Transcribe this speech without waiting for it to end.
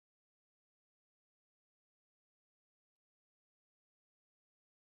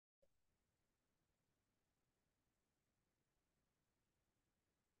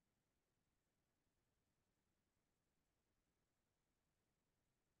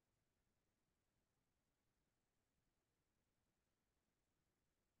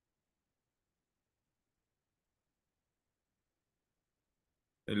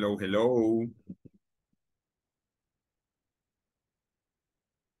Hello, hello.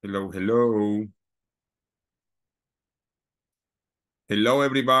 Hello, hello. Hello,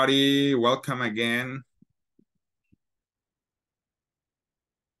 everybody. Welcome again.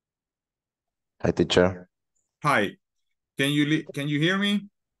 Hi, teacher. Hi. Can you hear me?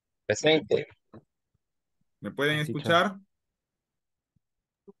 Presente. ¿Me pueden Hi, teacher. escuchar?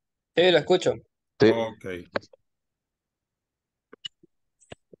 Sí, lo escucho. Sí. Ok.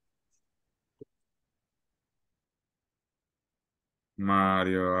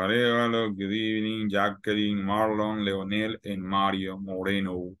 Mario Arevalo, good evening. Jacqueline, Marlon, Leonel, and Mario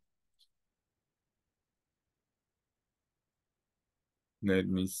Moreno. Let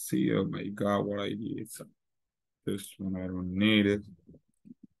me see. Oh my God, what I did. This one I don't need it.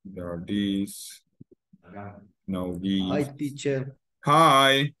 There are these. No, these. Hi, teacher.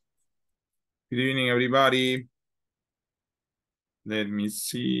 Hi. Good evening, everybody. Let me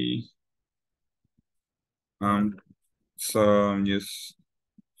see. So just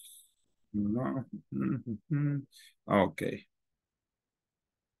no. Okay.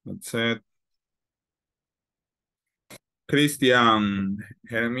 That's it. Christian,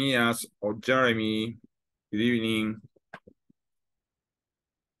 Jeremias, or Jeremy. Good evening.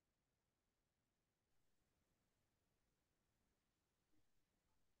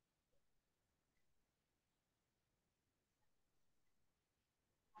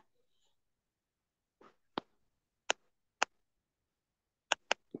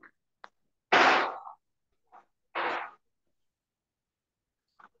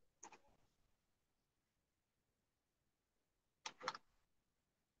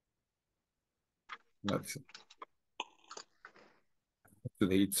 That's it.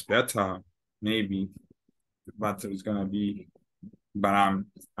 Today it's better. Maybe the better is gonna be, but I'm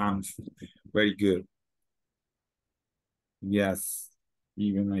very good. Yes,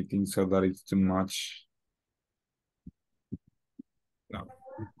 even I think so that it's too much. No.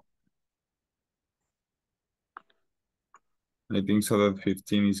 I think so that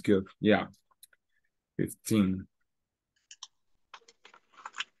 15 is good. Yeah, 15.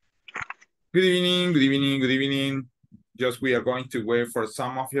 Good evening, good evening, good evening. Just we are going to wait for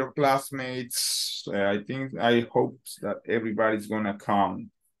some of your classmates. I hope that everybody's gonna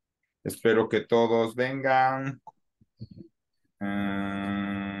come. Espero que todos vengan.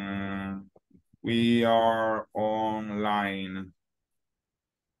 We are online.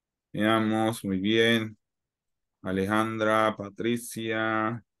 Veamos, muy bien. Alejandra,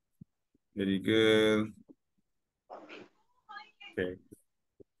 Patricia. Very good. Okay.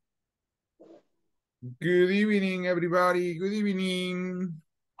 Good evening, everybody. Good evening.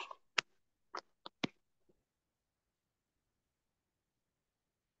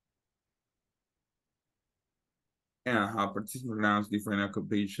 Yeah, how participants announce different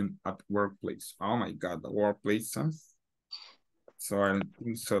occupation at workplace. Oh my God, the workplace. Huh? So I don't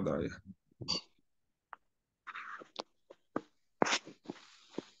think so that.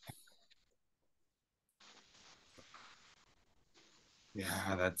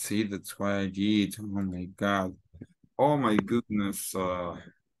 Yeah, that's it. That's why I did. Oh my God. Oh my goodness. I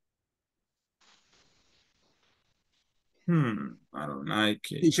don't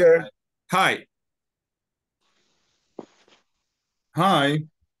like it. Teacher. Hi. Hi.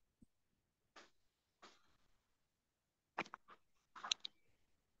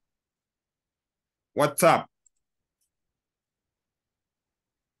 What's up?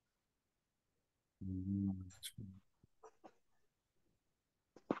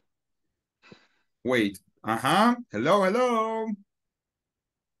 Wait. Uh-huh. Hello, hello.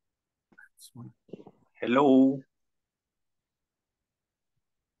 Hello.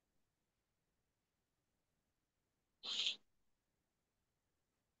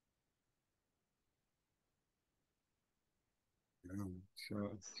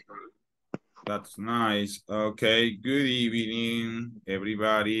 That's nice. Okay, good evening,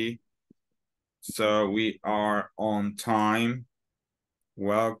 everybody. So we are on time.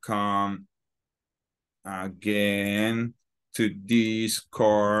 Welcome again to this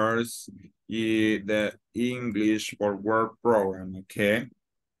course, the English for Work program, okay?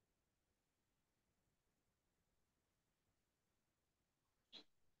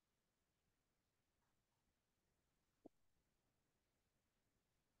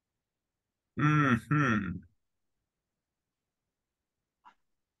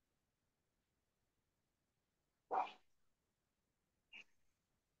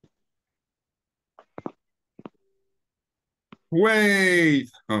 Wait!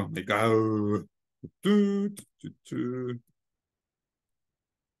 Oh my God. Do, do, do, do.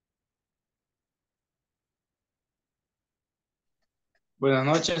 Buenas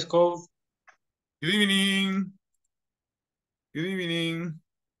noches, Coach. Good evening. Good evening.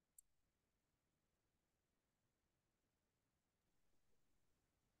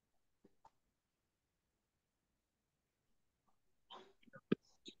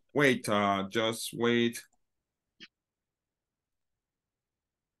 Wait, just wait.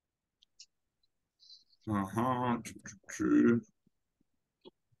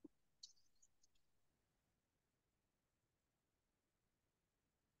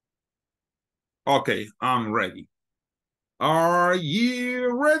 Okay, I'm ready. Are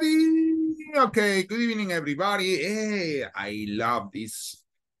you ready? Okay, good evening, everybody. Hey, I love this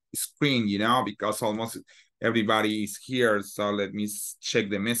screen, you know, because almost everybody is here. So let me check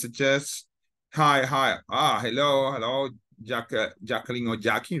the messages. Hi. Hello, Jacqueline or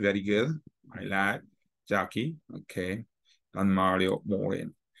Jackie, very good. I like Jackie, okay. And Mario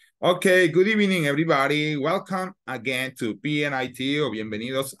Moren. Okay, good evening, everybody. Welcome again to PNIT o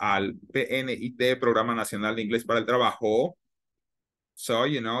bienvenidos al PNIT, Programa Nacional de Inglés para el Trabajo. So,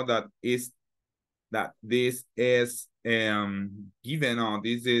 you know that this is given,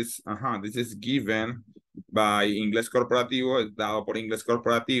 this is given by Inglés Corporativo, es dado por Inglés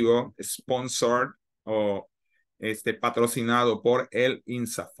Corporativo, sponsored o patrocinado por el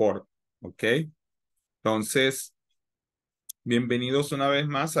INSAFORP, ¿ok? Entonces, bienvenidos una vez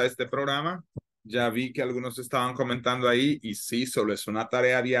más a este programa. Ya vi que algunos estaban comentando ahí y sí, solo es una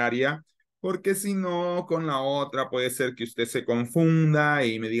tarea diaria, porque si no, con la otra puede ser que usted se confunda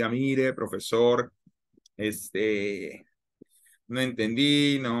y me diga, mire, profesor, no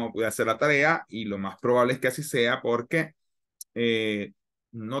entendí, no pude hacer la tarea y lo más probable es que así sea porque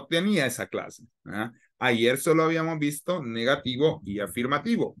no tenía esa clase. ¿Ah? Ayer solo habíamos visto negativo y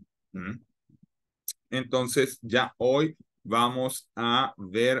afirmativo. Entonces ya hoy vamos a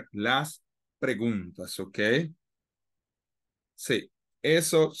ver las preguntas, ¿ok? Sí,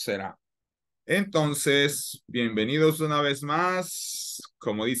 eso será. Entonces, bienvenidos una vez más.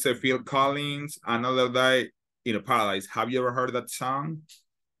 Como dice Phil Collins, Another Day in a Paradise. Have you ever heard that song?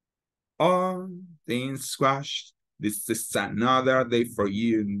 All things squashed. This is another day for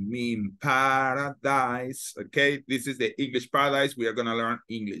you and me in paradise. Okay, this is the English paradise. We are going to learn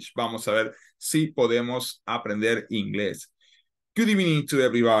English. Vamos a ver si podemos aprender inglés. Good evening to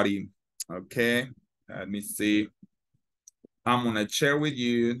everybody. Okay, let me see. I'm going to share with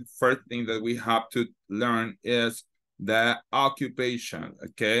you. The first thing that we have to learn is the occupation.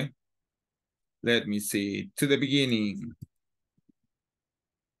 Okay, let me see. To the beginning.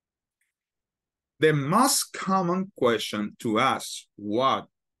 The most common question to ask what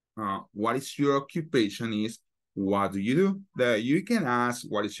is your occupation is, what do you do? That you can ask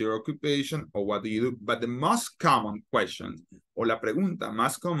what is your occupation or what do you do, but the most common question o la pregunta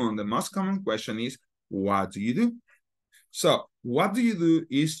más común, the most common question is, what do you do? So what do you do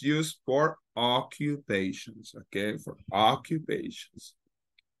is used for occupations, okay, for occupations.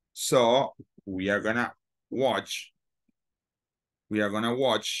 So we are gonna watch, let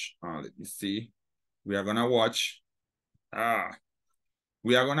me see. We are gonna watch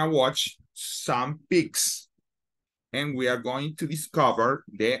some pics and we are going to discover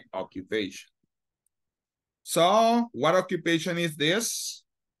the occupation. So what occupation is this?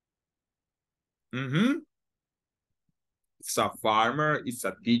 It's a farmer, it's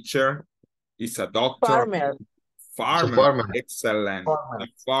a teacher, it's a doctor. Farmer. Excellent. A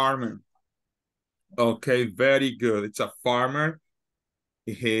farmer. Okay, very good. It's a farmer.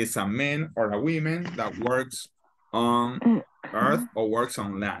 He is a man or a woman that works on earth or works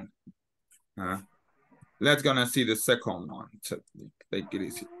on land. Let's gonna see the second one. Take it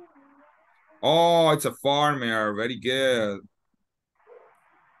easy. Oh, it's a farmer. Very good.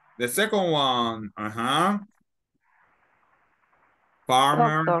 The second one.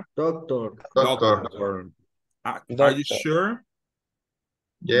 Farmer. Doctor. Are you sure?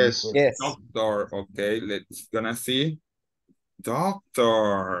 Yes. Yes. Doctor. Okay, let's gonna see.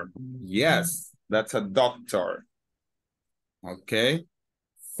 Doctor. Yes, that's a doctor. Okay.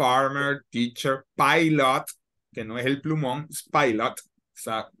 Farmer, teacher, pilot, que no es el plumón, es pilot.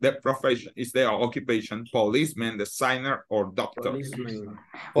 So the profession is the occupation, policeman, designer, or doctor. Policeman.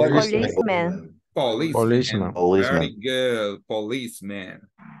 Policeman. Very good. Policeman.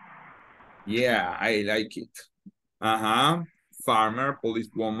 Yeah, I like it. Farmer,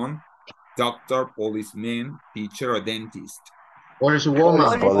 policewoman, doctor, policeman, teacher, or dentist.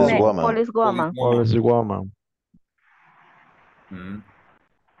 Policewoman.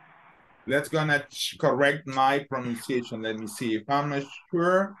 Let's gonna correct my pronunciation. Let me see. If I'm not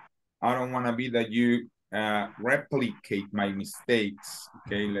sure, I don't want to be that you replicate my mistakes.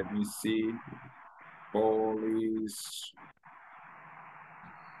 Okay, let me see. Police.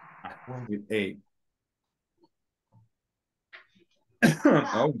 with A.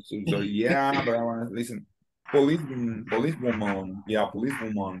 Oh, so sorry. Yeah, but I want to listen. Policewoman. Yeah,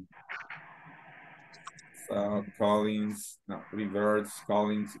 policewoman. So Collins, no, reverse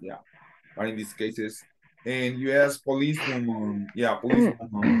Collins. Yeah, but in these cases, and U.S. policewoman. Yeah,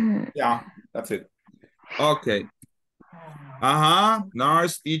 policewoman. Yeah, that's it. Okay.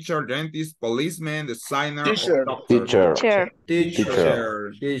 Nurse, teacher, dentist, policeman, designer, or doctor.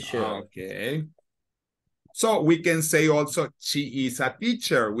 Teacher. Okay. So we can say also she is a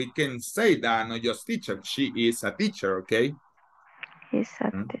teacher. We can say that, not just teacher. She is a teacher, okay? He is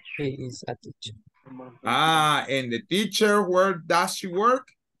a teacher. And the teacher, where does she work?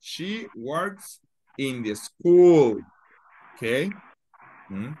 She works in the school, okay?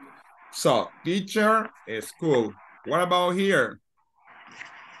 So teacher, school. What about here?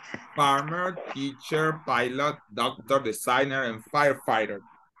 Farmer, teacher, pilot, doctor, designer, and firefighter.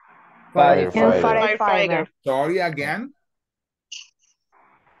 Firefighter. Sorry again.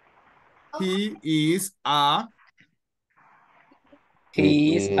 He is a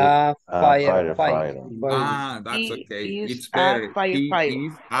firefighter. That's okay. It's better. He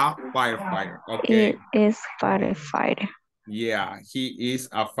is a firefighter. Okay. He is firefighter. Yeah, he is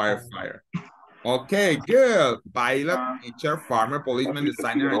a firefighter. Okay, good. Pilot, teacher, farmer, policeman,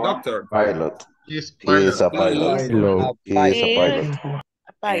 designer, and doctor. Pilot. He is a pilot.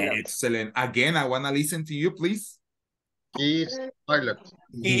 Excellent. Again, I want to listen to you, please. He is pilot.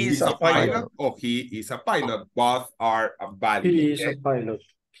 He is a pilot or he is a pilot. Both are valid. He is a pilot.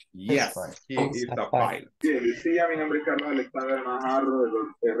 Yes, he is a pilot.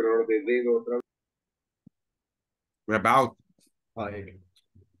 What about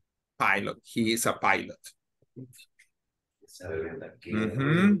pilot? He is a pilot.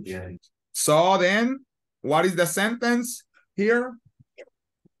 So then, what is the sentence here?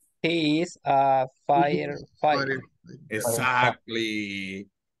 He is a firefighter. Exactly.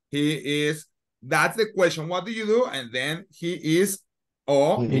 He is, that's the question. What do you do? And then he is,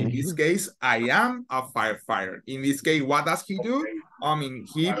 or in this case, I am a firefighter. In this case, what does he do? I mean,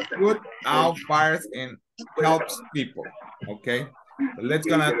 he put out fires and helps people. Okay. So let's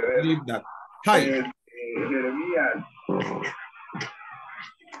gonna leave that. Hi.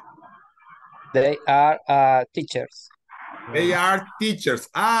 They are teachers. They are teachers.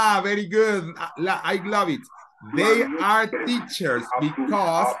 Very good. I love it. They are teachers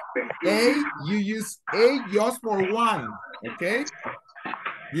because you use A just for one, okay?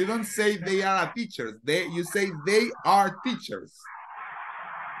 You don't say they are a teachers. You say they are teachers.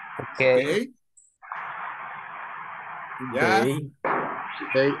 Okay. Yeah.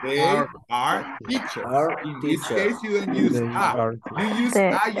 They are teachers. In this case, you don't use A. You use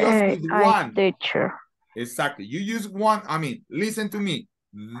A just with one. Teacher. Exactly. You use one. I mean, listen to me.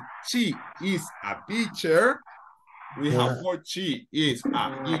 She is a teacher. We have four. She is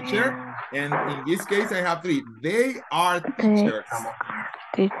a teacher. And in this case, I have three. They are teachers.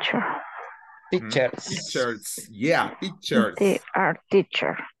 Teachers. Yeah, teachers. They are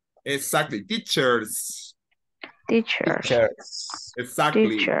teachers. Exactly. Teachers.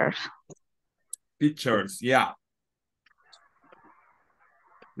 Exactly. Teachers. Yeah.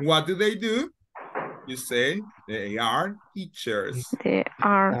 What do they do? You say they are teachers. They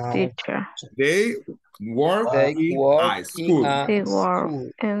are teachers. They work in a school. They work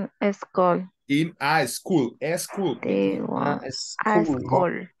in a school. In a school. A school. They work a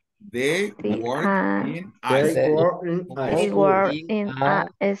school. They work in a school. They work in a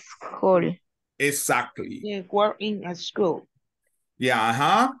school. Exactly. They work in a school.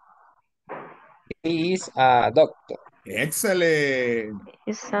 Yeah, He is a doctor. Excellent.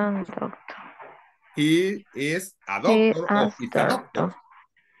 He is a doctor. He is a doctor or he's a doctor.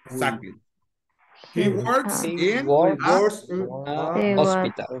 Exactly. He works in a hospital. He works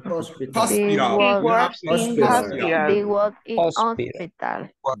in hospital. He works in a hospital. He works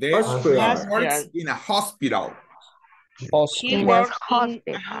in a hospital.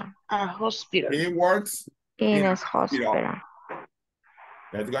 He works in a hospital.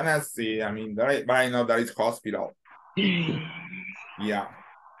 Let's gonna see. I mean, but I know that it's hospital. Yeah.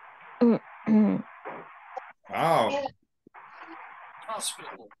 Oh.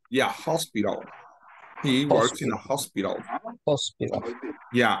 Yeah, hospital. He works in a hospital.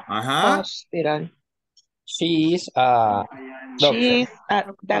 Yeah. Hospital. She is a doctor. She is a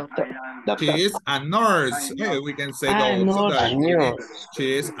doctor. She is a nurse. Hey, we can say that.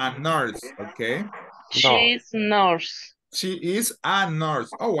 She is a nurse. Okay. She is a nurse. She is a nurse.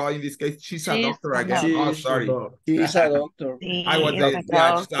 Oh, well, in this case, she's a doctor again. Oh, sorry. She is a doctor. I was the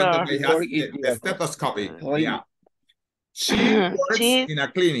stethoscope. Yeah. She works She's in a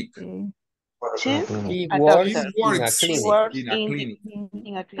clinic. she's He a works doctor. in a Works She clinic. works in a clinic.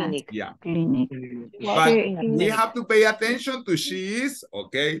 in a clinic. Yeah. Clinic. She works But in a we clinic. have to pay attention to she is,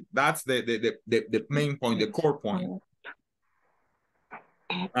 okay? That's the main point, the core point.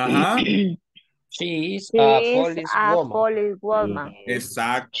 Uh-huh. She is She a is a policewoman. policewoman.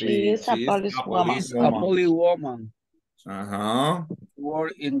 Exactly. She is a policewoman. A policewoman. Uh-huh.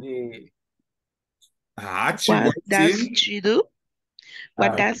 Work in the. She What works does in. she do?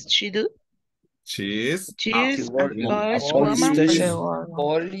 What does she do? She's She's a Work in a police policewoman. station.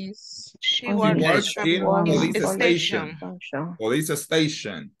 Police. She works works at a in police station. Police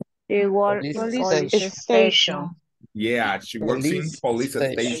station. She works in Police Police station. station. Yeah, she works in police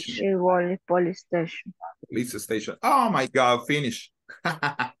station. She works in police station. Police station. Oh my God, finish.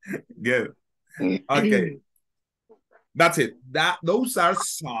 Good. Okay. That's it. Those are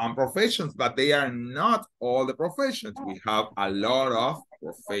some professions, but they are not all the professions. We have a lot of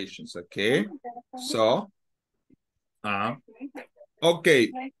professions, okay? So,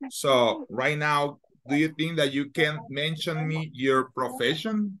 okay. So right now, do you think that you can mention me your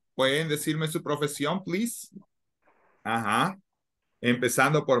profession? ¿Pueden decirme su profesión, please? Ajá.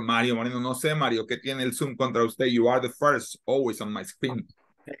 Empezando por Mario Moreno. No sé, Mario, ¿qué tiene el Zoom contra usted? You are the first, always on my screen.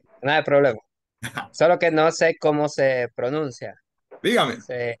 No hay problema. Solo que no sé cómo se pronuncia. Dígame.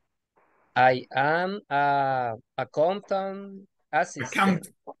 I am a accountant assistant.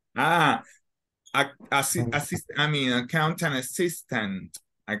 Accountant assistant.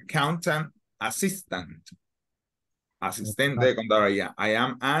 Accountant assistant. Asistente de contabilidad. I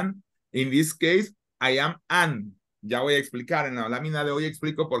am an. In this case, I am an. Ya voy a explicar. En la lámina de hoy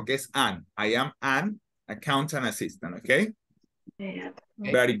explico por qué es an. I am an accountant assistant, ¿ok?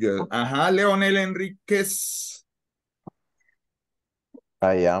 Very good. Ajá, Leonel Enríquez.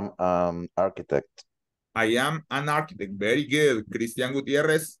 I am an architect. I am an architect. Very good. Cristian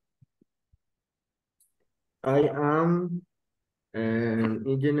Gutiérrez. I am an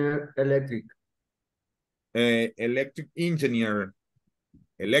engineer electric. Electric engineer.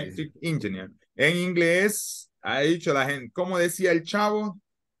 Electric engineer. En inglés, ha dicho la gente, ¿cómo decía el chavo?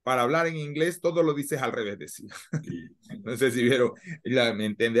 Para hablar en inglés, todo lo dices al revés, decía. No sé si vieron, me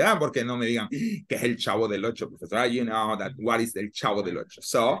entenderán porque no me digan que es el chavo del 8, profesor. You know that what is el chavo del 8.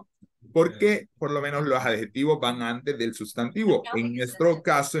 So, porque por lo menos los adjetivos van antes del sustantivo. En nuestro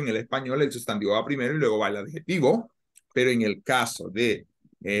caso, en el español, el sustantivo va primero y luego va el adjetivo. Pero en el caso de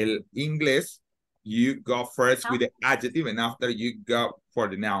el inglés, you go first with the adjective and after you go for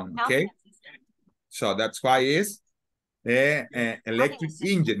the noun, okay? So that's why it's electric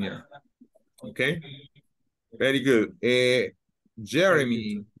engineer, okay? Very good.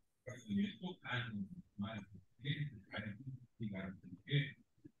 Jeremy.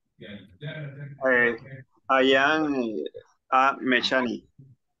 I am a mechanic.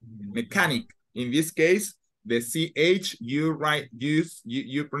 Mechanic. In this case, the CH you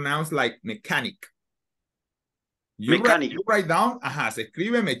pronounce like mechanic. You write down, se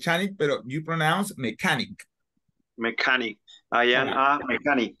escribe mechanic, pero you pronounce mechanic. Mechanic. I am a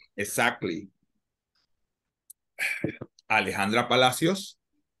mechanic. Exactly. Alejandra Palacios.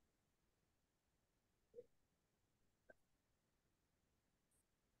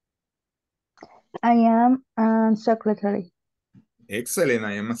 I am a secretary. Excellent.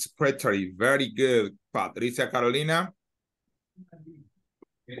 I am a secretary. Very good. Patricia Carolina.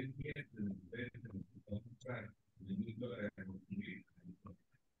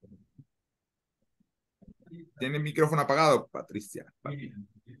 Tiene el micrófono apagado, Patricia.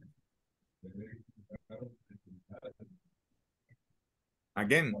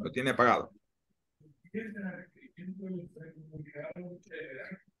 Again, lo tiene apagado.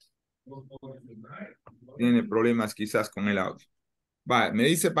 Tiene problemas quizás con el audio. Vale, me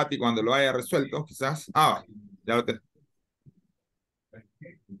dice Pati cuando lo haya resuelto, quizás. Ya lo tengo.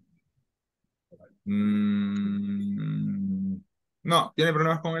 No, tiene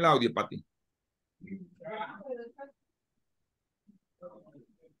problemas con el audio, Pati.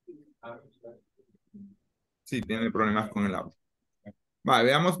 Sí, tiene problemas con el audio. Vale,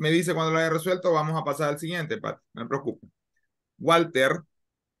 veamos, me dice cuando lo haya resuelto, vamos a pasar al siguiente, Pati, no me preocupe. Walter.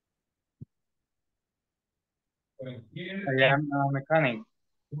 I am a mechanic.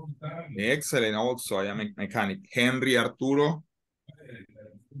 Excellent, also, I am a mechanic. Henry Arturo.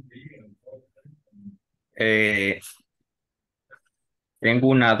 Tengo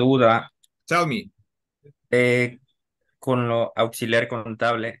una duda. Tell me. Con lo auxiliar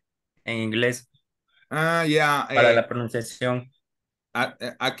contable en inglés. Yeah. Para la pronunciación.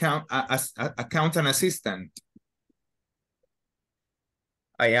 Accountant assistant.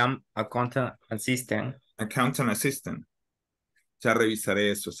 I am accountant assistant. Accountant assistant. Ya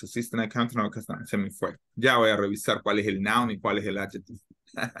revisaré eso. Si assistant accountant o se me fue. Ya voy a revisar cuál es el noun y cuál es el adjective.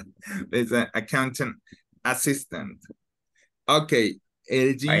 There's an accountant assistant. Okay.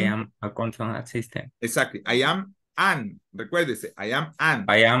 El I am a accountant assistant. Exactly. I am an. Recuérdese. I am an.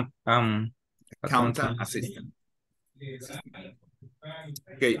 I am Accountant assistant.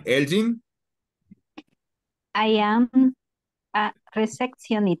 Okay. Elgin. I am a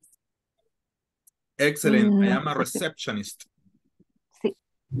receptionist. Excellent. I No, am a receptionist. Sí.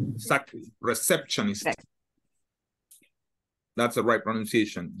 Exactly. Receptionist. Right. That's the right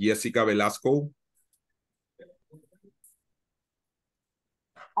pronunciation. Jessica Velasco.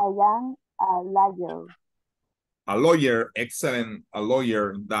 I am a lawyer. A lawyer. Excellent. A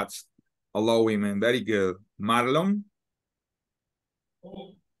lawyer. That's a law woman. Very good. Marlon.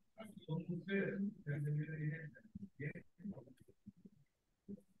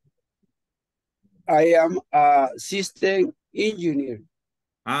 I am a system engineer.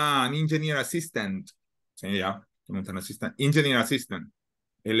 Ah, an engineer assistant. Sí, ya. An assistant. Engineer assistant.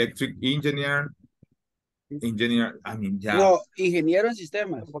 Electric engineer. Engineer. I mean, ya. No, ingeniero en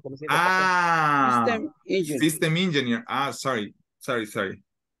sistemas. Ah, System engineer. system engineer. Ah, sorry.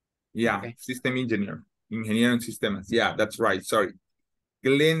 Yeah, Okay. system engineer. Ingeniero en sistemas. Yeah, that's right. Sorry.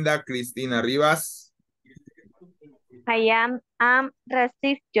 Glenda Cristina Rivas. I am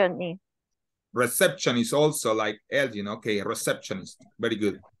receptionist. Receptionist also like Elgin. Okay, receptionist. Very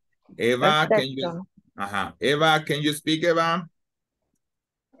good. Eva, can you? Eva, can you speak, Eva?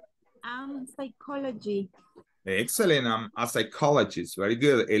 Psychology. Excellent. I'm a psychologist. Very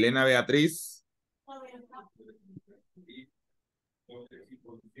good. Elena Beatriz.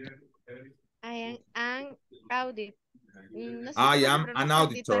 I am an audit. I am an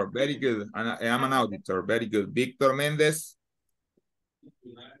auditor. Very good. I am an auditor. Very good. Victor Mendez.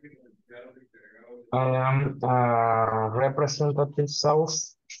 I am a representative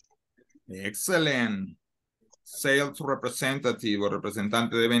sales. Excellent. Sales representative o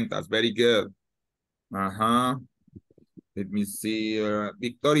representante de ventas. Very good. Let me see.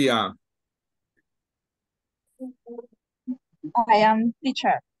 Victoria. I am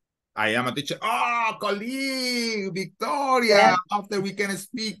teacher. I am a teacher. Oh, colleague, Victoria. Yeah. After we can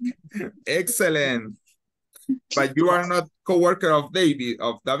speak. Excellent. But you are not co-worker of David.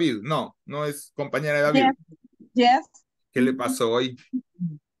 No, no es compañera de David. Yes. ¿Qué le pasó hoy?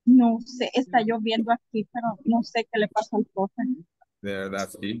 No sé, está lloviendo aquí, pero no sé qué le pasó al profe. De verdad,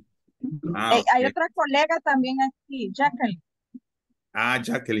 sí. Hay Okay. otra colega también aquí, Jacqueline.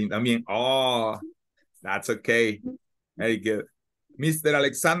 Jacqueline también. Oh, that's okay. Very good. Mr.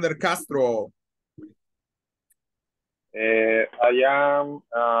 Alexander Castro. I am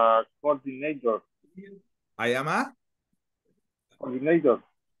a coordinator. I am a? Coordinator.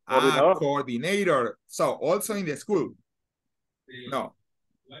 Coordinator. So, also in the school? No.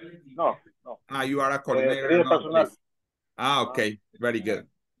 No. You are a coordinator. Okay. Very good.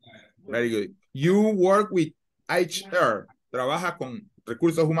 Very good. You work with HR. Trabaja con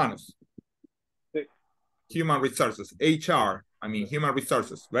recursos humanos. Sí. Human resources. HR. Human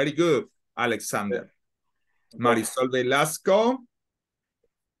resources. Very good, Alexander. Sí. Marisol Velasco.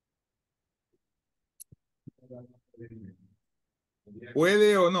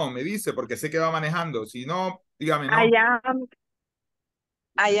 ¿Puede o no? Me dice, porque sé que va manejando. Si no, dígame no.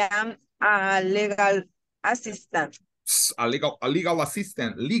 I am a legal assistant. A legal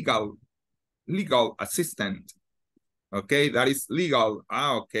assistant. Legal assistant. Okay, that is legal.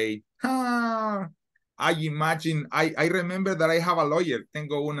 Okay. I imagine, I remember that I have a lawyer.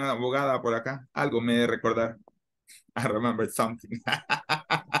 Tengo una abogada por acá. Algo me de recordar. I remember something.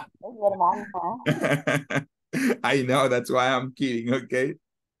 I know, that's why I'm kidding, okay?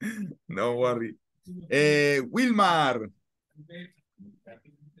 No worry. Wilmar.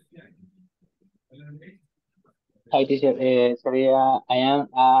 Hi, teacher. Sería, I am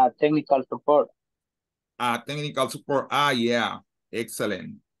a technical support. Technical support. Yeah.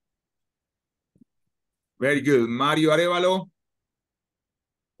 Excellent. Very good. Mario Arevalo.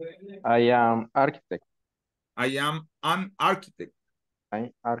 I am architect. I am an architect.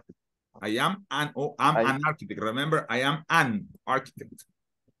 I'm architect. I'm an architect. Remember, I am an architect.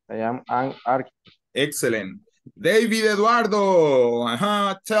 I am an architect. Excellent. David Eduardo.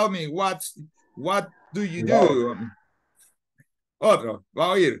 Tell me, what do you do? Otro, va a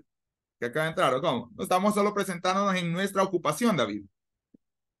oír. Que acaba de entrar, ¿o cómo? No estamos solo presentándonos en nuestra ocupación, David.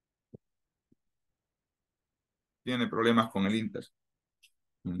 Tiene problemas con el Inter.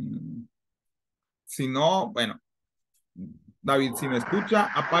 Si no, bueno. David, si me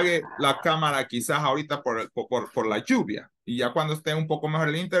escucha, apague la cámara quizás ahorita por la lluvia. Y ya cuando esté un poco mejor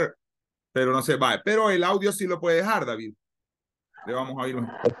el Inter, pero no se va. Pero el audio sí lo puede dejar, David. Le vamos a oír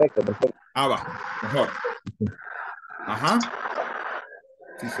mejor. Perfecto, perfecto. Ah, va. Mejor. Ajá.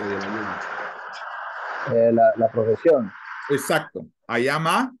 Sí, se oye la lluvia. La profesión. Exacto. I am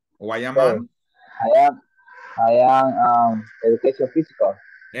a o I am Okay. an. I am education physical.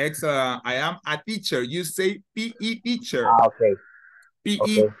 I am a teacher. You say PE teacher. Ah, okay. PE.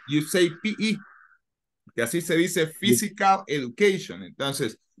 Okay. You say PE. Que así se dice physical education.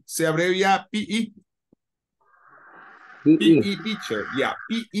 Entonces, se abrevia PE. PE teacher. Yeah,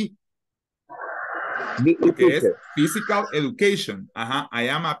 PE. Porque es physical education. Ajá. I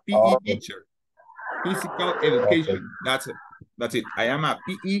am a PE teacher. Physical education. That's it. That's it. I am a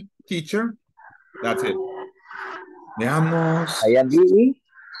PE teacher. That's it. Veamos. I am BE.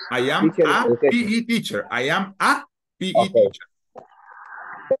 I am teacher a education. PE teacher. I am a PE teacher.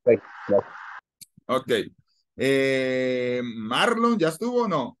 Perfect. Yes. Ok. Marlon, ¿ya estuvo o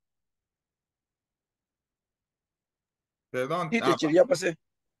no? Perdón. Sí, teacher, ya pasé.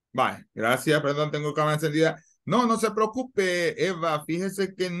 Vale, gracias, perdón, tengo cámara encendida. No, no se preocupe, Eva,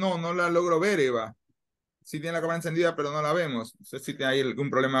 fíjese que no la logro ver, Eva. Sí tiene la cámara encendida, pero no la vemos. No sé si tiene ahí algún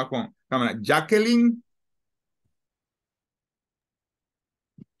problema con cámara. Jacqueline.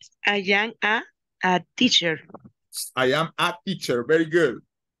 I am a teacher. I am a teacher, very good.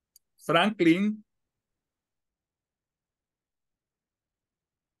 Franklin.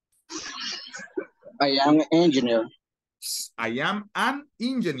 I am an engineer. I am an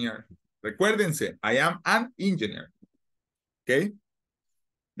engineer. Recuérdense, I am an engineer. Ok.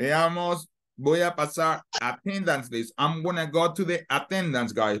 Veamos, voy a pasar attendance list. I'm gonna go to the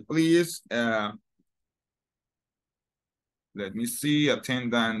attendance, guys. Please. Let me see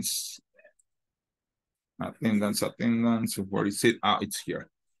attendance. Attendance. Where is it? Ah, it's here.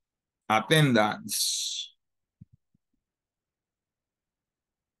 Attendance.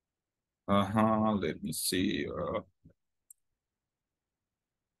 Let me see.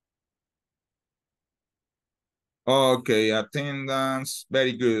 Okay, attendance.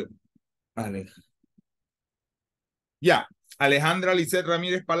 Very good. Vale. Yeah. Alejandra Lisset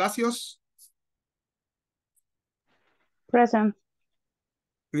Ramírez Palacios. Present.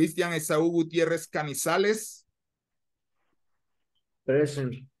 Cristian Esaú Gutiérrez Canizales.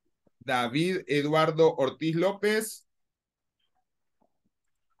 Present. David Eduardo Ortiz López.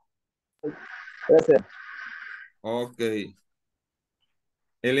 Present. Ok.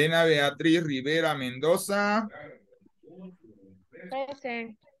 Elena Beatriz Rivera Mendoza.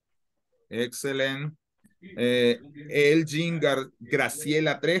 Present. Excelente. Elgin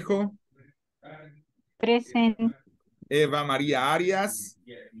Graciela Trejo. Present. Eva María Arias.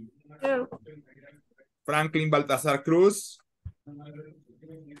 Franklin Baltasar Cruz.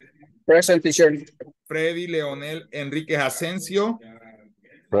 Present, teacher. Freddy Leonel Enríquez Asensio.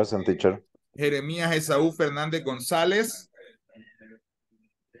 Present, teacher. Jeremías Esaú Fernández González.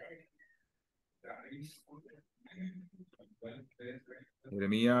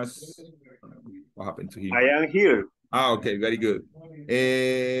 Jeremías. What happened to him? I am here. Ah, okay, very good.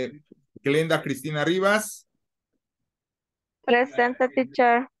 Glenda Cristina Rivas. Present,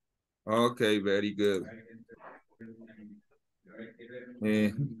 teacher. Okay, very good.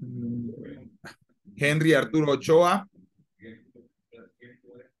 Henry Arturo Ochoa.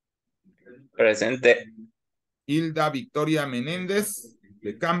 Presente. Hilda Victoria Menéndez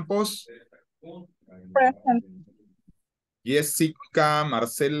de Campos. Present. Jessica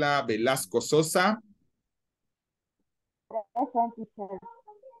Marcela Velasco Sosa. Present, teacher.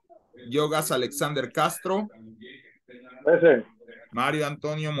 Yogas Alexander Castro. Present. Mario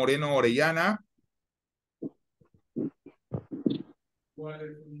Antonio Moreno Orellana.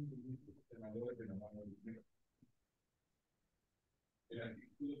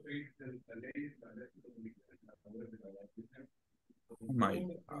 Oh my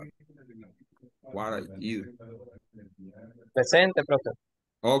God. What I did. Presente, profe.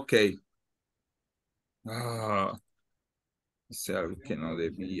 Ok. Hice algo que no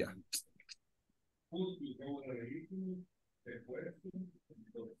debía.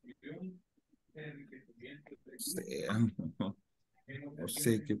 No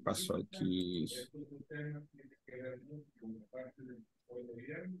sé qué pasó aquí.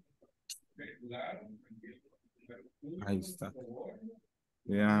 Ahí está.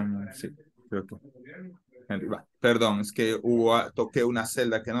 Vean, sí, creo que. Perdón, es que toqué una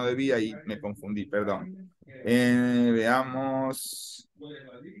celda que no debía y me confundí, perdón. Veamos.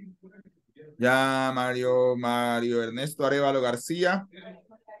 Ya Mario Ernesto Arevalo García.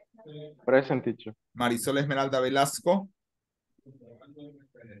 Present, teacher. Marisol Esmeralda Velasco.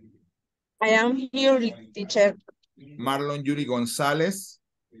 I am here, teacher. Marlon Yuri González.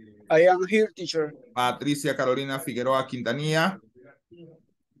 I am here, teacher. Patricia Carolina Figueroa Quintanilla.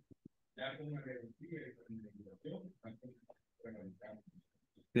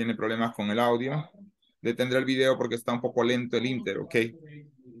 Tiene problemas con el audio. Detendré el video porque está un poco lento el Inter, ¿ok?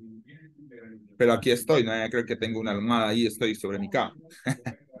 Pero aquí estoy, no creo que tengo una almohada ahí, estoy sobre mi cama.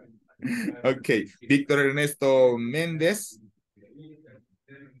 Ok, Víctor Ernesto Méndez.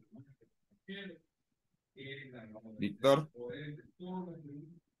 Víctor.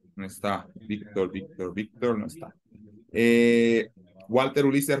 No está. Víctor no está. Walter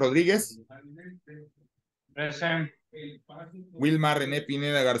Ulises Rodríguez. Present. Wilma René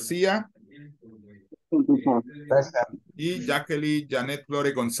Pineda García. Present. Y Jacqueline Janet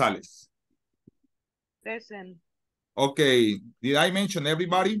Flore González. Present. Okay, did I mention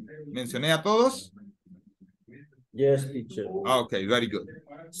everybody? ¿Mencioné a todos? Yes, teacher. Okay, very good.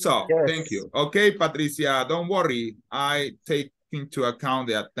 So, Yes. thank you. Okay, Patricia, don't worry. I take into account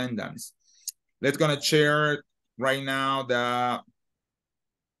the attendance. Let's gonna share right now the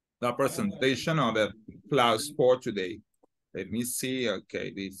presentation of the class for today. Let me see.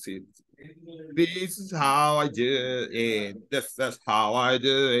 Okay, this is how I do it. That's how I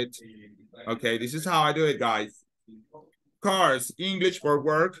do it. Okay, this is how I do it, guys. Course, English for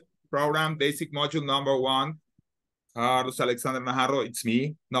Work, program, basic module number 1. Carlos Alexander Najarro, it's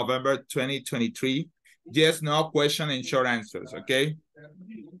me, November 2023. Yes, no, question and short answers, okay?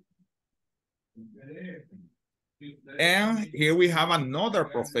 And here we have another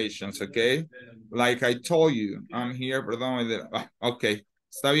professions, okay? Like I told you, I'm here, perdón, okay.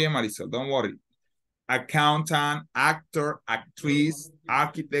 Está bien, Marisol, don't worry. Accountant, actor, actress,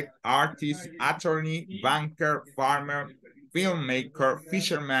 architect, artist, attorney, banker, farmer, filmmaker,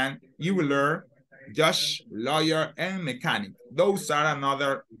 fisherman, jeweler, judge, lawyer, and mechanic. Those are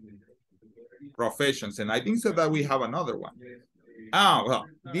another professions. And I think so that we have another one. Ah, well,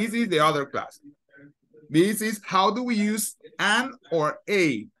 this is the other class. This is how do we use an or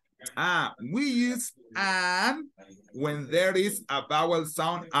a. We use an when there is a vowel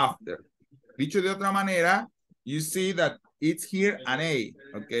sound after. Dicho de otra manera, you see that it's here an A.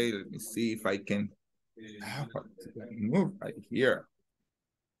 Okay, let me see if I can move right here.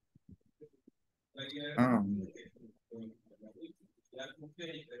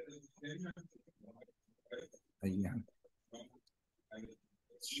 Yeah.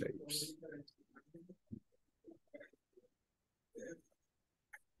 Shapes.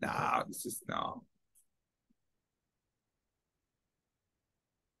 No, this is no.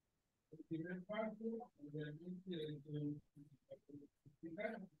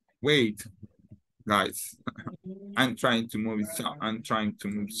 Wait, guys. I'm trying to move it. I'm trying to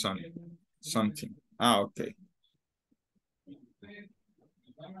move something. Okay.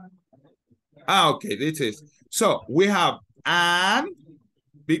 Okay, this is. So we have an,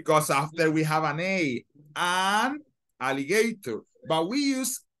 because after we have an A, an alligator. But we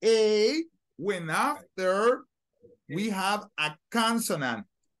use a when after we have a consonant.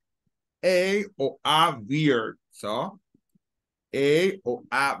 A or a weird. So a or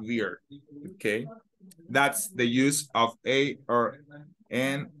a weird. Okay. That's the use of a or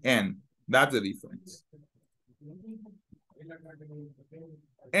n. That's the difference.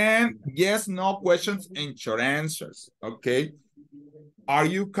 And yes, no questions and short answers. Okay. Are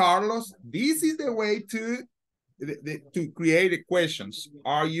you Carlos? This is the way to create the questions.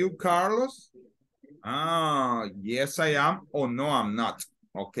 Are you Carlos? Yes, I am. Or no, I'm not.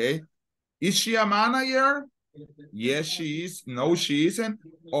 Okay. Is she a manager? Yes, she is. No, she isn't.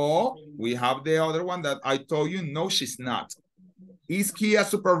 Or we have the other one that I told you. No, she's not. Is he a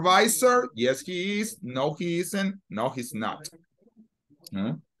supervisor? Yes, he is. No, he isn't. No, he's not.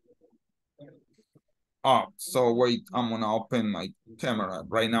 Oh, so wait, I'm gonna open my camera.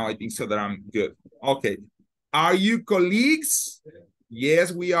 Right now, I think so that I'm good. Okay. Are you colleagues?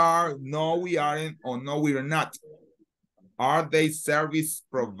 Yes, we are. No, we aren't. Or no, we're not. Are they service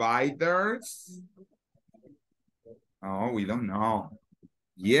providers? Oh, we don't know.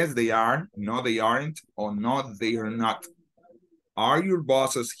 Yes, they are. No, they aren't. Or no, they are not. Are your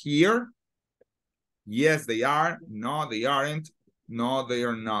bosses here? Yes, they are. No, they aren't. No, they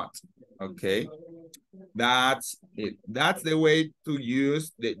are not. Okay. That's it. That's the way to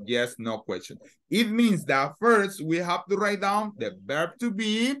use the yes, no question. It means that first we have to write down the verb to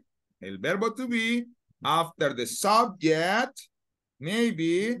be, el verbo to be, after the subject,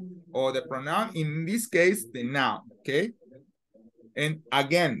 maybe, or the pronoun, in this case, the noun, okay? And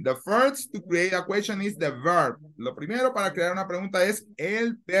again, the first to create a question is the verb. Lo primero para crear una pregunta es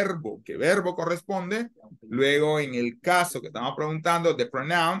el verbo. ¿Qué verbo corresponde? Luego, en el caso que estamos preguntando, the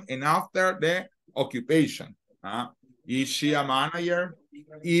pronoun, and after the occupation. Is she a manager?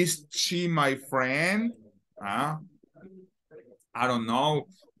 Is she my friend? I don't know.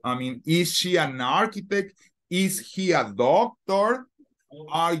 I mean, is she an architect? Is he a doctor?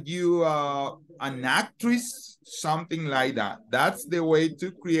 Are you an actress? Something like that. That's the way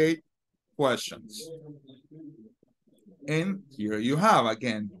to create questions. And here you have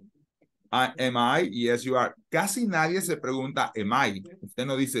again. Am I? Yes, you are. Casi nadie se pregunta, am I? Usted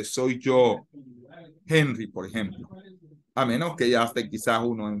no dice, soy yo Henry, por ejemplo. A menos que ya esté quizás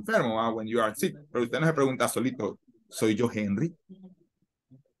uno enfermo, when you are sick. Pero usted no se pregunta solito, ¿soy yo Henry?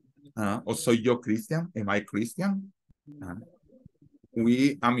 ¿O soy yo Christian? Am I Christian?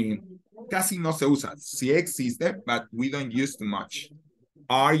 I mean, casi no se usa. Sí existe, but we don't use too much.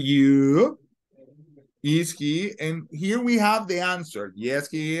 Are you? Is he? And here we have the answer. Yes,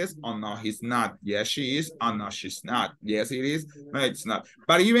 he is. Or no, he's not. Yes, she is. Or no, she's not. Yes, it is. No, it's not.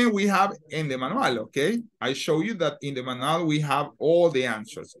 But even we have in the manual, okay? I show you that in the manual we have all the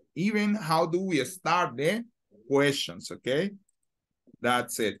answers. Even how do we start the questions, okay?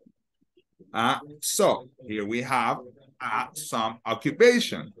 That's it. So here we have some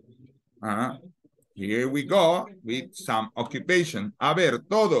occupation. Here we go with some occupation. A ver,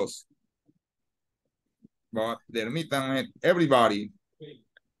 todos. But permítanme, everybody.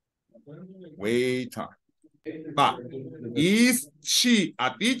 Wait. But is she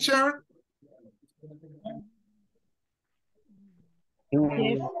a teacher?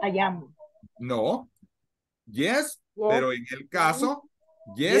 Yes, I am. No. Yes, pero en el caso,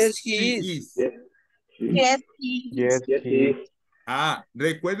 yes, he is. Yes, he Yes, he is.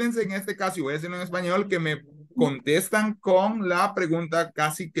 Recuérdense en este caso, y voy a decirlo en español, que me contestan con la pregunta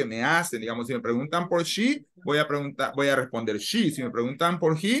casi que me hacen. Digamos, si me preguntan por she, voy a responder she. Si me preguntan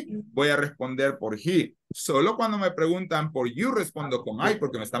por he, voy a responder por he. Solo cuando me preguntan por you, respondo con I,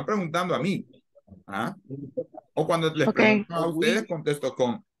 porque me están preguntando a mí. O cuando les preguntan a ustedes, contesto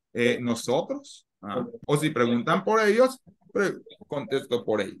con nosotros. O si preguntan por ellos, contesto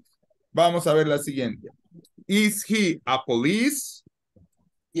por ellos. Vamos a ver la siguiente. Is he a police?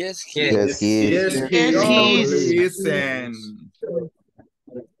 Yes, he Yes, he is. Yes, he is. Listen.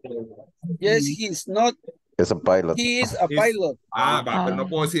 Yes, he is not. Es a pilot. He is a pilot. Pero no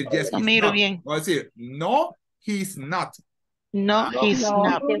puedo decir yes, he's miro not. bien. Puedo decir no, he's not. No, he's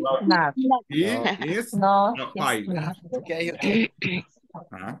not. He is a pilot. Okay.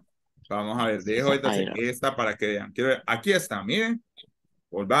 Vamos a ver, dejo esta para que vean. Quiero ver, aquí está, miren.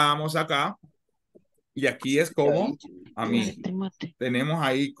 Volvamos acá. Y aquí es como, a mí, tenemos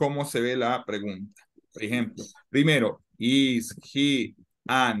ahí cómo se ve la pregunta. Por ejemplo, primero, is he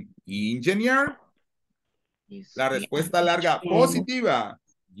an engineer? La respuesta larga positiva.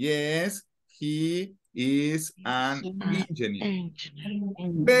 Yes, he is an engineer.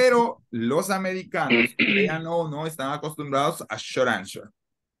 Pero los americanos, crean o no, están acostumbrados a short answer.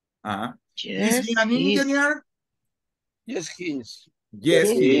 Is he an engineer? Yes, he is. Yes,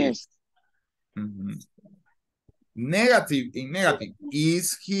 he is. Negative, in negative.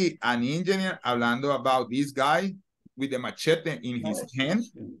 Is he an engineer? Hablando about this guy with the machete in his hand.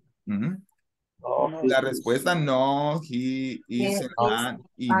 La respuesta no, he isn't an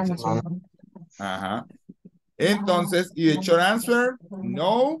engineer. Entonces, y the short answer,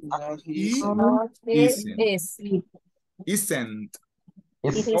 no, he isn't. Isn't.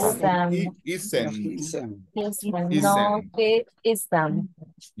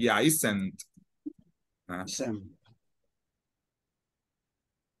 Yeah, isn't.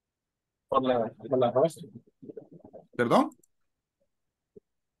 ¿Perdón?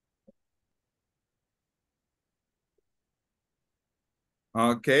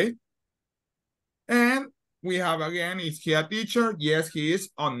 Okay. And we have again, is he a teacher? Yes, he is.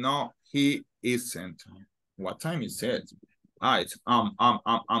 Oh, no, he isn't. What time is it? It's I'm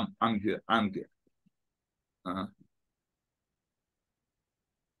good.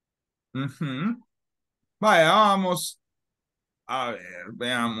 Vaya, vamos. A ver,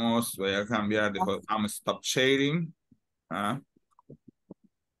 veamos. Voy a cambiar de I'm stop shading.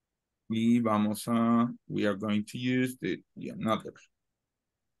 Y vamos a, we are going to use the another.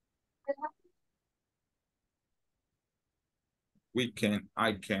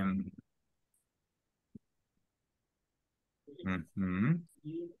 I can.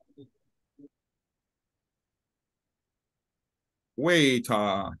 Wait.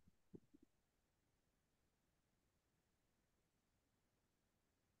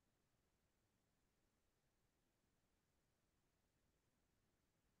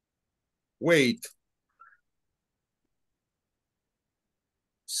 Wait.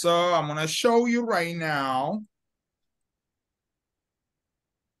 So I'm going to show you right now.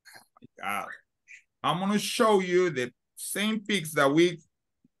 I'm going to show you the same pics that we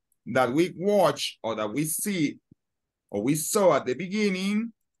watch or that we see or we saw at the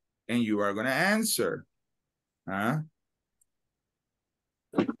beginning, and you are going to answer.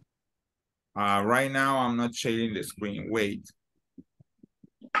 Right now, I'm not sharing the screen. Wait.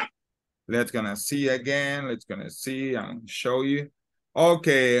 Let's gonna see again. Let's gonna see and show you.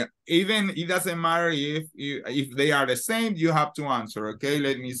 Okay, even it doesn't matter if they are the same, you have to answer. Okay,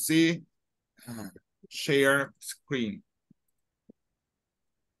 let me see. Share screen.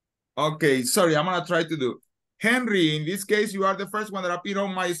 Okay, sorry, I'm gonna try to do. Henry, in this case, you are the first one that appeared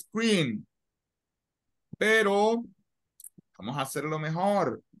on my screen. Pero vamos a hacerlo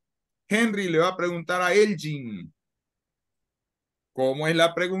mejor. Henry le va a preguntar a Elgin. ¿Cómo es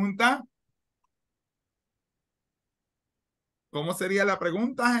la pregunta? ¿Cómo sería la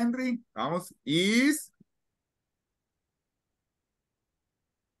pregunta, Henry? Vamos, is.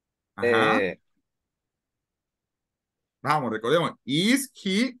 Ajá. Vamos, recordemos. Is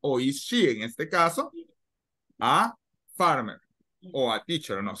he o is she, en este caso, a farmer o a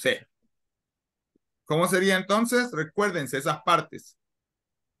teacher, no sé. ¿Cómo sería entonces? Recuérdense esas partes.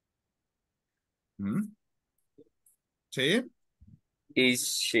 ¿Sí? Is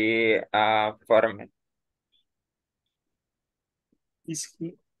she a farmer? Is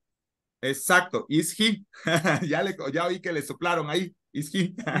he? Exacto, is he. ya vi que le soplaron ahí. Is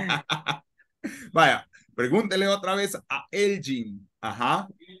he. Vaya, pregúntele otra vez a Elgin. Ajá.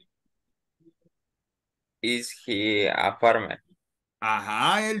 Is he a farmer?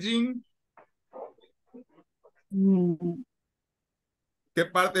 Ajá, Elgin. ¿Qué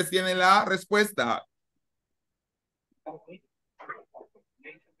partes tiene la respuesta?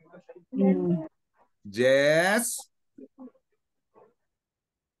 Yes.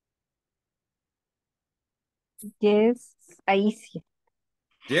 Yes, ahí sí.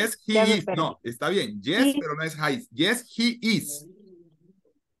 Yes, he Ya me is. perdí. No, está bien. Yes, pero no es high. Yes, he is.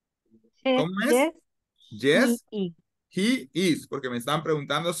 ¿Cómo es? Yes, he is. Porque me están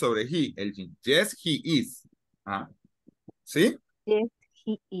preguntando sobre he, Elgin. Yes, he is. ¿Sí? Yes,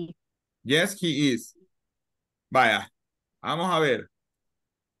 he is. Yes, he is. Vaya, vamos a ver.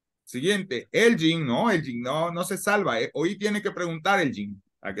 Siguiente, Elgin no se salva. Hoy tiene que preguntar Elgin,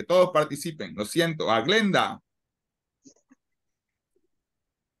 a que todos participen. Lo siento. A Glenda.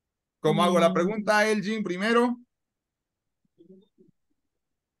 ¿Cómo hago la pregunta, Elgin, primero?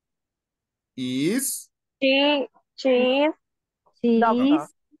 Is. She is doctor.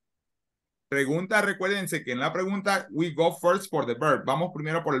 Pregunta, recuérdense que en la pregunta, we go first for the verb. Vamos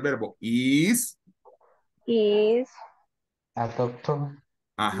primero por el verbo. Is. A doctor.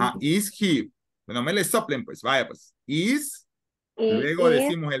 Ajá, is he. No me le soplen, pues, vaya, pues. Is. Luego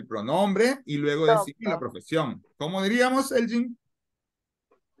decimos el pronombre y luego decimos la profesión. ¿Cómo diríamos, Elgin?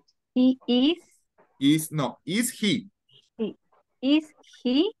 He is. Is he. Is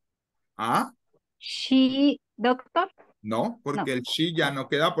he. She doctor. No, porque el she ya no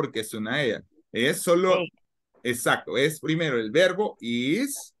queda porque es una ella. Es solo, exacto, es primero el verbo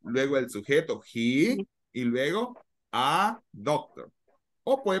is, luego el sujeto he y luego a doctor.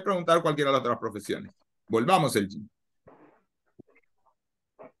 O puede preguntar cualquiera de las otras profesiones. Volvamos el G.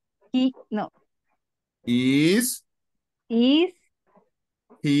 Is he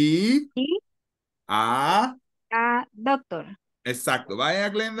a doctor. Exacto. Vaya,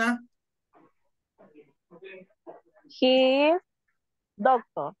 Glenda. He is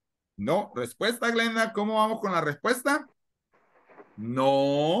doctor. No. Respuesta, Glenda. ¿Cómo vamos con la respuesta?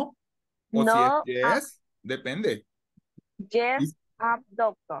 No. O si es yes. Depende. Yes, a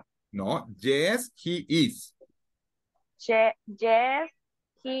doctor. No. Yes, he is. Yes,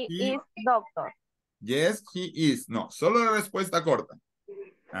 he is doctor. Yes, he is. No, solo la respuesta corta.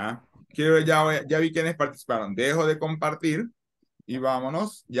 Ya vi quiénes participaron. Dejo de compartir y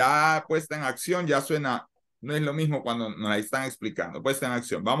vámonos. Ya puesta en acción, ya suena, no es lo mismo cuando nos la están explicando. Puesta en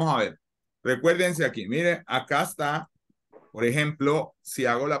acción. Vamos a ver. Recuérdense aquí, mire, acá está, por ejemplo, si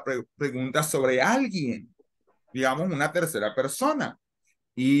hago la pregunta sobre alguien, digamos una tercera persona.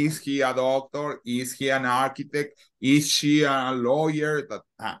 Is he a doctor? Is he an architect? Is she a lawyer?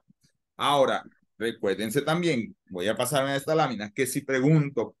 Ahora, recuérdense también, voy a pasarme a esta lámina, que si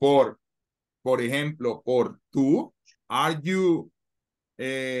pregunto por ejemplo, por tú, are you,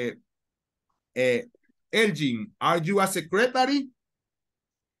 Elgin, are you a secretary?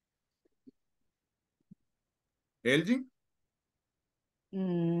 Elgin?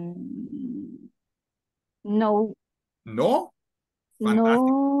 No. No.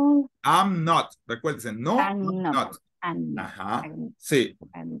 Fantástico. I'm not. Recuérdense, no, I'm not. Ajá. Sí.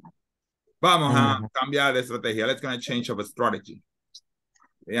 Vamos a cambiar de estrategia. Let's gonna change of strategy.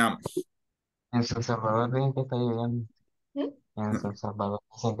 Veamos. En San Salvador dicen que está lloviendo. En San Salvador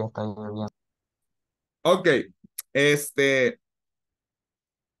dicen que está lloviendo. Ok.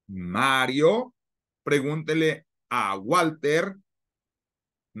 Mario, pregúntele a Walter,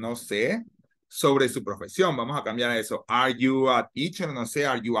 no sé, sobre su profesión. Vamos a cambiar eso. Are you a teacher? No sé,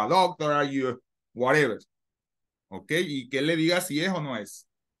 are you a doctor? Are you whatever? ¿Ok? Y que le diga si es o no es.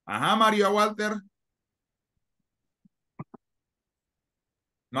 Ajá, Mario a Walter.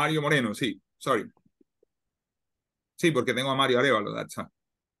 Mario Moreno, sí, sorry. Sí, porque tengo a Mario Arevalo, that's all.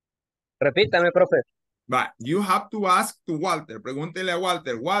 Repítame, profe. But you have to ask to Walter. Pregúntele a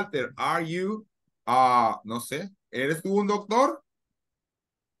Walter. Walter, are you, no sé, ¿eres tú un doctor?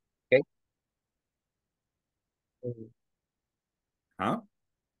 Okay. ¿Ah?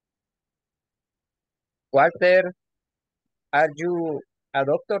 Walter, are you a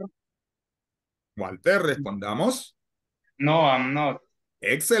doctor? Walter, respondamos. No, I'm not.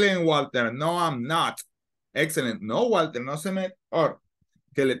 Excellent, Walter. No, I'm not. Excellent. No, Walter, no se me...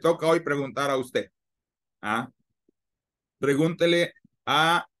 que le toca hoy preguntar a usted. ¿Ah? Pregúntele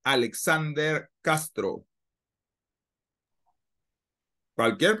a Alexander Castro.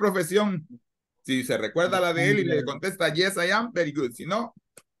 Cualquier profesión. Si se recuerda la de él y le contesta yes, I am, very good. Si no,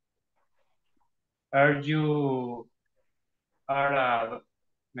 Are you a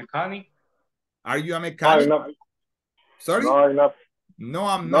mechanic? are you a No, mechanic? I'm not. Sorry? No, I'm not. No,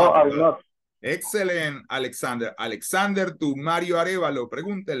 I'm No, not. I'm not. Excellent, Alexander. Alexander, tu Mario Arevalo,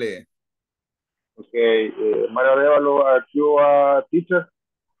 pregúntele. Okay, Mario Arevalo, are you a teacher?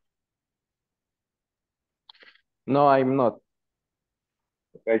 No, I'm not.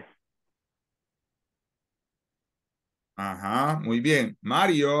 Okay. Ajá, muy bien.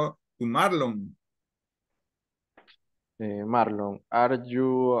 Mario, tu Marlon. Marlon, are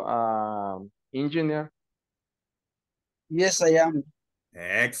you engineer? Yes, I am.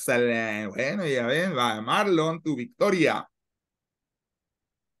 Excelente. Bueno, ya ven, va. Marlon, tu Victoria.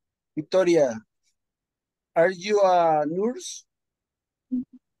 Victoria, are you a nurse?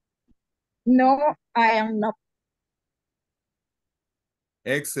 No, I am not.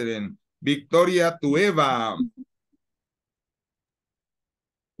 Excelente. Victoria, tu Eva.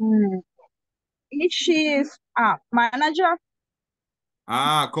 Is she a manager?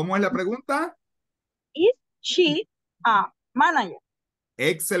 ¿Cómo es la pregunta? Is she a manager?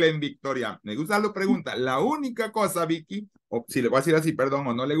 Excelente, Victoria. Me gusta la pregunta. La única cosa, Vicky, o si le voy a decir así, perdón,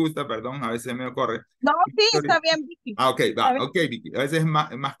 o no le gusta, perdón, a veces me ocurre. No, sí, Victoria. está bien, Vicky. Ok, va, Está ok, Vicky. A veces es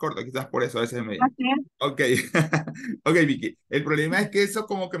más corto, quizás por eso, a veces me... Así es. Ok, ok, Vicky. El problema es que eso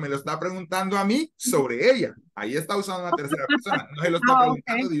como que me lo está preguntando a mí sobre ella. Ahí está usando una tercera persona. No se lo está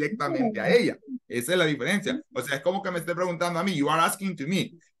preguntando directamente a ella. Esa es la diferencia. O sea, es como que me esté preguntando a mí. You are asking to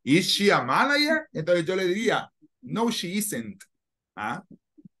me. Is she a manager? Entonces yo le diría, no, she isn't. ¿Ah?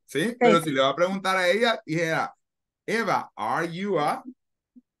 ¿Sí? Pero si le va a preguntar a ella, dijera, Eva, are you a...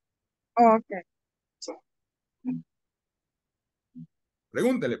 Okay.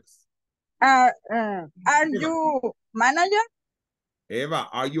 Pregúntele, pues. Are Eva. you manager? Eva,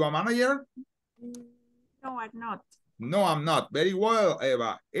 are you a manager? No, I'm not. No, I'm not. Very well,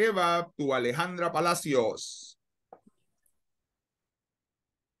 Eva. Eva, tu Alejandra Palacios.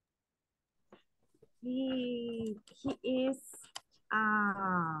 He is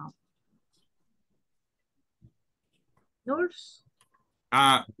a nurse.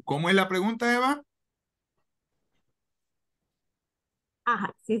 ¿Cómo es la pregunta, Eva?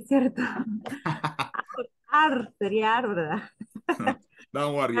 Ajá, sí es cierto. Sería ar, ¿verdad?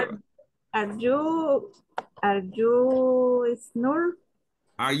 Don't worry, Eva. Are you a nurse?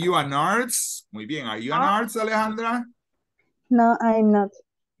 Are you a nurse? Muy bien. Are you a nurse, Alejandra? No, I'm not.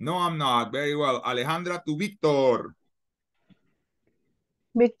 No, I'm not. Very well. Alejandra, tu Víctor.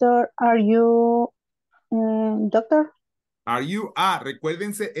 Victor, are you doctor? Are you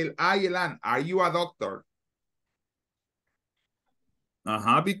recuérdense el a y el an. Are you a doctor?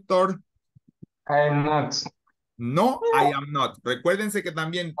 Ajá, Víctor. I'm not. No, I am not. Recuérdense que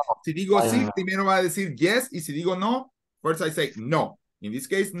también, si digo sí, primero va a decir yes, y si digo no, first I say no. In this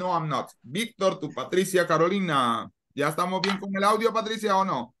case, no, I'm not. Víctor, tu Patricia, Carolina. ¿Ya estamos bien con el audio, Patricia, o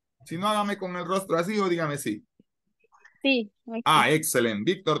no? Si no, hágame con el rostro así o dígame sí. Sí. Excelente.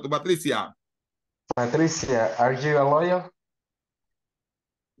 Víctor, tu Patricia. Patricia, are you a lawyer?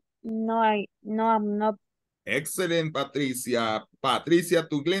 No, I'm not. Excelente, Patricia. Patricia,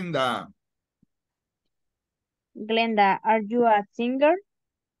 tu Glenda. Glenda, are you a singer?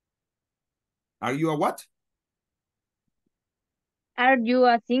 Are you a what? Are you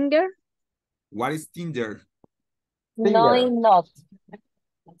a singer? What is Tinder? No, I'm not.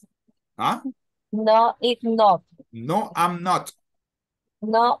 ¿Ah? No, it's not. No, I'm not.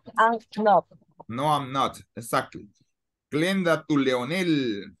 No, I'm not. No, I'm not. Exactly. Glenda, tu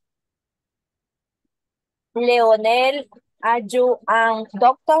Leonel. Leonel, are you a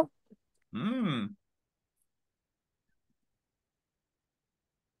doctor? Mm,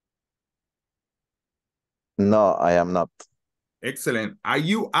 No, I am not. excellent. Are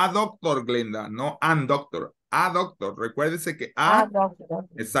you a doctor, Glenda? No an doctor. A doctor. Recuérdese que A a, doctor.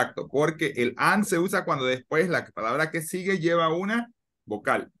 exacto, porque el an se usa cuando después la palabra que sigue lleva una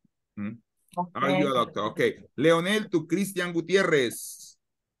vocal. Mm. Are you a doctor? Ok. Leonel, tu Cristian Gutiérrez.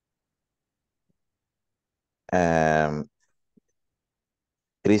 Um,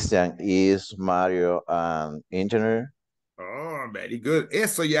 Christian, is Mario an engineer? Oh, very good.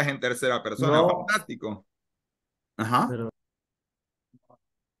 Eso ya es en tercera persona. No, Fantástico. Ajá. pero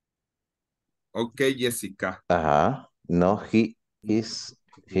Ok, Jessica. No, he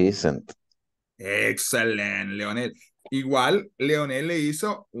isn't. Excelente, Leonel. Igual, Leonel le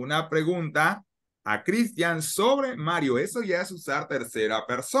hizo una pregunta a Cristian sobre Mario. Eso ya es usar tercera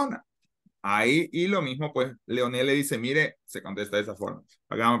persona. Ahí, y lo mismo, pues, Leonel le dice, mire, se contesta de esa forma.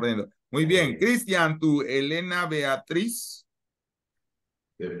 Acá vamos aprendiendo. Muy bien, Cristian, tu Elena Beatriz.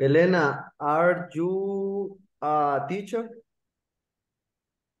 Elena, are you a teacher?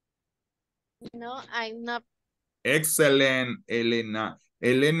 No, I'm not. Excelente, Elena.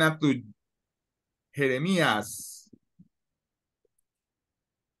 Elena, tu Jeremías.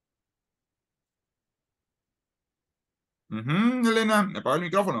 Elena, me apaga el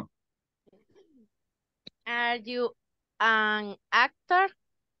micrófono. Are you an actor?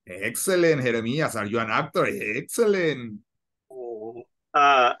 Excellent, Jeremías. Are you an actor? Excellent.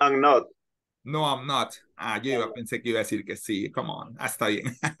 I'm not. No, I'm not. Pensé que iba a decir que sí. Come on. Está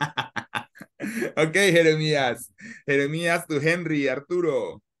bien. Ok, Jeremías. Jeremías, tu Henry,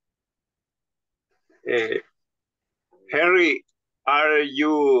 Arturo. Henry, are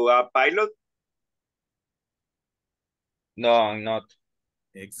you a pilot? No, I'm not.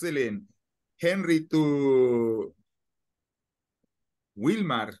 Excellent. Henry, tu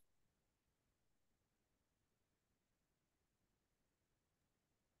Wilmar.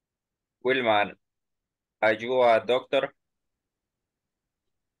 Wilmar, are you a doctor?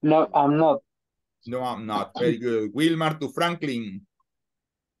 No, I'm not. No, I'm not. Very good. Wilmar, tu Franklin.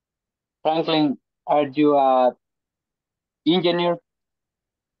 Franklin, are you a engineer?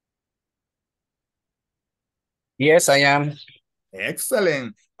 Yes, I am.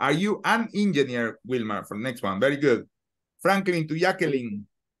 Excellent. Are you an engineer, Wilmar, for the next one? Very good. Franklin, to Jacqueline.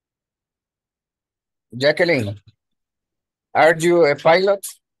 Jacqueline, are you a pilot?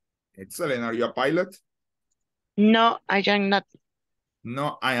 Excellent. Are you a pilot? No, I am not.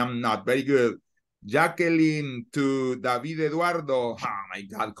 No, I am not. Very good. Jacqueline to David Eduardo. Oh my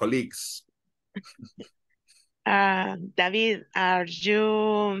God, colleagues. David, are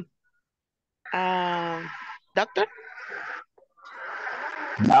you doctor?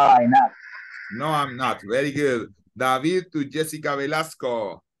 No, I'm not. No, I'm not. Very good. David to Jessica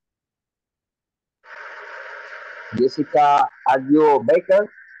Velasco. Jessica, are you a baker?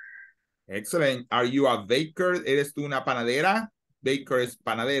 Excellent. Are you a baker? ¿Eres tú una panadera? Baker es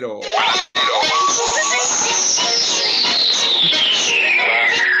panadero.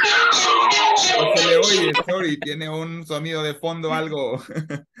 No se le oye, sorry, tiene un sonido de fondo algo,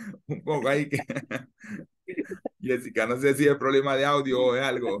 un poco ahí que... Jessica, no sé si es problema de audio o es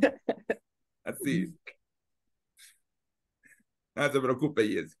algo así. No se preocupe,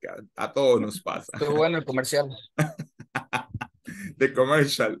 Jessica, a todos nos pasa. Estuvo bueno el comercial. The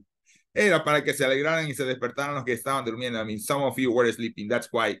commercial. Era para que se alegraran y se despertaran los que estaban durmiendo. I mean, some of you were sleeping. That's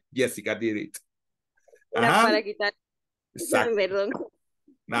why Jessica did it. Era para quitar. Exacto. Perdón.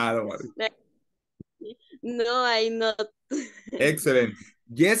 Nada, Mario. No, I'm not. Excellent.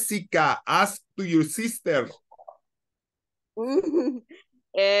 Jessica, ask to your sister.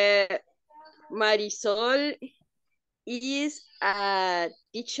 Marisol is a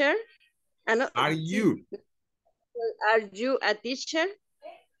teacher. No, Are you? Are you a teacher?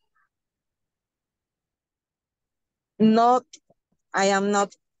 No, I am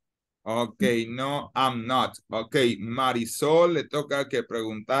not. Ok, no, I'm not. Ok, Marisol, le toca que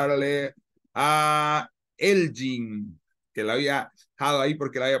preguntarle a Elgin, que la había dejado ahí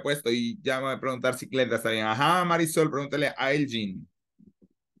porque la había puesto y ya me va a preguntar si Glenda está bien. Ajá, Marisol, pregúntale a Elgin.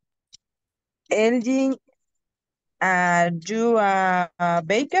 Elgin, are you a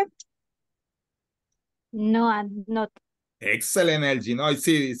baker? No, I'm not. Excelente, Elgin. Hoy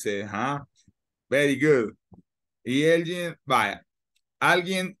sí dice, ajá. Very good. Y Elgin, vaya.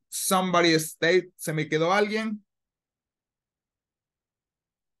 ¿Alguien? Somebody state. ¿Se me quedó alguien?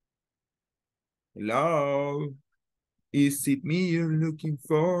 Hello. Is it me you're looking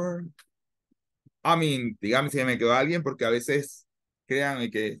for? I mean, dígame si me quedó alguien, porque a veces créanme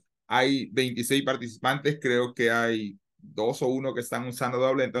que hay 26 participantes, creo que hay 2 o 1 que están usando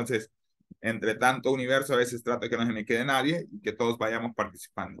doble, entonces, entre tanto universo, a veces trato de que no se me quede nadie y que todos vayamos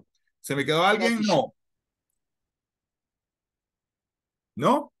participando. ¿Se me quedó alguien? No.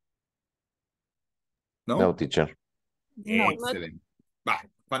 ¿No? ¿No? No, teacher. No. Excelente. Va,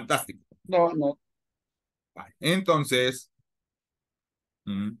 fantástico. No. Va, entonces,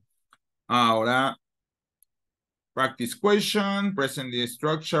 ahora, practice question, present the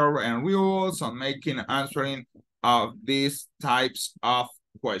structure and rules on making and answering of these types of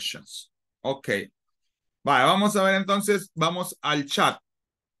questions. Ok. Vale, vamos a ver entonces, vamos al chat.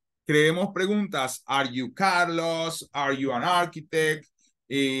 Creemos preguntas. Are you Carlos? Are you an architect?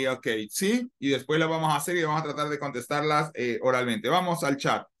 Y ok, sí. Y después las vamos a hacer y vamos a tratar de contestarlas oralmente. Vamos al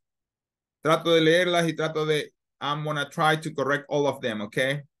chat. Trato de leerlas y trato de... I'm gonna try to correct all of them,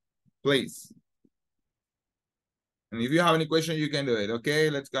 okay? Please. And if you have any question, you can do it,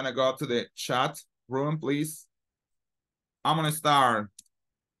 okay? Let's gonna go to the chat room, please. I'm gonna start.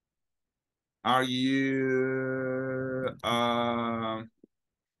 Are you... Are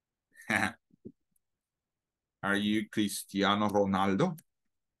you Cristiano Ronaldo?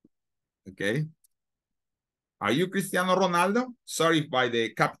 Okay. Are you Cristiano Ronaldo? Sorry by the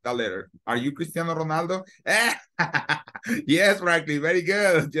capital letter. Are you Cristiano Ronaldo? Yes, Franklin. Very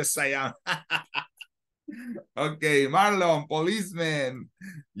good. Yes, I am. Okay, Marlon, policeman.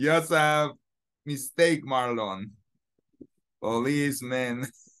 Just a mistake, Marlon. Policeman.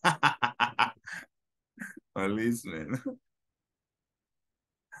 Policeman.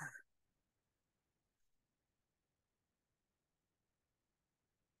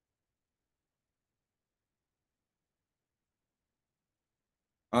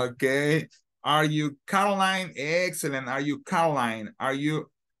 Okay. Are you Caroline? Excellent. Are you Caroline? Are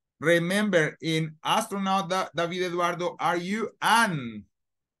you, remember, in astronaut, David Eduardo, are you an?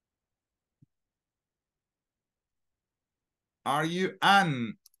 Are you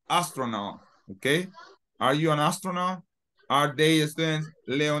an astronaut? Okay. Are you an astronaut? Are they students?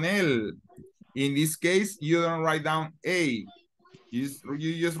 Leonel. In this case, you don't write down A. You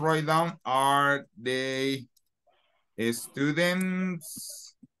just write down, are they students?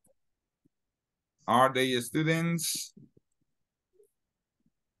 Are they students?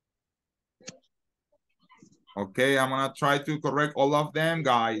 Okay, I'm gonna try to correct all of them,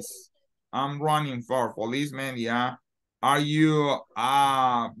 guys. I'm running for policeman, yeah. Are you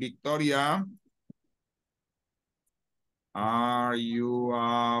Victoria? Are you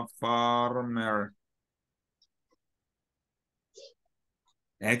a farmer?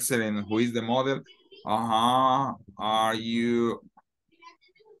 Excellent. Who is the model? Are you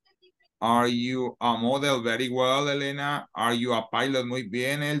a model? Very well, Elena. Are you a pilot? Muy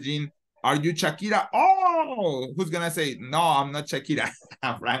bien, Elgin. Are you Shakira? Oh, who's gonna say no? I'm not Shakira.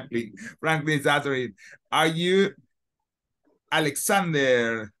 Franklin's answering. Are you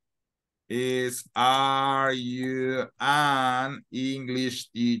Alexander? Are you an English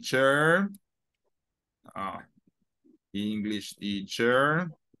teacher? English teacher.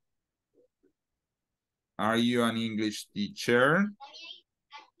 Are you an English teacher?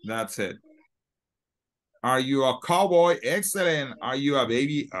 That's it. Are you a cowboy? Excellent. Are you a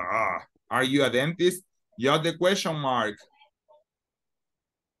baby? Are you a dentist? Just the question mark.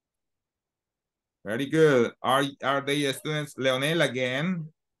 Very good. Are they students? Leonel again.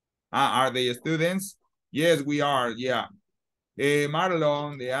 Are they students? Yes, we are. Yeah.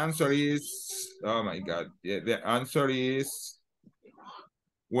 Marlon, the answer is, oh my God. Yeah, the answer is,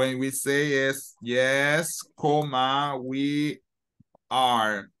 when we say is yes, comma, we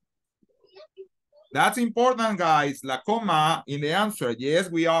are. That's important, guys. La comma in the answer. Yes,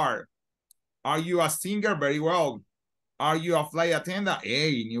 we are. Are you a singer? Very well. Are you a flight attendant?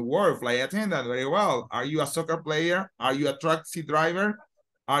 Hey, new word, flight attendant. Very well. Are you a soccer player? Are you a taxi driver?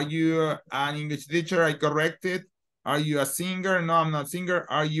 Are you an English teacher? I corrected. Are you a singer? No, I'm not a singer.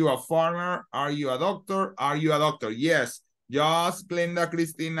 Are you a farmer? Are you a doctor? Are you a doctor? Yes. Just Glenda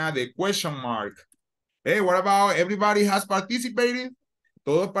Cristina, the question mark. Hey, what about everybody has participated?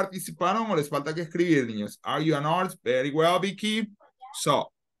 ¿Todos participaron o les falta que escribir, niños? Are you an artist? Very well, Vicky.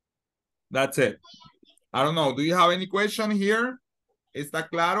 So, that's it. I don't know. Do you have any question here? ¿Está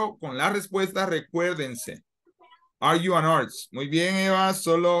claro? Con la respuesta, recuérdense. Are you an artist? Muy bien, Eva.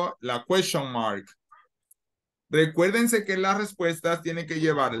 Solo la question mark. Recuérdense que las respuestas tienen que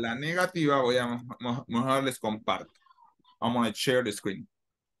llevar la negativa. Voy a mejor les comparto. I'm going to share the screen.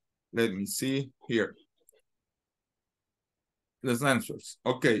 Let me see here. Los answers.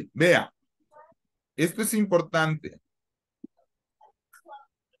 Ok, vea. Esto es importante.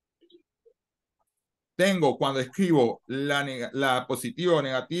 tengo cuando escribo la positiva o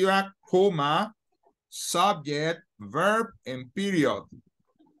negativa, coma, subject, verb, en period.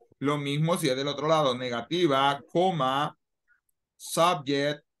 Lo mismo si es del otro lado, negativa, coma,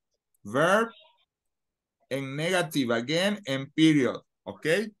 subject, verb, en negative, again, en period. ¿Ok?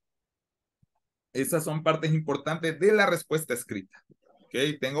 Esas son partes importantes de la respuesta escrita. ¿Ok?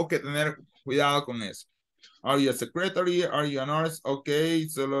 Tengo que tener cuidado con eso. Are you a secretary? Are you a nurse? Ok,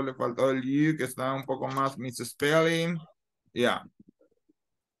 solo le faltó el you, que está un poco más misspelling. Yeah.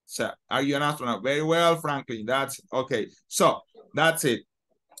 So, are you an astronaut? Very well, Franklin. That's okay. So, that's it.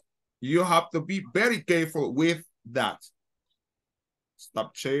 You have to be very careful with that.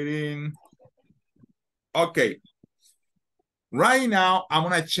 Stop sharing. Okay. Right now, I'm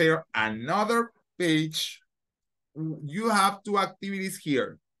going to share another page. You have two activities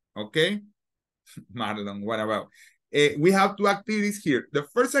here. Okay. Marlon, what about? We have two activities here. The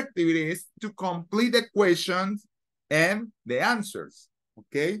first activity is to complete the questions and the answers.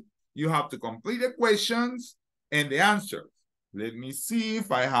 Okay. You have to complete the questions and the answers. Let me see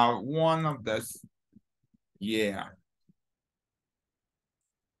if I have one of this. Yeah.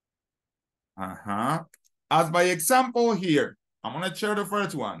 As by example here, I'm going to share the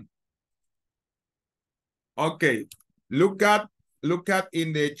first one. Okay. Look at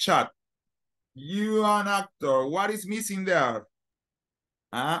in the chat. You are an actor. What is missing there?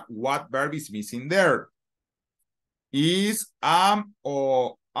 What verb is missing there? Is, am,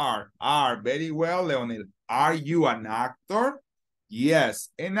 or are? Are. Very well, Leonel. Are you an actor? Yes.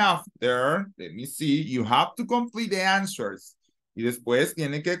 And after, let me see, you have to complete the answers. Y después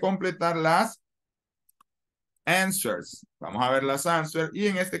tiene que completar las answers. Vamos a ver las answers. Y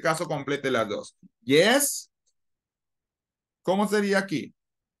en este caso complete las dos. Yes. ¿Cómo sería aquí?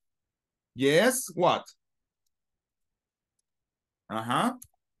 Yes, what?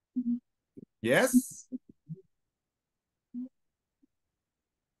 Yes.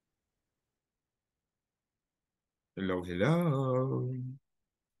 Hello, hello.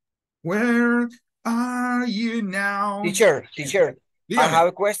 Where are you now? Teacher, I Dígame. have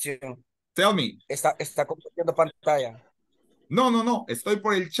a question. Tell me. Está compartiendo pantalla. No. Estoy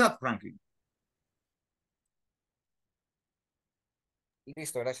por el chat, Franklin.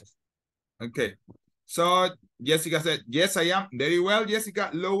 Listo, gracias. Okay. So, Jessica said, yes, I am. Very well,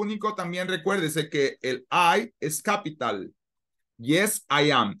 Jessica. Lo único también recuérdese que el I es capital. Yes, I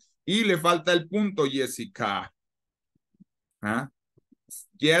am. Y le falta el punto, Jessica.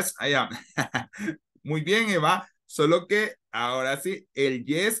 Yes, I am. Muy bien, Eva. Solo que ahora sí, el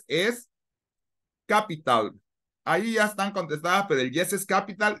yes es capital. Ahí ya están contestadas, pero el yes es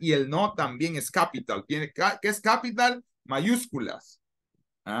capital y el no también es capital. ¿Qué es capital? Mayúsculas.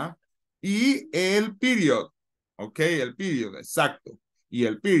 Y el period. Ok, el period, exacto. Y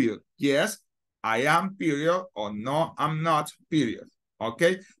el period. Yes, I am period o no, I'm not period. Ok,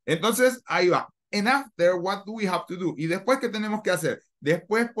 entonces ahí va. And after, what do we have to do? Y después, ¿qué tenemos que hacer?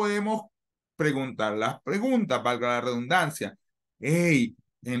 Después podemos preguntar las preguntas, valga la redundancia. Hey,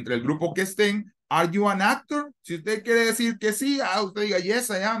 entre el grupo que estén, ¿are you an actor? Si usted quiere decir que sí, usted diga, yes,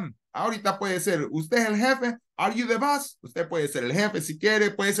 I am. Ahorita puede ser, ¿usted es el jefe? ¿Are you the boss? Usted puede ser el jefe si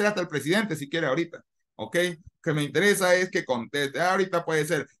quiere, puede ser hasta el presidente si quiere ahorita. ¿Ok? Que me interesa es que conteste. Ahorita puede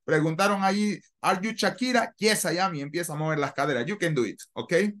ser, preguntaron ahí, ¿are you Shakira? Yes, I am. Y empieza a mover las caderas. You can do it.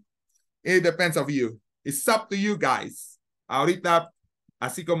 ¿Ok? It depends of you. It's up to you guys. Ahorita,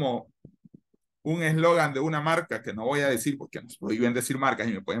 así como un eslogan de una marca que no voy a decir porque nos prohíben decir marcas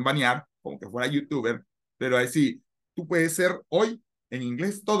y me pueden banear, como que fuera youtuber, pero así, tú puedes ser hoy en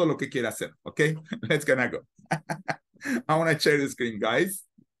inglés todo lo que quieras hacer, ¿ok? Let's gonna go. I want to share the screen, guys.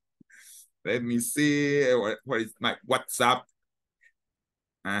 Let me see, where is my WhatsApp?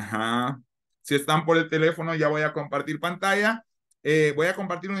 Si están por el teléfono, ya voy a compartir pantalla. Voy a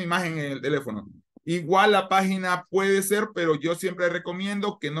compartir una imagen en el teléfono. Igual la página puede ser, pero yo siempre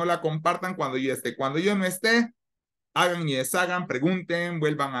recomiendo que no la compartan cuando yo esté. Cuando yo no esté, hagan y deshagan, pregunten,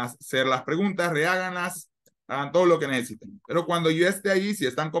 vuelvan a hacer las preguntas, reháganlas, hagan todo lo que necesiten. Pero cuando yo esté ahí, si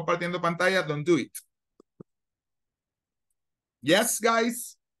están compartiendo pantalla, don't do it. Yes,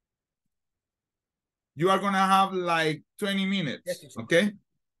 guys? You are going to have like 20 minutes, yes, okay?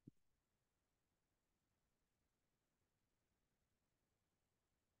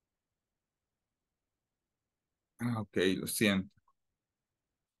 Ok, lo siento.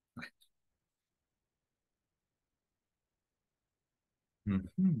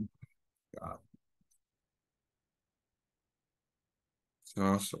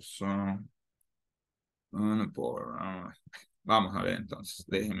 Vamos a ver entonces,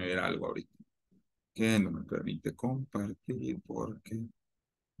 déjenme ver algo ahorita que no me permite compartir porque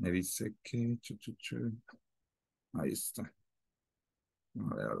Me dice que... Ahí está.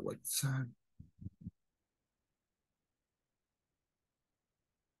 A ver, WhatsApp.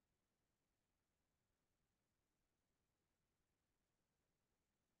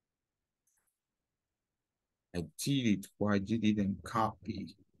 I did it. Why you didn't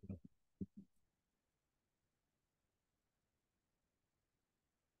copy?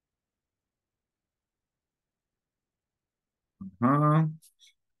 I'm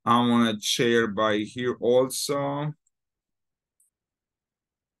gonna share by here also.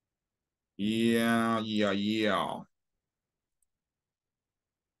 Yeah.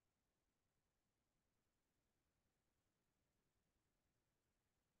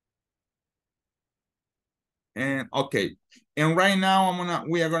 And okay. And right now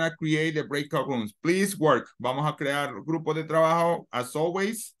we are gonna create the breakout rooms. Please work. Vamos a crear grupos de trabajo as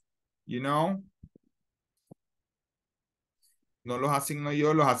always. You know. No los asigno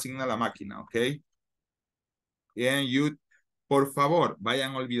yo, los asigna la máquina, ¿ok? And you, por favor,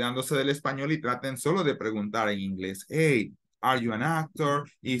 vayan olvidándose del español y traten solo de preguntar en inglés. Hey, are you an actor?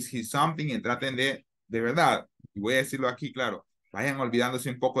 Is he something? Y traten de verdad, y voy a decirlo aquí, claro, vayan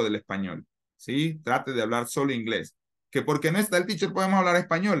olvidándose un poco del español, ¿sí? Trate de hablar solo inglés. Que porque no está el teacher podemos hablar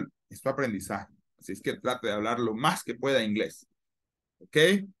español. Es tu aprendizaje. Así es que trate de hablar lo más que pueda inglés. ¿Ok?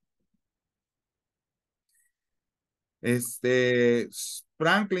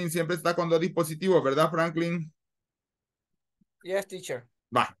 Franklin siempre está con 2 dispositivos, ¿verdad, Franklin? Yes, teacher.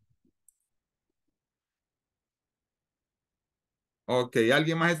 Va. Ok,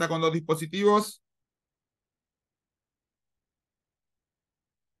 ¿alguien más está con 2 dispositivos?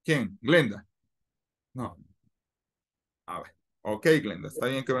 ¿Quién? ¿Glenda? No. A ver. Ok, Glenda, está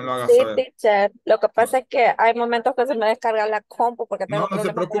bien que me lo hagas Sí, saber. teacher. Lo que pasa es que hay momentos que se me descarga la compu porque No, tengo no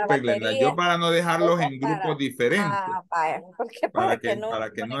se problemas con la preocupe, Glenda. Yo batería. para no dejarlos Entonces, en grupos diferentes, vaya, porque para que no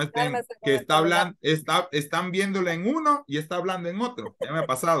para que no conectarme estén, se que está conecta, ¿verdad? hablando, están viéndolo en uno y está hablando en otro. Ya me ha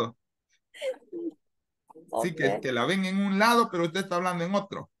pasado. Sí, Ok. que la ven en un lado, pero usted está hablando en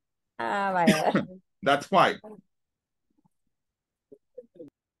otro. Vaya. That's why.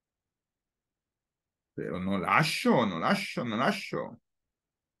 Pero no la hallo. No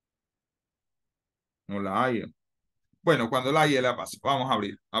la hallo. Bueno, cuando la haya la paso. Vamos a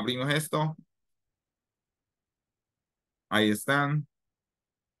abrir. Abrimos esto. Ahí están.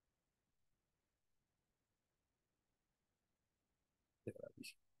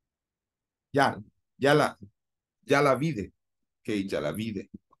 Ya la vide. Ok, ya la vide.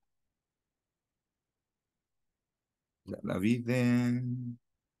 Ya la vide.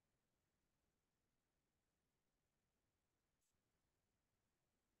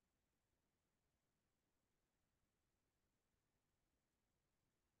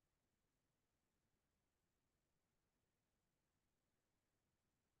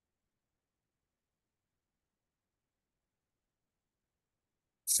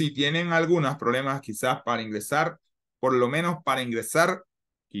 Si tienen algunos problemas quizás para ingresar, por lo menos para ingresar,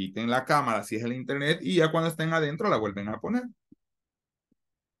 quiten la cámara si es el internet y ya cuando estén adentro la vuelven a poner.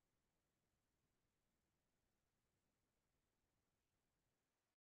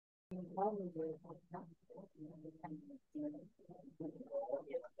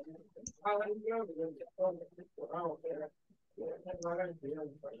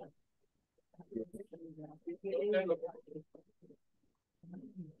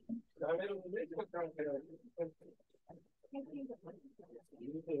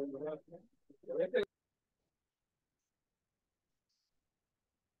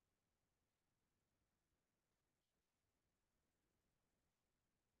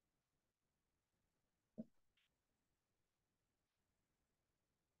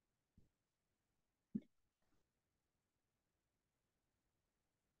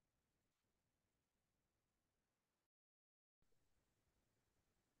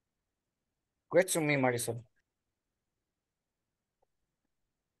 Question me, Marisol.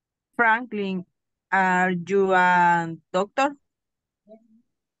 Franklin, are you a doctor?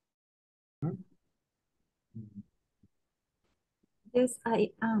 Yes,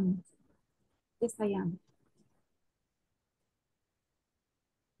 I am. Yes, I am.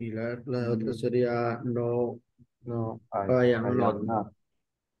 Y la otra sería no, I am no. not.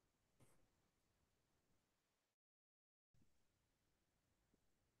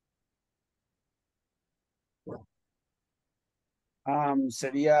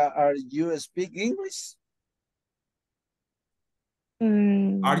 Sería, are you speak English?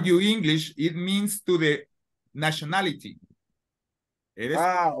 Are you English? It means to the nationality. ¿Eres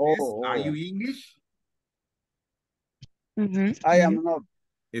inglés? Are you English? I am not.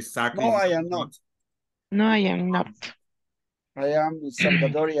 Exactly. No, I am not. No, I am not. I am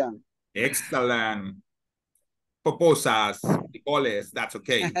Salvadorian. Excellent. Poposas, frijoles, that's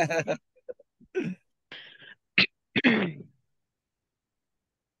okay.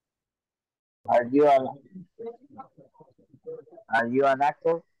 Are you an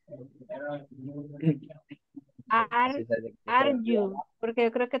actor? Are you, porque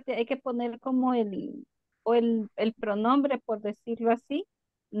yo creo que hay que poner como el pronombre, por decirlo así.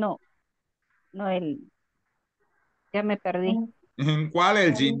 No, no ya me perdí. ¿En cuál,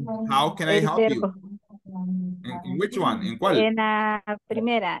 Elgin? How can I El help you? verbo. ¿En which one? ¿En cuál? En la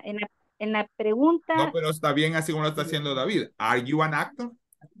primera, en la pregunta. No, pero está bien así como lo está haciendo David. Are you an actor?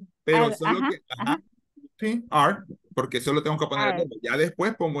 Pero solo Ajá, que, sí, are, porque solo tengo que poner el are. verbo. Ya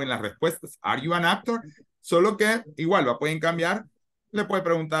después pongo en las respuestas. Are you an actor? Solo que igual lo pueden cambiar. Le puede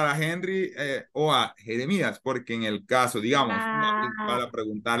preguntar a Henry o a Jeremías, porque en el caso, digamos, para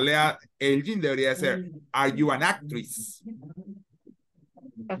preguntarle a Elgin debería ser, ¿Are you an actress?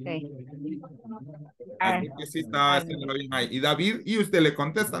 Okay. Así que sí está haciéndolo bien ahí. Y David, y usted le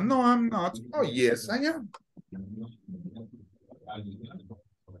contesta, no, I'm not. Oh, yes, I am.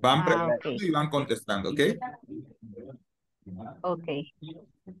 Van preguntando y van contestando, ¿ok? Ok.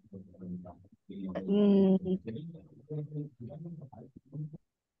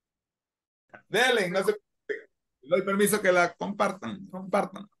 Dele, no se... Le doy permiso que la compartan.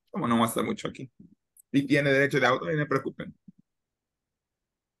 Compartan. Como no muestra mucho aquí. Y tiene derecho de autor, y no se preocupen.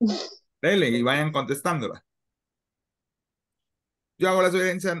 Dele y vayan contestándola. Yo hago la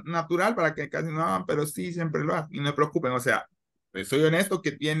sugerencia natural para que casi no hagan, pero sí siempre lo hagan. Y no se preocupen, o sea, pues soy honesto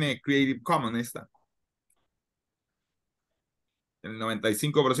que tiene Creative Commons esta. El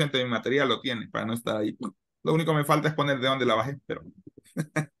 95% de mi material lo tiene para no estar ahí. Lo único que me falta es poner de dónde la bajé, pero...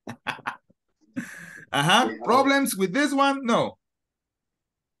 Ajá. Problems with this one? No.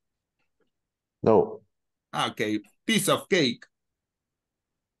 No. Okay. Piece of cake.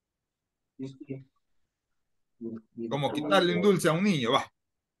 Como quitarle un dulce a un niño, va.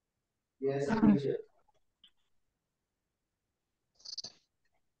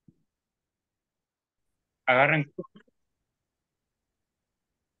 Agarren.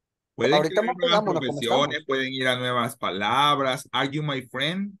 Pueden Ahorita crear nuevas mantengámonos como profesiones, estamos. pueden ir a nuevas palabras. Are you my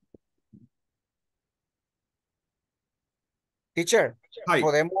friend? Teacher, Hi.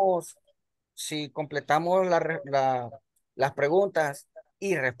 podemos, si completamos las preguntas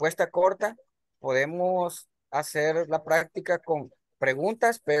y respuesta corta, podemos hacer la práctica con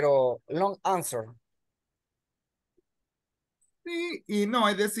preguntas, pero long answer. Sí y no,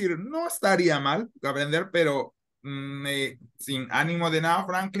 es decir, no estaría mal aprender, pero sin ánimo de nada,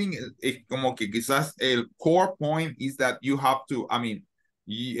 Franklin, como que quizás el core point is that you have to, I mean,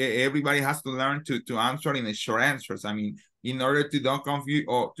 everybody has to learn to answer in the short answers. I mean, in order to don't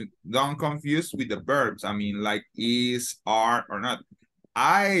confuse with the verbs. I mean, like is, are, or not.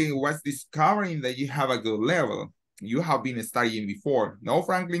 I was discovering that you have a good level. You have been studying before. No,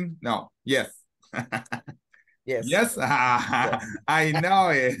 Franklin? No. Yes. Yes. Yes, I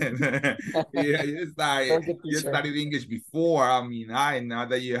know it. You studied English before. I mean, I know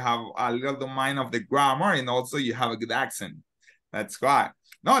that you have a little mind of the grammar and also you have a good accent. That's why.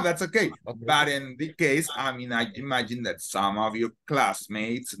 No, that's okay. But in the case, I mean, I imagine that some of your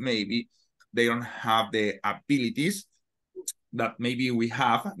classmates, maybe they don't have the abilities that maybe we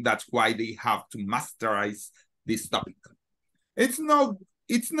have. That's why they have to masterize this topic. It's not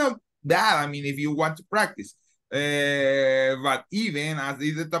that. I mean, if you want to practice. But even as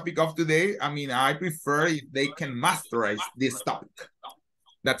is the topic of today, I mean, I prefer if they can masterize this topic.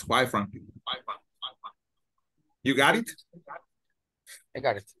 That's why, Franklin. You got it? I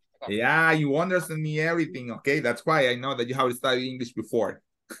got it. Yeah, you understand me everything, okay? That's why I know that you have studied English before.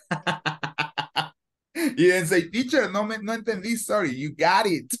 You didn't say, teacher, no entendí, sorry, you got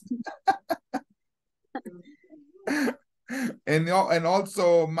it. And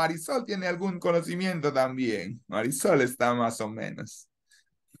also Marisol tiene algún conocimiento también. Marisol está más o menos.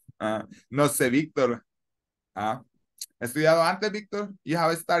 No sé, Víctor. ¿Has estudiado antes, Víctor? You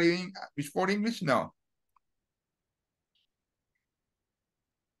have studied before English? No.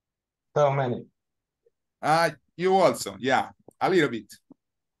 So many. You also, yeah. A little bit.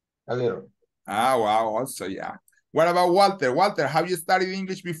 A little. Wow, also, yeah. What about Walter? Walter, have you studied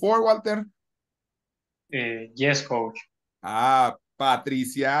English before, Walter? Yes, coach.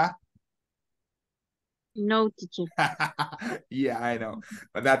 Patricia. No, teacher. Yeah, I know.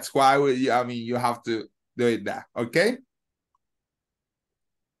 But that's why I mean, you have to do it that, okay?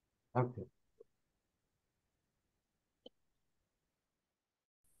 Okay.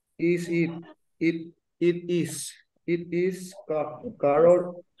 Is it? It is. It is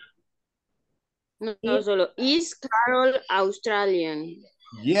Carol. No, no solo. Is Carol Australian?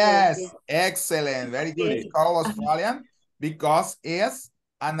 Yes, excellent, very good. It's Carol Australian because it's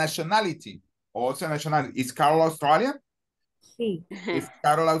a nationality. Also nationality. Is Carol Australian? Sí. Is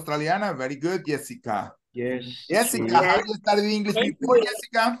Carol Australiana? Very good, Jessica. Yes. Jessica, Yes. have you studied English before,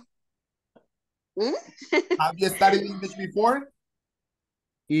 Jessica? Have you studied English before?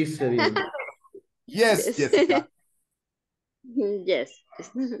 Easily. Yes, Jessica. Yes.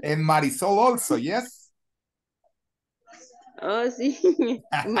 And Marisol also, yes? Oh, sí.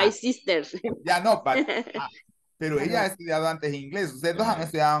 My sister. Ya no, pero ella ha estudiado antes inglés. Ustedes dos han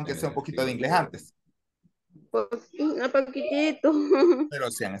estudiado aunque sea un poquito de inglés antes. Un poquitito.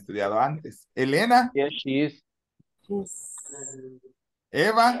 Pero sí han estudiado antes. Elena. Yes, she is. Yes.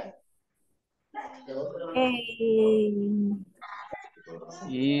 Eva.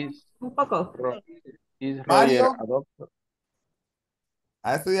 Un poco. Is Mario. Roger a doctor?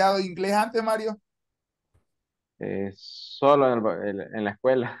 ¿Ha estudiado inglés antes, Mario? Solo en la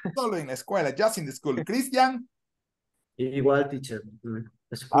escuela. Solo en la escuela, just in the school. Cristian. Igual, teacher.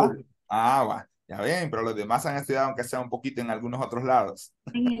 School. Va. Ya ven, pero los demás han estudiado aunque sea un poquito en algunos otros lados.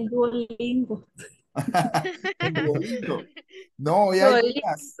 En el Duolingo. En Duolingo. No, hoy hay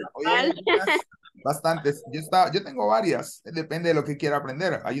algunas. Hoy hay algunas bastantes. Yo tengo varias. Depende de lo que quiera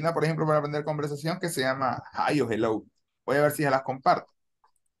aprender. Hay una, por ejemplo, para aprender conversación que se llama Hi o Hello. Voy a ver si se las comparto.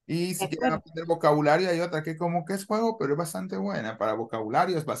 Y si quieren aprender vocabulario, hay otra que como que es juego, pero es bastante buena. Para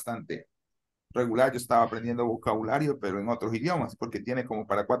vocabulario es bastante regular. Yo estaba aprendiendo vocabulario, pero en otros idiomas, porque tiene como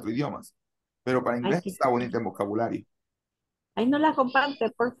para 4 idiomas. Pero para inglés está bonita en vocabulario. Ahí no la comparte,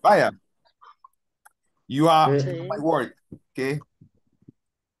 por favor. Vaya. You are my word. ¿Qué?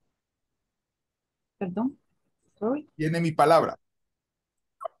 Perdón. Sorry. Tiene mi palabra.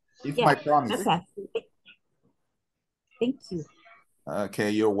 It's my promise. Thank you.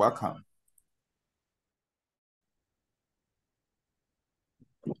 Okay, you're welcome.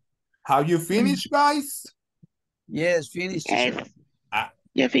 Have you finished, guys? Yes, finished.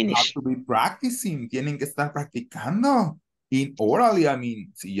 You have to be practicing. Tienen que estar practicando. In orally, I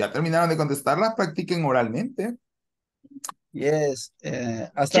mean, si ya terminaron de contestarlas, practiquen oralmente. Yes,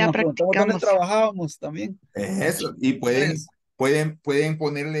 hasta Ya nos preguntamos dónde practicamos. trabajábamos también. Eso, y pueden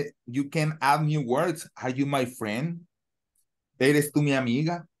ponerle, you can add new words. Are you my friend? ¿Eres tú mi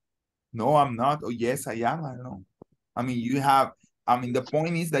amiga? No, I'm not. Oh, yes, I am. I don't know. I mean, the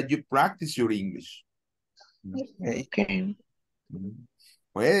point is that you practice your English. Okay.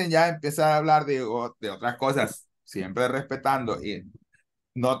 Pueden ya empezar a hablar de otras cosas, siempre respetando,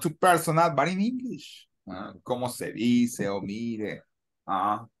 not too personal, but in English. ¿Cómo se dice o mire?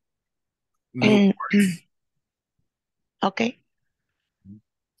 New words. Okay.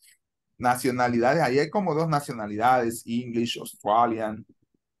 Nacionalidades, ahí hay como 2 nacionalidades, English, Australian.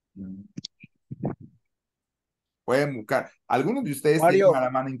 Pueden buscar, algunos de ustedes Mario. tienen a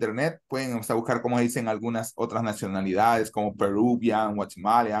la mano internet, pueden buscar como dicen algunas otras nacionalidades como Peruvian,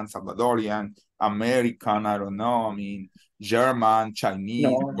 Guatemalan, Salvadorian, American, I don't know, I mean, German,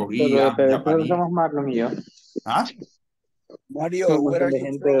 Chinese, Korean, Japanese. Somos Marlon y yo. Mario, Un where montón are de you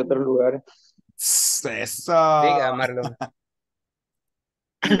gente de from? otros lugares. Eso. Diga, Marlon.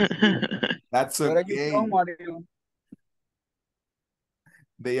 That's Where are you okay. from, Mario?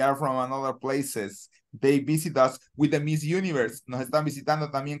 They are from another places. They visit us with the Miss Universe. Nos están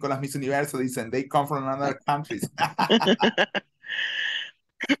visitando también con las Miss Universo. Dicen, they come from another countries.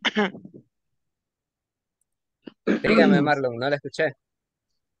 Dígame, Marlon, no la escuché.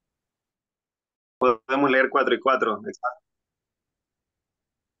 Podemos leer 4 y 4.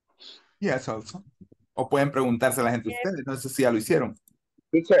 Yes, also. O pueden preguntarse a la gente ustedes. No sé si ya lo hicieron.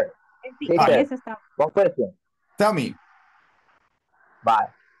 Teacher, Sí, teacher, eso está. one question. Tell me.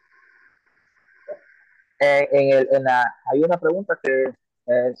 Bye. Hay una pregunta que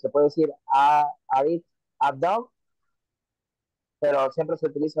se puede decir, are it a dog? Pero siempre se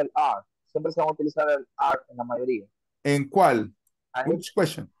utiliza el are. Siempre se va a utilizar el are en la mayoría. ¿En cuál? Which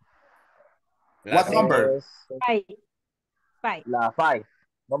question? What number? Five. La 5.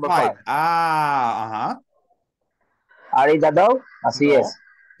 Number 5. 5. Ajá. Are it a dog? Así No. es.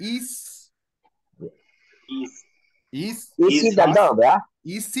 Is it a dog, ¿verdad?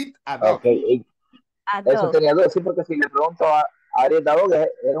 Is it a dog? Okay. Eso tenía dudas, sí, porque si le pregunto a Are it a dog,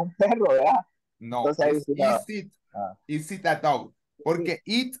 era un perro, ¿verdad? No, Entonces, is it a dog? Porque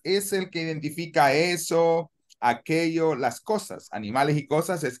it es el que identifica eso, aquello, las cosas, animales y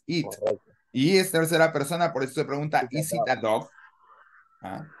cosas es it. Correcto. Y es tercera persona, por eso se pregunta, is it a dog?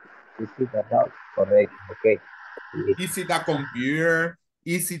 Is it a dog? Correcto, ok. Is it a computer?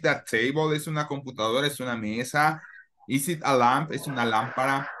 Is it a table? Es una computadora, es una mesa. Is it a lamp? Es una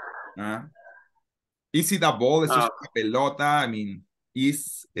lámpara. Is it a ball? Eso es una pelota. I mean,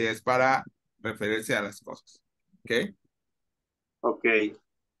 is es para referirse a las cosas. ¿Ok? Ok.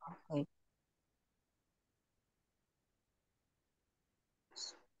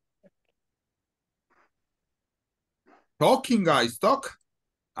 Talking, guys, talk.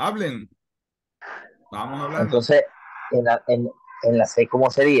 Hablen. Vamos hablando. Entonces, en la C, ¿cómo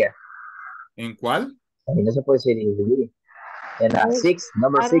sería? ¿En cuál? Ahí no se puede decir individuo. En la 6,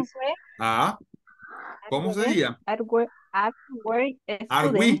 number 6. Ah, ¿cómo sería? Are we Are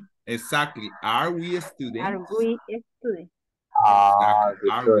student? we? Exactly. Are we students? Are we student? Exactly.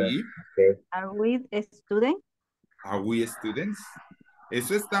 Are Good. we? Okay. Are we a student? Are we students?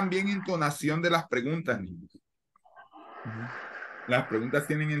 Eso es también entonación de las preguntas, niños. Las preguntas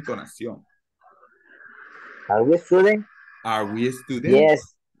tienen entonación. Are we student? Are we students?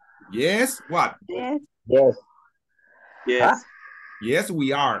 Yes. Yes, what? Yes. Yes. Yes. ¿Ah? Yes,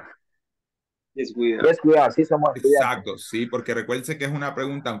 we are. Yes, we are. Yes, we are. Sí, somos estudiantes. Exacto, sí, porque recuérdense que es una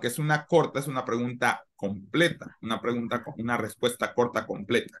pregunta, aunque es una corta, es una pregunta completa, una pregunta con una respuesta corta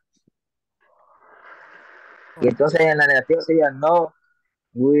completa. Y entonces en la negativa sería no,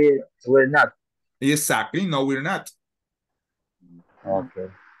 we're not. Exactly, no, we're not. Okay.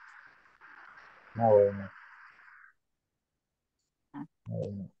 No, we're not. No,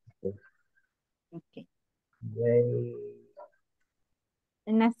 we're not. Okay. Okay. They,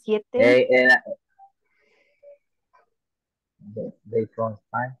 En la 7. They from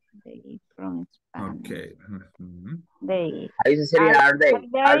Spain. They from Spain. Okay. They. Ahí sería are they?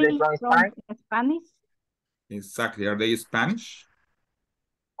 Are they from Spain? Spanish? Exactly. Are they Spanish?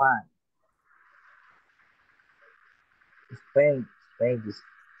 Spain. Spain. Spain.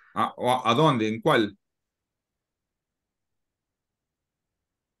 ¿A dónde? ¿En cuál?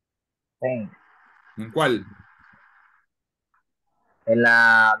 Spain. ¿En cuál? En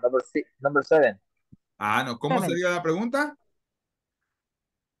la number 7. Ah, no. ¿Cómo sería la pregunta?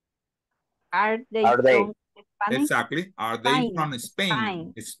 Are they From Spanish? Exactly. Are they Spain. from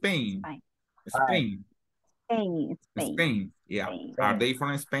Spain? Spain. Spain. Spain. Spain. Yeah. Spain. Are they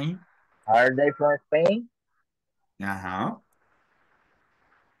from Spain? Are they from Spain? Ajá.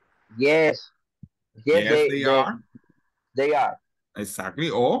 Yes. Yes, they are. They are.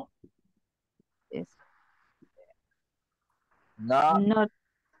 Exactly. O. Yes. Not.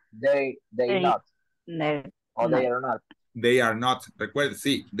 They not. Or they are not. They are not. Recuerde,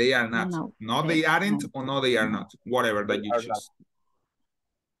 sí, they are not. No, they aren't, o no, they are not. Whatever that you choose.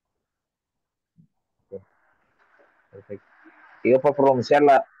 Perfecto. Y yo por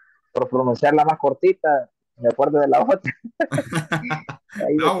pronunciarla más cortita, me acuerdo de la otra.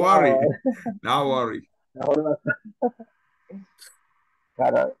 No worry. No worry.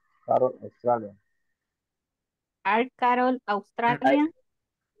 Carol, Australia. Are Carol Australian?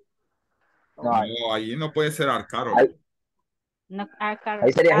 No, ahí no puede ser Are Carol. No, Are Carol.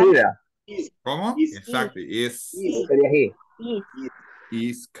 Ahí sería Hida. ¿Cómo? Exactly. Sería He.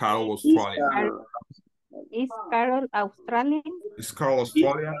 Is Carol Australian? Is Carol Australian? Is Carol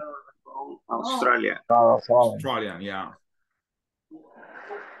Australian? Australia. Australian, yeah.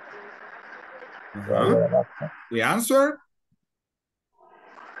 The answer?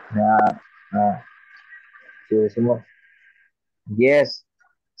 No. Si decimos yes,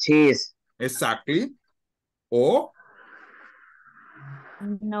 cheese. Exactly. O?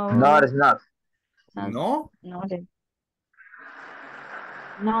 No. No, it's not. No? No,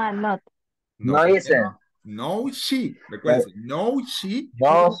 I'm not. No, isn't. No, she. Recuerden, no, she.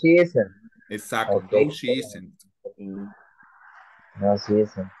 No, she isn't. Exactly. Okay. No, she isn't. No, she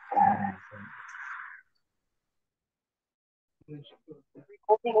isn't.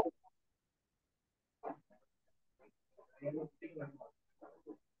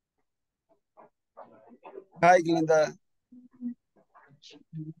 Hi, Glenda.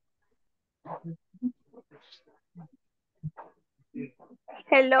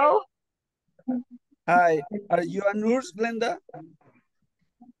 Hello. Hi. Are you a nurse, Glenda?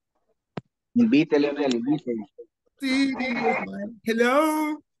 Invítele, invítele.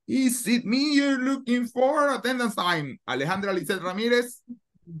 Hello. Is it me you're looking for? Attendance time. Alejandra Lizeth Ramírez.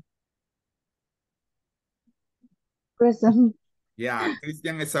 Present. Yeah.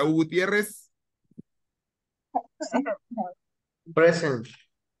 Cristian Esaú Gutiérrez. Present.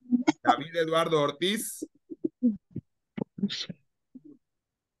 David Eduardo Ortiz.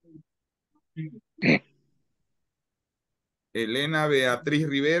 Elena Beatriz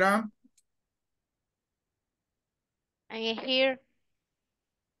Rivera. I'm here.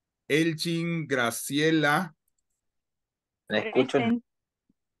 Elchin Graciela. Me escucho.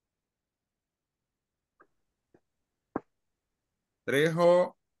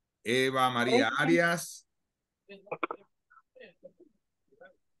 Trejo Eva María Arias.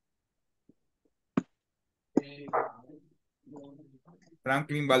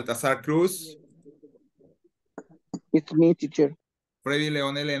 Franklin Baltasar Cruz. It's me, teacher. Freddy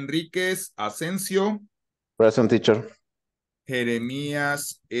Leonel Enríquez Asensio. Present, teacher.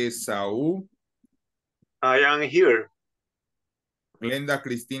 Jeremías Esaú. I am here. Glenda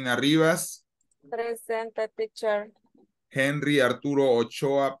Cristina Rivas. Presente, teacher. Henry Arturo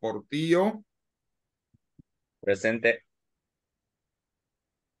Ochoa Portillo. Presente.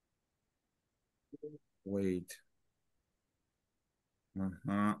 Wait.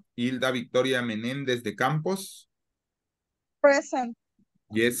 Hilda Victoria Menéndez de Campos. Present.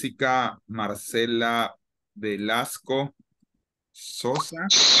 Jessica Marcela Velasco Sosa.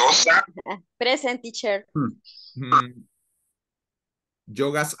 Present, teacher.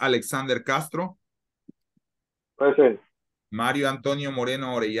 Yogas Alexander Castro. Present. Mario Antonio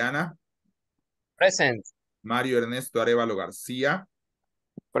Moreno Orellana. Present. Mario Ernesto Arevalo García.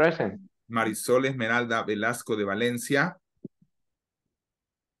 Present. Marisol Esmeralda Velasco de Valencia.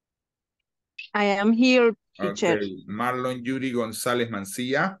 I am here, teacher. Okay. Marlon Yuri González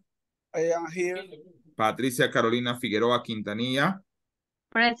Mancilla. I am here. Patricia Carolina Figueroa Quintanilla.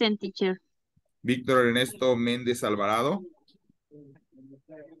 Present, teacher. Víctor Ernesto Méndez Alvarado.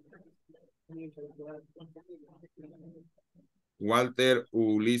 Walter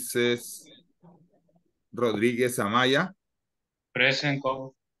Ulises Rodríguez Amaya. Present.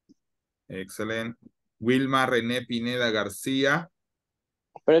 Excelente. Wilma René Pineda García.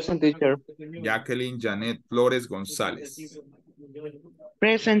 Present, teacher. Jacqueline Janet Flores González.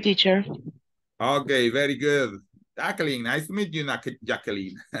 Present, teacher. Okay, very good. Jacqueline, nice to meet you,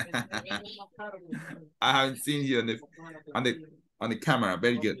 Jacqueline. I haven't seen you on the camera.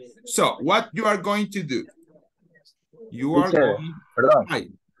 Very good. So, what you are going to do? You are Teacher, going. perdón.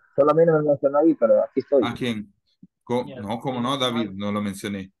 Ay, Solo a mí no me mencionó ahí, pero aquí estoy. ¿a quién? No, ¿cómo no, David? No lo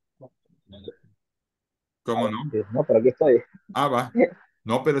mencioné. ¿Cómo no? No, pero aquí estoy. Ah, va.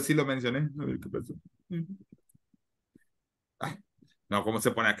 No, pero sí lo mencioné. A ver qué pasó. Ay, no, ¿cómo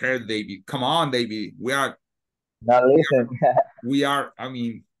se pone a creer, David? Come on, David. Now listen. We are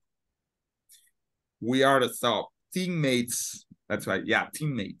the teammates. That's right. Yeah,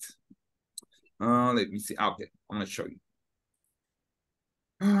 teammates. Let me see. Okay, I'm gonna show you.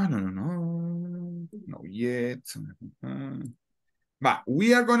 No. Not yet. But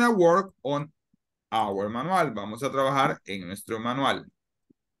we are gonna work on our manual. Vamos a trabajar en nuestro manual.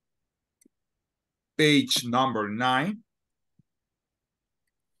 Page number 9.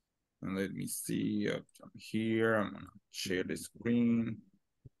 And let me see. I'm here. I'm gonna share the screen.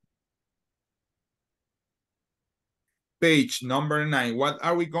 Page number 9. What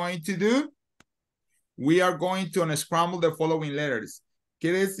are we going to do? We are going to unscramble the following letters.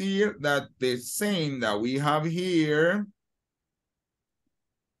 Quiere decir that the same that we have here,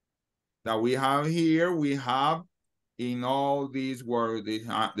 we have in all these words.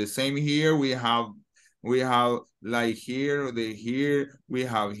 The same here, we have like here, we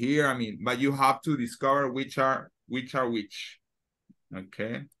have here. I mean, but you have to discover which are which.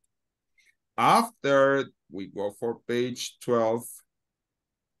 Okay. After we go for page 12.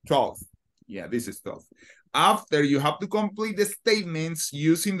 Yeah, this is 12. After, you have to complete the statements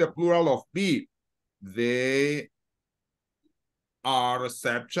using the plural of be. They are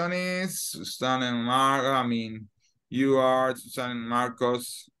receptionists, Susan and Mark. I mean, you are Susan and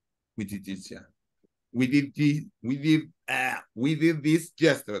Marcos. We did this, yeah. We did this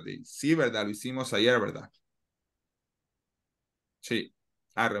yesterday. Sí, ¿verdad? Lo hicimos ayer, ¿verdad? Sí,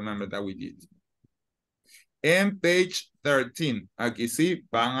 I remember that we did. En page 13, aquí sí,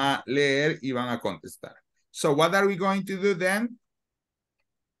 van a leer y van a contestar. So what are we going to do then?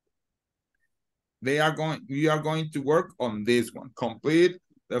 We are going to work on this one. Complete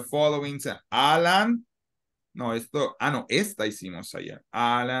the following. Alan, no, esta hicimos ayer.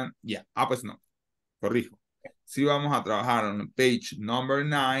 Alan, yeah, pues no, corrijo. Sí vamos a trabajar on page number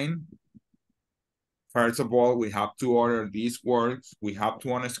 9. First of all, we have to order these words. We have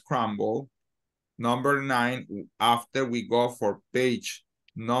to unscramble. Number 9, after we go for page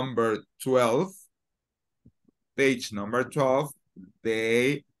number 12. Page number 12,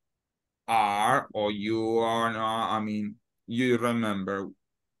 they are, or you are not, I mean, you remember.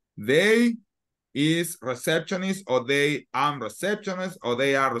 They is receptionist, or they am receptionist, or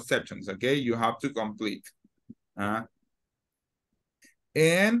they are receptionists, okay? You have to complete. And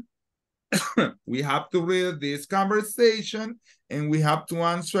we have to read this conversation, and we have to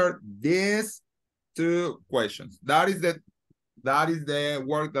answer these 2 questions. That is the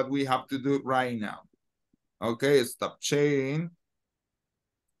work that we have to do right now. Okay, stop sharing.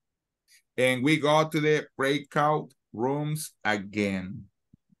 And we go to the breakout rooms again.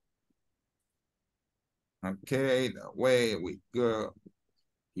 Okay, the way we go.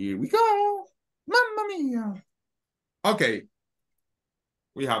 Here we go. Mamma mia. Okay.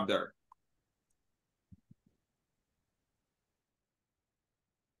 We have there.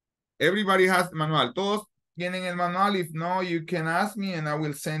 Everybody has the manual. Todos tienen el manual. If no, you can ask me and I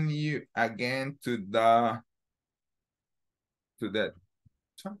will send you again to the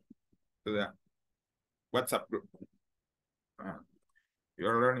WhatsApp group.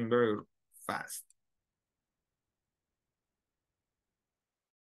 You're learning very fast.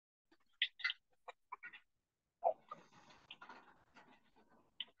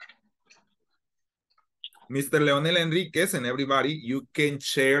 Mr. Leonel Enriquez and everybody, you can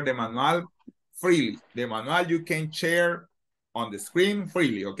share the manual freely. The manual you can share on the screen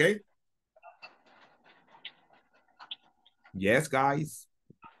freely, okay? Yes, guys.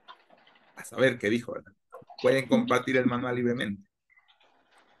 A saber qué dijo, ¿verdad? Pueden compartir el manual libremente.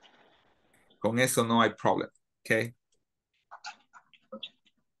 Con eso no hay problem, okay?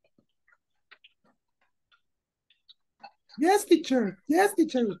 Yes, teacher. Yes,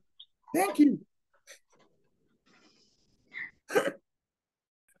 teacher. Thank you.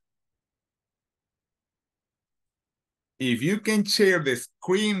 If you can share the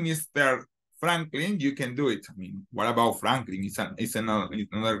screen, Mr. Franklin, you can do it. I mean, what about Franklin? It's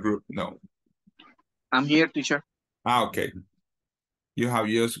another group. No. I'm here, teacher. Okay. You have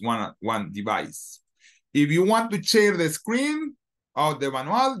used one device. If you want to share the screen of the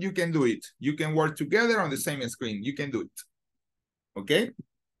manual, you can do it. You can work together on the same screen. You can do it. Okay?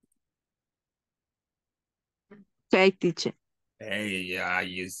 Okay, teacher. Hey, yeah,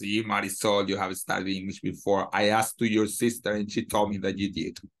 you see, Marisol, you have studied English before. I asked to your sister and she told me that you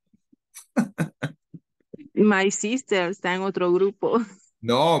did. My sister está en otro grupo.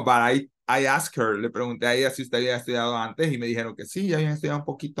 No, but I asked her, le pregunté a ella si usted había estudiado antes y me dijeron que sí, ya habían estudiado un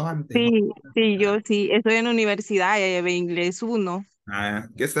poquito antes. Sí, sí, yo sí. Estoy en la universidad, ya llevé inglés 1.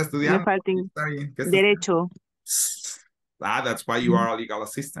 ¿Qué está Me estudiando? falta ¿Qué está derecho. estudiando? That's why you are a legal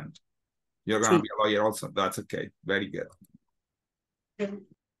assistant. You're going to Sí. be a lawyer also. That's okay. Very good.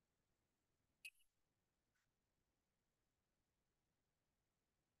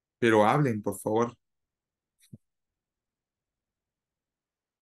 Pero hablen, por favor.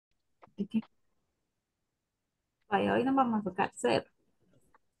 Vaya, hoy nos vamos a tocar cero.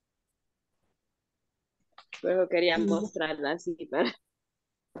 Pero quería mostrarla así para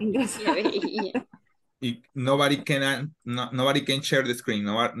Ingresar. Y nobody can share the screen.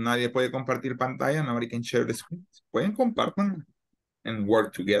 Nadie puede compartir pantalla. Nobody can share the screen. Pueden compartan and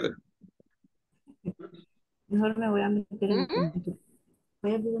work together. Mejor me voy a meter en la computadora.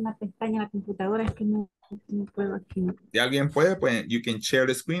 Voy a abrir una pestaña en la computadora, es que no puedo aquí. Si alguien puede, pues you can share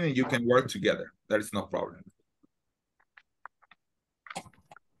the screen and you can work together. There is no problem.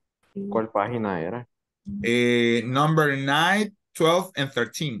 ¿Cuál página era? Number 9, 12, and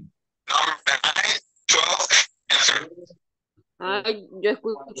 13. Ay, yo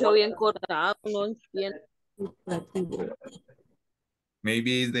escucho bien cortado, no entiendo.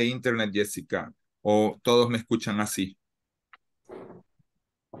 Maybe it's the internet, Jessica. O todos me escuchan así.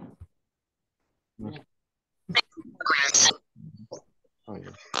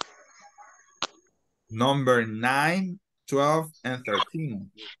 Number 9, 12, and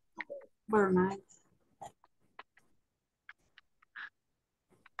 13. Number 9.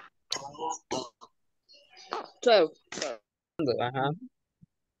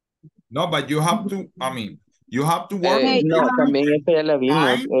 No, but you have to, you have to work. No, también esta ya la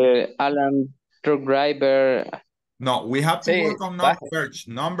vimos. Alan Truck-Driver. No, we have to work on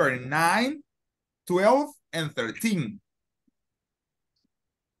number 9, 12, and 13.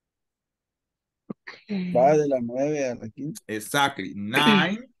 Va de la 9 a la 15. Exactly.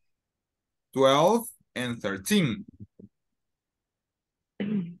 9, 12, and 13.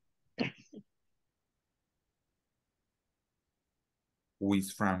 Who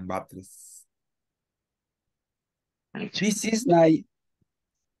is from Batres? This is 9.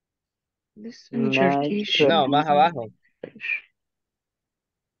 No, más abajo.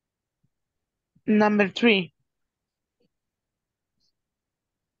 Number 3.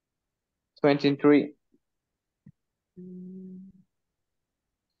 23.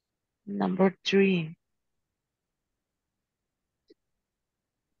 Number 3.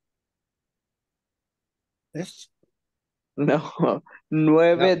 ¿Es? No,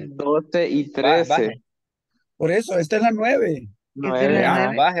 9, 12 y 13. Baje. Por eso, esta es la 9.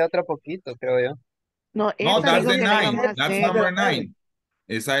 9. Baje otro poquito, creo yo. No, No, that's the 9. That's hacer. number 9.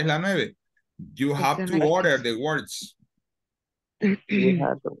 Esa es la 9. You have to order the words.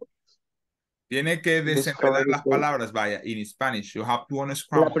 Tiene que desenredar las palabras, vaya. In Spanish, you have to La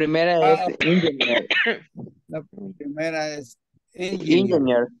unscramble. primera es engineer. La primera es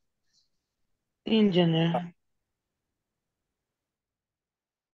engineer. Engineer.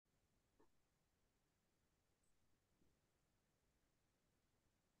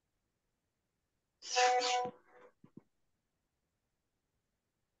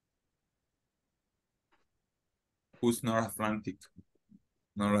 Who's North Atlantic?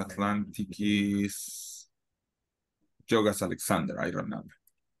 North Atlantic is Jogas Alexander, I remember.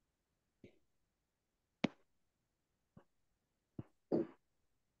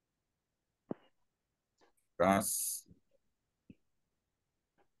 Gas.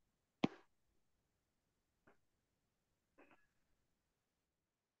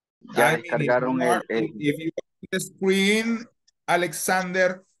 Ya descargaron If you go to the screen,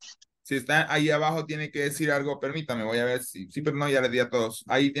 Alexander, si está ahí abajo tiene que decir algo, permítame, voy a ver si, sí, pero no, ya le di a todos.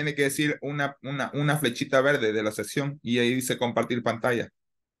 Ahí tiene que decir una flechita verde de la sesión y ahí dice compartir pantalla.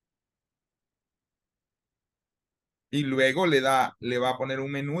 Y luego le va a poner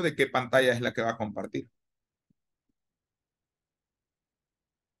un menú de qué pantalla es la que va a compartir.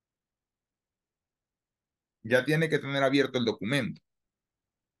 Ya tiene que tener abierto el documento.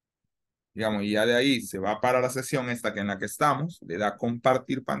 Digamos, y ya de ahí se va para la sesión esta que en la que estamos, le da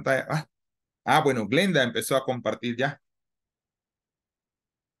compartir pantalla. Bueno, Glenda empezó a compartir ya.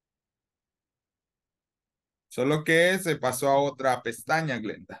 Solo que se pasó a otra pestaña,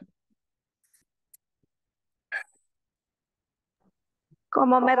 Glenda.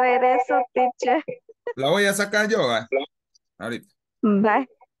 ¿Cómo me regreso, teacher? La voy a sacar yo, ahorita. Bye.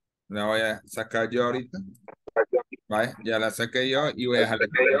 La voy a sacar yo ahorita. Vale, ya la saqué yo y voy a dejar de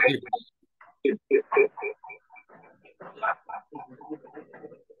compartir.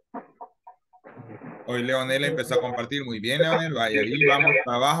 Hoy Leonel empezó a compartir muy bien, Leonel. Vaya, ahí vamos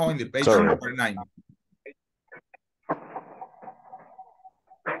para abajo en the page number 9.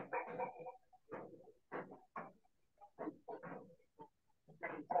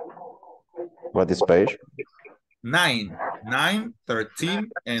 What is page? 9, 13,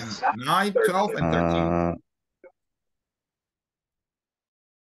 and 9, 12, and 13.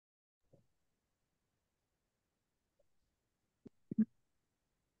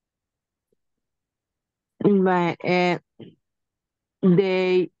 But,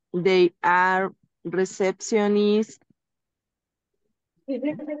 they are receptionists.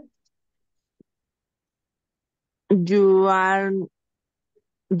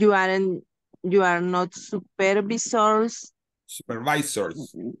 You are not supervisors.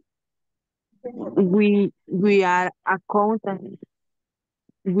 Supervisors. We are accountants.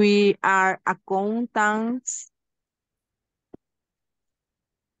 We are accountants.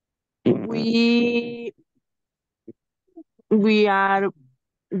 We are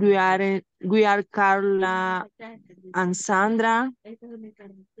Carla and Sandra.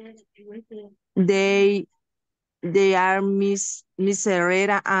 They are Miss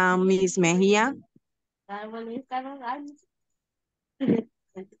Herrera and Miss Mejia.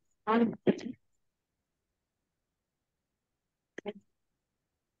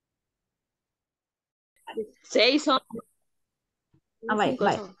 Say something. Bye.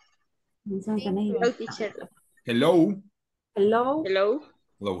 Hello, teacher. Hello. Hello. Hello.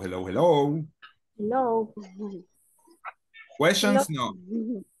 Hello. Hello. Questions? No.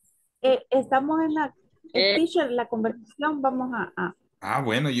 Estamos en la teacher, la conversación, vamos a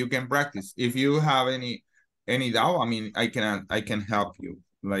Bueno, you can practice. If you have any doubt, I mean, I can help you.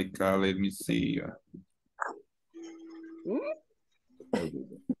 Like, let me see.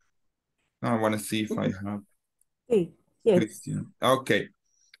 I want to see if I have. Sí, yes. Christian. Okay.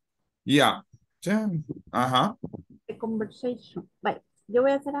 Yeah. The conversation. Bye. Yo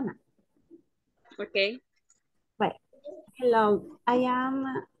voy a hacer Ana. Okay. Bye. Hello, I am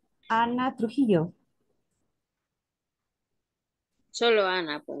Ana Trujillo. Solo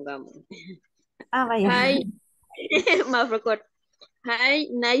Ana, pongamos. Vaya. Hi. Más record. Hi,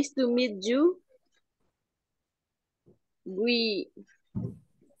 nice to meet you.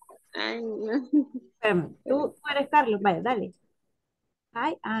 Espérame, tú eres Carlos, vaya, dale.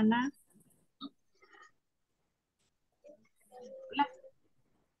 Hi, Ana.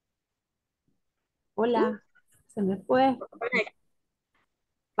 Hola. Se me fue.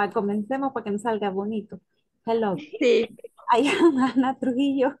 Comencemos para que nos salga bonito. Hello. Sí. I am Ana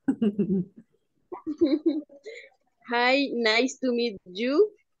Trujillo. Hi, nice to meet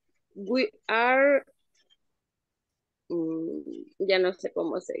you. We are... ya no sé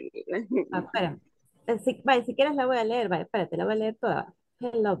cómo seguir. Espérame. Si quieres la voy a leer, espérate, la voy a leer toda.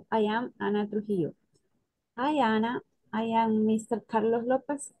 Hello, I am Ana Trujillo. Hi, Ana. I am Mr. Carlos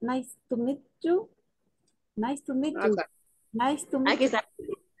Lopez. Nice to meet you. Nice to meet you. Acá. Nice to meet Aquí you. está.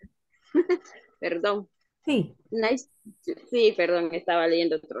 Perdón. Sí. Nice. Sí, perdón, estaba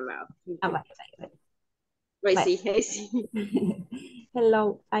leyendo otro lado. Vale. Pues Bye. sí, ahí sí.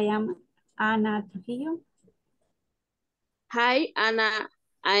 Hello, I am Ana Trujillo. Hi, Ana.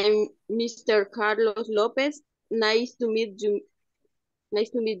 I'm Mr. Carlos Lopez. Nice to meet you. Nice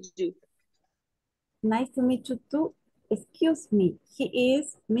to meet you. Nice to meet you too. Excuse me, he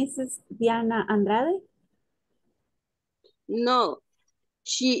is Mrs. Diana Andrade. No,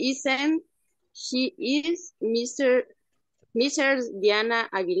 she isn't. She is Mrs. Diana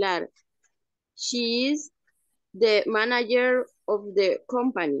Aguilar. She is the manager of the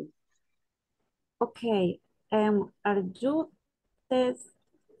company. Okay, are you the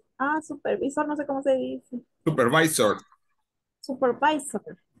supervisor? No sé cómo se dice. Supervisor.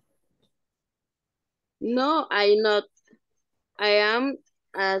 Supervisor. No, I'm not. I am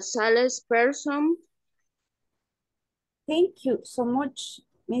a salesperson. Thank you so much,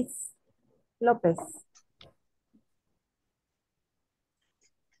 Miss Lopez.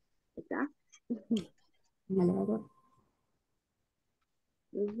 ¿Está?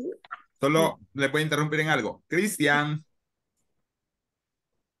 Solo le voy a interrumpir en algo. Cristian.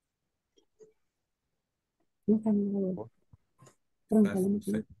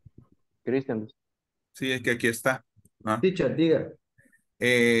 Cristian. Sí, es que aquí está. ¿Ah? Teacher, diga.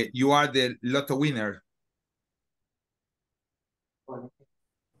 You are the lotto winner.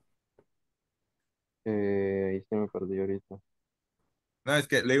 Ahí se me perdió ahorita. No, es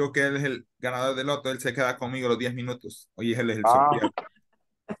que le digo que él es el ganador del loto. Él se queda conmigo los 10 minutos. Hoy él es el sorteado.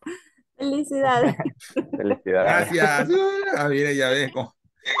 Felicidades. Felicidades. Gracias. Mire, ya ves cómo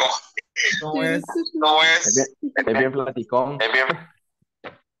es. ¿Cómo es? Es bien platicón.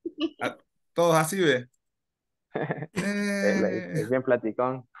 Todos así, ¿ve? Es bien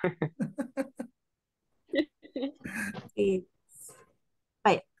platicón. Sí.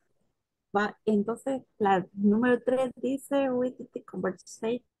 Vaya. Va, entonces, la número 3 dice, with the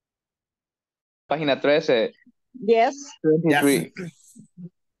conversation. Página 13. Yes. 23. Yes.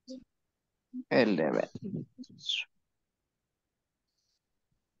 11.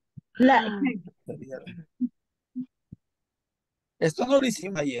 Esto no lo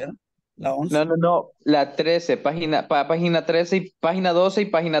hicimos ayer. La 11. No. La 13. Página 13 y página 12 y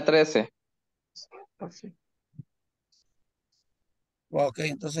página 13. Ok,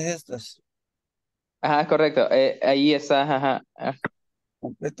 entonces estas. Ajá, correcto. Ahí está. Ajá.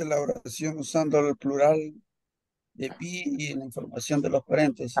 Complete la oración usando el plural de be y la información de los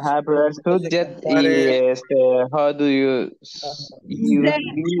paréntesis. Ajá, plural subject y how do you use the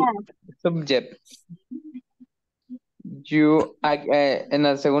subject. You, en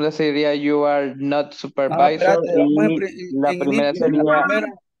la segunda sería you are not supervisor y la primera sería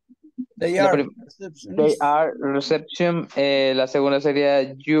they are reception, la segunda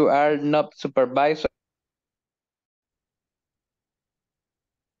sería you are not supervisor.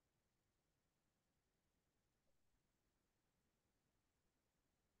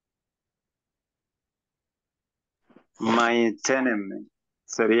 Maintenance.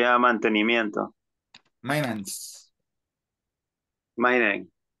 Sería mantenimiento. Maintenance.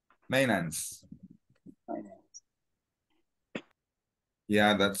 Maintenance.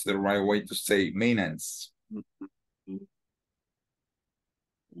 Yeah, that's the right way to say maintenance.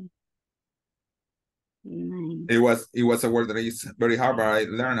 It was a word that is very hard, but I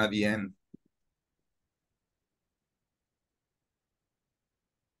learned at the end.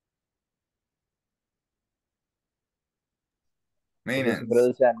 Maintenance.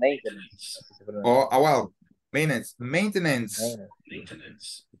 Oh, well, maintenance. Maintenance.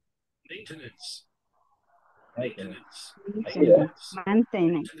 Maintenance.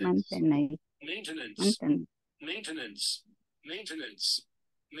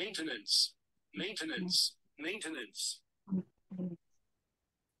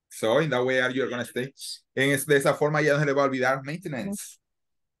 So, in that way, are you going to stay? De esa forma ya no se le va a olvidar maintenance.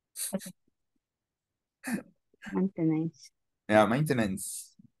 Maintenance. Yeah,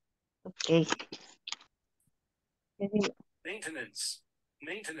 maintenance. Okay. Maintenance.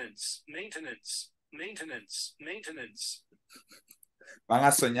 Van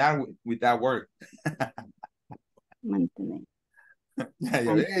a soñar with that word. Maintenance. Ya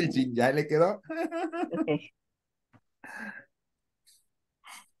ve, el chin ya le quedó. Okay.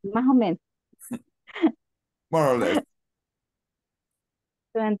 Más o menos. More or less.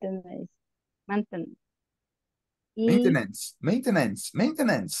 Maintenance. Maintenance.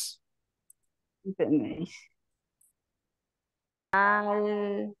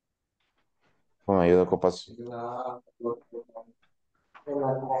 Con ayuda ocupación. En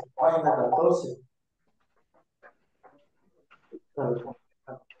la página 14.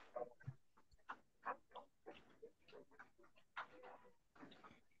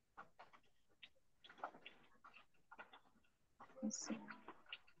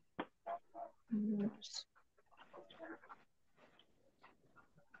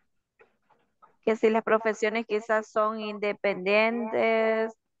 Que si las profesiones quizás son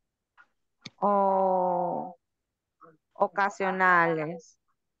independientes o ocasionales.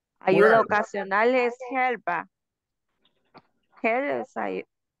 Ayuda Bueno, ocasional es help. Help es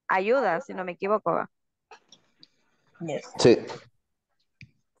ayuda, si no me equivoco. ¿Va? Yes. Sí.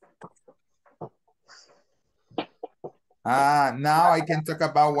 Now I can talk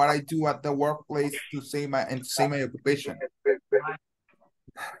about what I do at the workplace to say my occupation.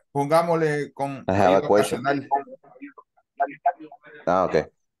 Pongámosle con I have a ayuda question. ocasional. Okay.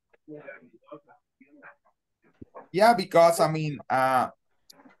 Yeah, because I mean,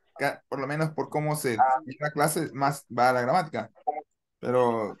 por lo menos por cómo se en la clase más va a la gramática,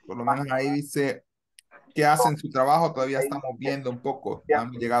 pero por lo menos ahí dice qué hacen su trabajo, todavía estamos viendo un poco, no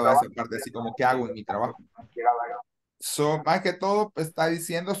hemos llegado a esa parte así como qué hago en mi trabajo. Más que todo pues, está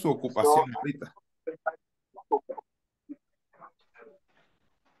diciendo su ocupación ahorita.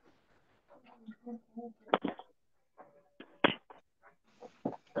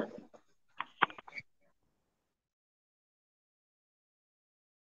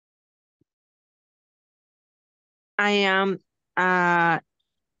 I am a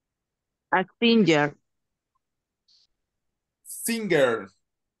singer. Singer,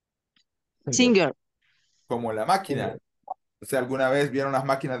 Singer. como la máquina. O sea, alguna vez vieron las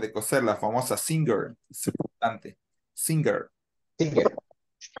máquinas de coser, la famosa Singer, es importante. Singer. Singer.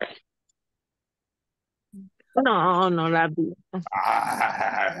 No, no la vi.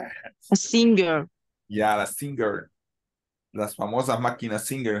 Ah, A singer. ya, la Singer. Las famosas máquinas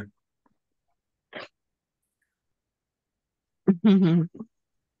Singer.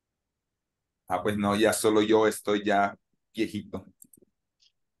 Pues no, ya solo yo estoy ya viejito.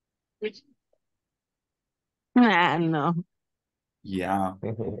 No. Yeah.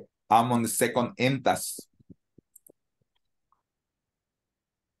 I'm on the second ENTAS.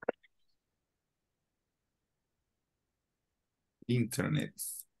 Internet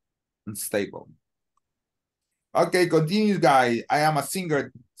unstable. Okay, continue, guys. I am a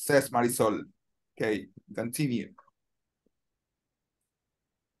singer, says Marisol. Okay, continue.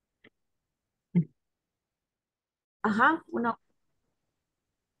 Ajá, uno.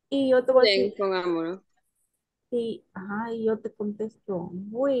 Y yo te voy a decir, Pongámoslo. sí, ajá, y yo te contesto,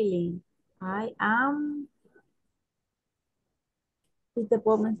 really, I am, y te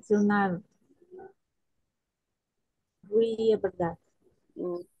puedo mencionar, really, es verdad.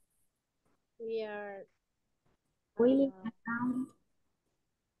 We are Really, I am,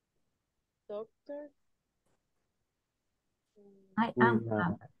 doctor. I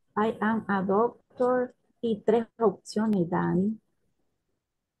am a doctor, y tres opciones, Dani.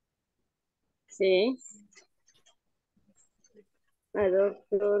 Sí. A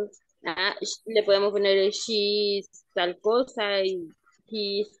doctor. Le podemos poner she's tal cosa y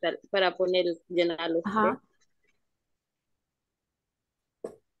he's tal, para poner, llenar los tres.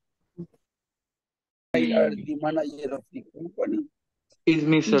 I are the manager of the company. Is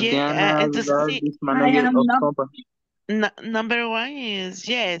Mr. Diana the manager of company? Number one is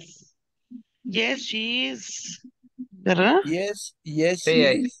yes. Yes, she is. ¿Verdad? Yes, she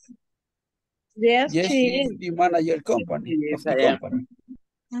is. Yes, Yes, she she is. is the manager company of the company.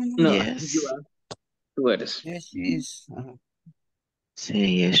 No, Yes. you are. Tú eres. Yes, she is. Ajá.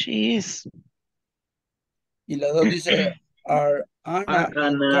 Sí, yes, she is. Y la dos dice, are Ana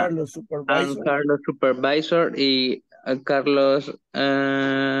and Carlos supervisor? And Carlos supervisor y Carlos...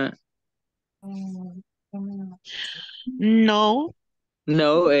 No.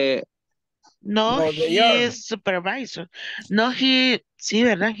 No, No, they he are. is supervisor. No, sí,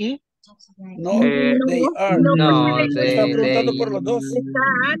 ¿verdad? No, they are. No, Estaba preguntando por los dos. Está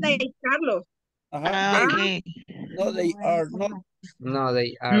Ana y Carlos. Ajá, okay. No, they are not. No,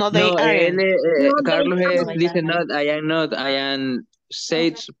 they are. No, they no, aren't. Carlos dice not, I am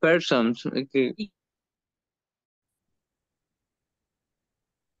 6 persons. Okay.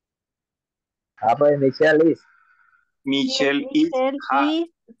 Pues Michelle is. Michelle is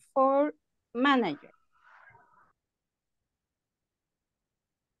is for manager.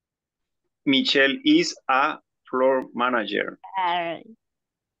 Michelle is a floor manager.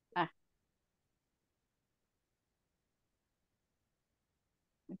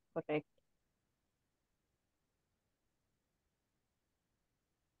 Correcto.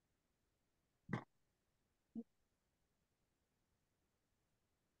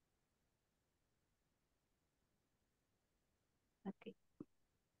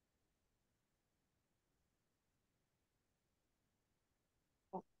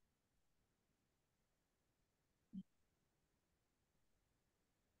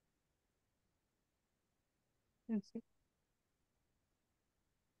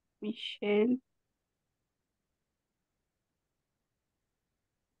 Michelle.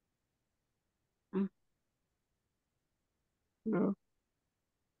 No.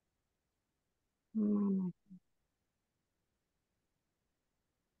 No.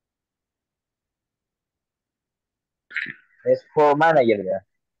 Es for manager, ¿verdad?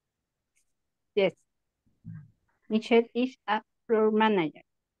 Yes. Michelle is a floor manager.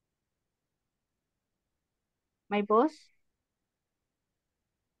 My boss.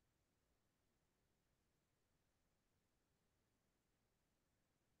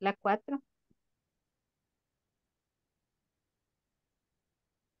 La 4.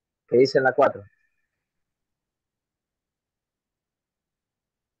 ¿Qué dice en la 4?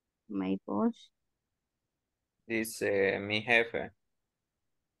 My boss. Dice mi jefe.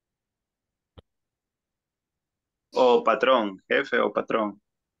 O patrón, jefe o patrón.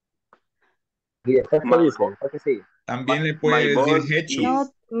 ¿Y después qué My, dice? ¿Después qué sigue? También le my puede decir boss hecho. Not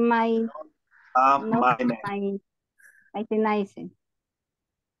is my, not mine. my nice.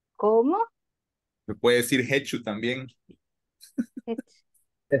 ¿Cómo? Le puede decir hecho también.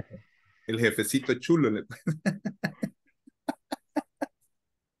 El jefecito chulo. No de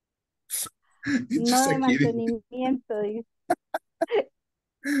Just kidding. mantenimiento. Dice.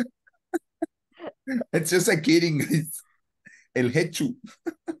 It's just a kidding. El hecho.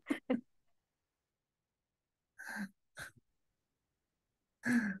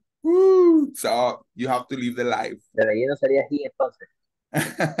 So you have to live the life. De relleno sería he entonces.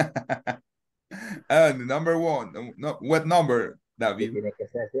 And number 1. No, what number, David? Tiene que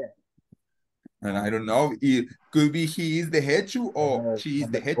ser así. And I don't know. It could be he is the hecho or she is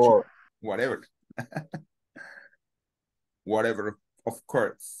the hecho. Whatever. Whatever, of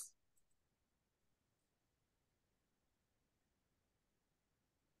course.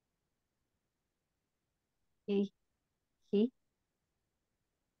 He.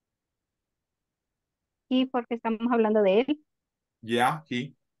 He porque estamos hablando de él. Yeah,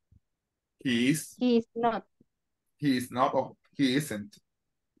 he is. He is not. He is not or he isn't.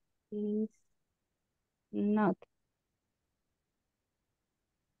 He is not.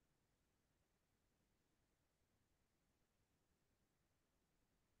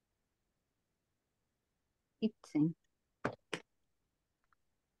 Isn't.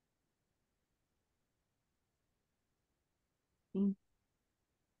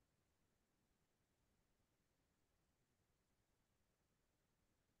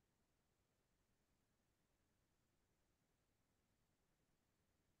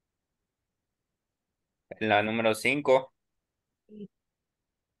 La número 5.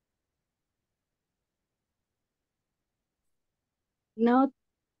 Not.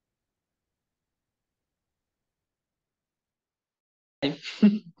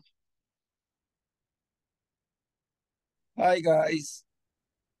 Hi, guys.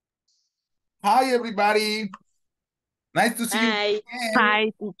 Hi, everybody. Nice to see you again.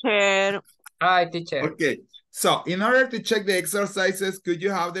 Hi, teacher. Hi, teacher. Okay, so in order to check the exercises, could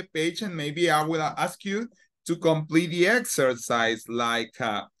you have the page and maybe I will ask you to complete the exercise like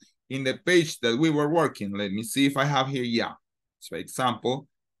in the page that we were working. Let me see if I have here. Yeah. So example,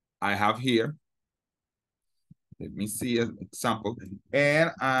 I have here. Let me see an example.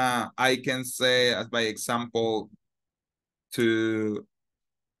 And I can say as by example to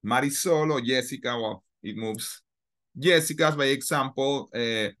Marisol or Jessica, well, it moves. Jessica, as by example,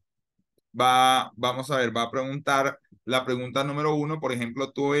 vamos a ver, va a preguntar la pregunta número 1, por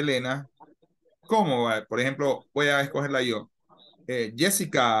ejemplo, tú, Elena, ¿cómo va? Por ejemplo, voy a escogerla yo.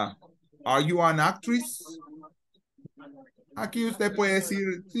 Jessica, ¿are you an actress? Aquí usted puede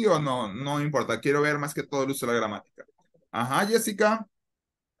decir sí o no, no importa, quiero ver más que todo el uso de la gramática. Ajá, Jessica.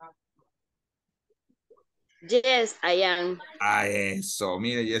 Yes, I am. Eso,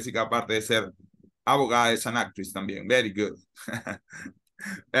 mire, Jessica, aparte de ser abogada, es an actress también, very good.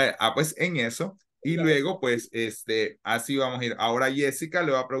 Pues en eso. Y luego, pues, así vamos a ir. Ahora Jessica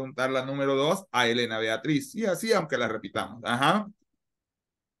le va a preguntar la número 2 a Elena Beatriz. Y así, aunque la repitamos. Ajá.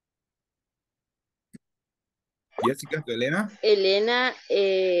 Jessica, ¿tú, Elena? Elena,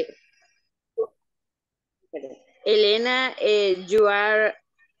 you are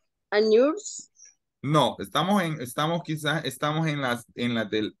a nurse. No, estamos en las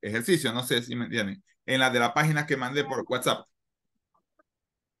del ejercicio, no sé si me entienden. En las de la página que mandé por WhatsApp.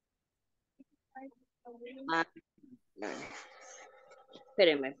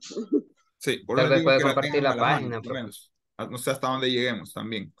 Espérenme. Sí, por Tal eso vez digo puede que la compartir tengan a la la mano, página, por lo profe. menos. No sé hasta dónde lleguemos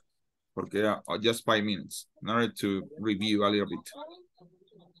también. Porque era just 5 minutes. In order to review a little bit.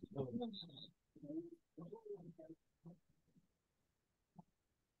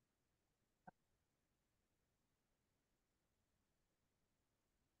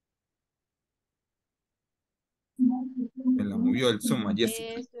 Me la movió el Zoom a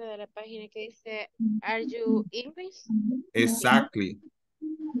Jessica. Es de la página que dice, ¿Are you English? Exactly.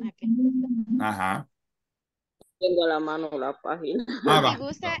 Okay. Ajá. Tengo a la mano la página. Ah, Si va.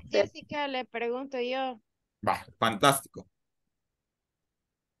 gusta, Jessica, le pregunto yo. Va, fantástico.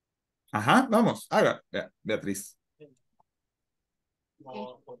 Ajá, vamos, haga, Beatriz.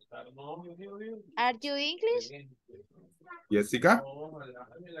 Are you English? Jessica.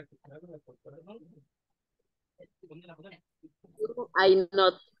 I'm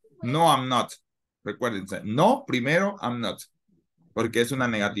not. No, I'm not. Recuérdense, no, primero, I'm not. Porque es una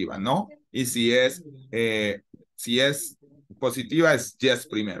negativa, ¿no? Y si es positiva, es yes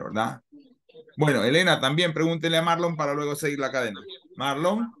primero, ¿verdad? Bueno, Elena, también pregúntele a Marlon para luego seguir la cadena.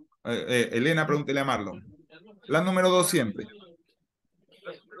 Marlon, Elena, pregúntele a Marlon. La número 2 siempre.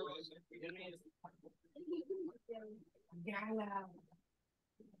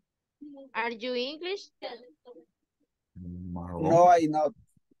 Are you English? Marlon. No, I not.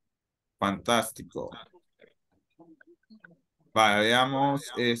 Fantástico. Vale, veamos,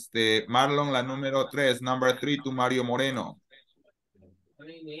 Marlon, la número 3, number 3, to Mario Moreno.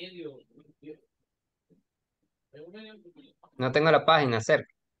 No tengo la página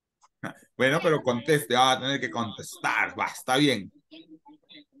cerca. Bueno, pero conteste, va a tener que contestar, va, está bien.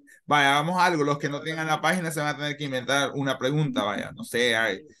 Vaya, hagamos algo, los que no tengan la página se van a tener que inventar una pregunta, vaya, no sé,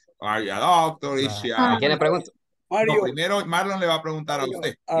 are you a doctor, is she ¿A quién le pregunto? No, primero Marlon le va a preguntar a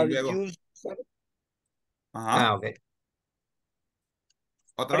usted, y luego... Ajá. Ah, ok.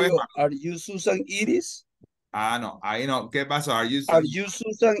 Otra vez, Marlon. Are you Susan Iris? Ah, no, ahí no. ¿Qué pasó? Are you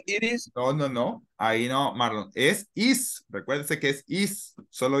Susan Iris? No. Ahí no, Marlon. Es is. Recuérdense que es is.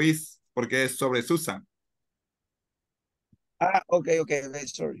 Solo is. Porque es sobre Susan. Ah, okay,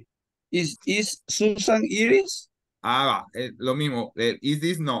 sorry. Is Susan Iris? Ah, va. Lo mismo. Is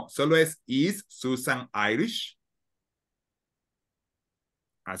this no. Solo es is Susan Irish.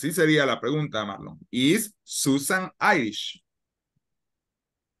 Así sería la pregunta, Marlon. Is Susan Irish?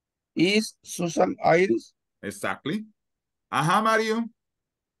 Is Susan Iris? Exactly. Ajá, Mario.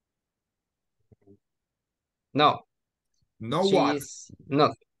 No. No what?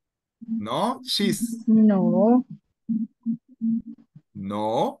 No. No, she's. No.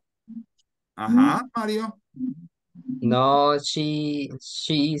 No. Ajá, Mario. No, she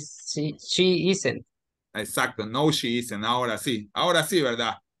isn't. Exacto, no she isn't. Ahora sí,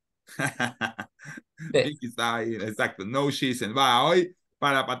 ¿verdad? Vicky está ahí, exacto, no she isn't. Va, hoy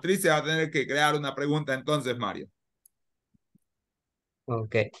para Patricia va a tener que crear una pregunta entonces, Mario.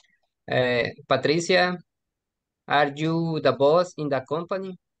 Ok. Patricia, are you the boss in the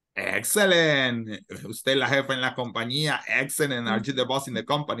company? Excellent. Usted es la jefa en la compañía. Excellent. Are you the boss in the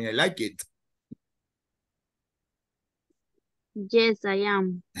company? I like it. Yes, I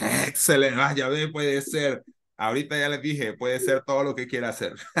am. Excellent. Ah, ya ve, puede ser. Ahorita ya les dije, puede ser todo lo que quiera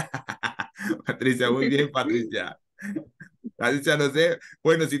hacer. Patricia, muy bien, Patricia. Patricia, no sé.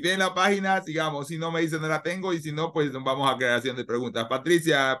 Bueno, si tienen la página, sigamos. Si no me dicen no la tengo y si no, pues vamos a creación de preguntas.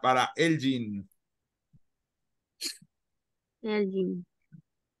 Patricia, para Elgin.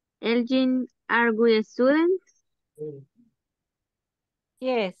 Elgin, are we students?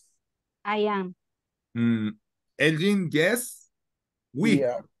 Yes, I am. Elgin, yes, we.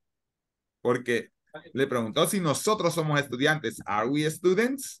 Yeah. Porque le preguntó si nosotros somos estudiantes. Are we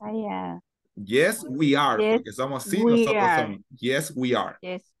students? I am. Yes, we are. Yes, porque somos sí, we nosotros are. somos. Yes, we are.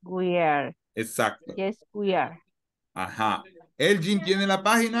 Yes, we are. Exacto. Yes, we are. Ajá. Elgin tiene la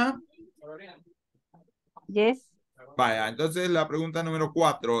página. Yes. Vaya, entonces la pregunta número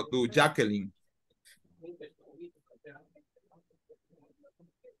 4, tu Jacqueline.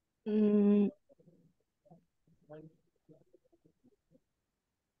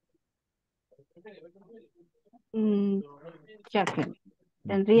 Jacqueline.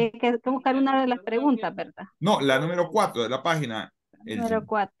 Tendría que buscar una de las preguntas, ¿verdad? No, la número 4 de la página. Número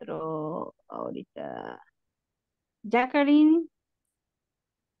 4, ahorita. Jacqueline,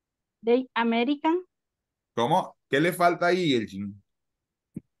 de American. ¿Cómo? ¿Qué le falta ahí, Elgin?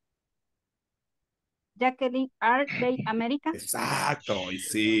 Jacqueline, are they American? Exacto, y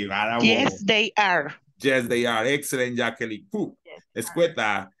sí, bravo. Yes, they are. Yes, they are. Excellent, Jacqueline. Yes,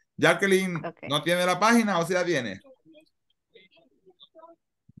 Escueta. Jacqueline, okay. ¿no tiene la página o sí la tiene?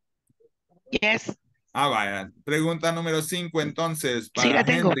 Yes. Ah, vaya. Pregunta número 5, entonces, para Sí, la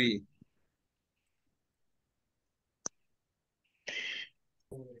tengo. Henry.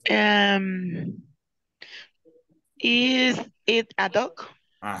 Is it a dog?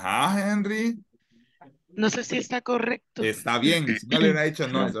 Ajá, Henry. No sé si está correcto. Está bien. Si no le hubiera dicho,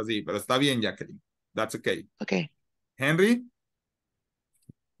 no es así, pero está bien, Jacqueline. That's okay. Okay. Henry.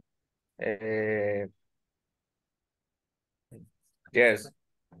 Yes.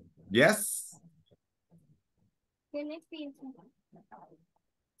 Yes. ¿Tiene pinza?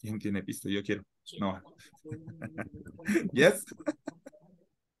 ¿Quién tiene pisto? Yo quiero. No. Yes.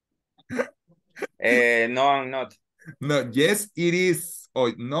 No, I'm not. No, yes, it is. O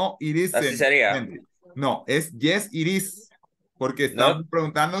no, it Así isn't. sería. No, es yes, it is. Porque estamos Not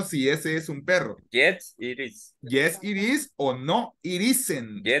preguntando si ese es un perro. yet, it is. Yes, it is o no, it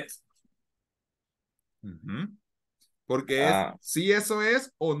isn't. Yet. Ujú. Porque es si eso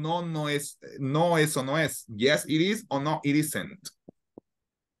es o no, no es. No, eso no es. Yes, it is o no, it isn't.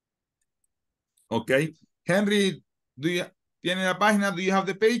 Ok. Henry, ¿tiene la página? Do you have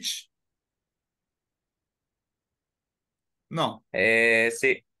the page? No.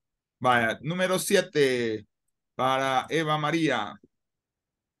 Sí. Vaya, número 7 para Eva María.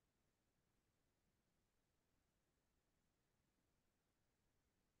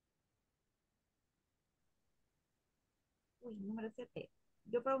 Uy, número 7.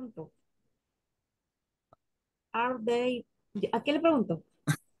 Yo pregunto. Are they... ¿A qué le pregunto?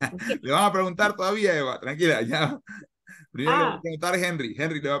 Le van a preguntar todavía, Eva. Tranquila, ya. Primero le va a preguntar a Henry.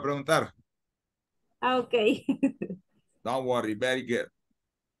 Henry le va a preguntar. Ok. Don't worry, very good.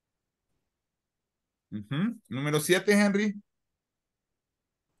 Número 7, Henry.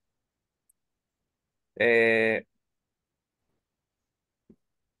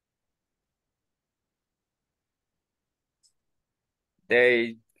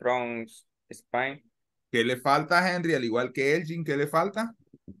 They from Spain. ¿Qué le falta, Henry? Al igual que Elgin, ¿qué le falta?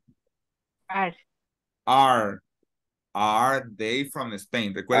 Are. Are they from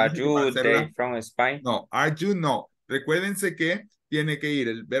Spain? Are Recuerden que para you hacerla... they from Spain? No, are you no. Recuérdense que tiene que ir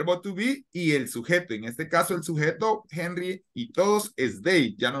el verbo to be y el sujeto. En este caso, el sujeto, Henry y todos es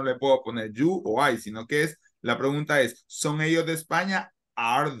they. Ya no le puedo poner you o I, sino que es, la pregunta es, ¿son ellos de España?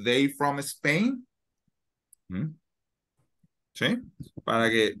 Are they from Spain? ¿Sí? Para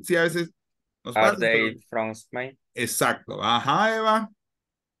que, sí, a veces nos Are pasa, they pero... from Spain? Exacto. Ajá, Eva.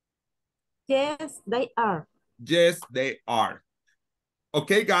 Yes, they are. Yes, they are.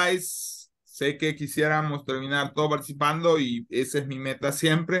 Ok, guys. Sé que quisiéramos terminar todo participando y esa es mi meta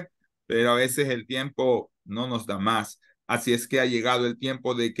siempre, pero a veces el tiempo no nos da más. Así es que ha llegado el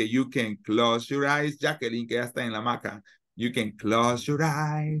tiempo de que you can close your eyes. Jacqueline, que ya está en la hamaca. You can close your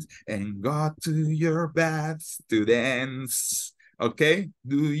eyes and go to your beds to dance. Okay?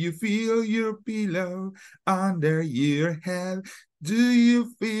 Do you feel your pillow under your head? Do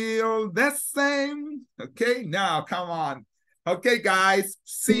you feel the same? Okay, now come on. Okay, guys,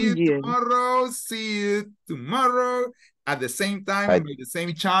 see you tomorrow. See you tomorrow at the same time Bye. by the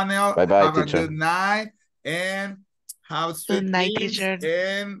same channel. Bye-bye, Have a teacher. good night and have sweet Good night, dreams. teacher.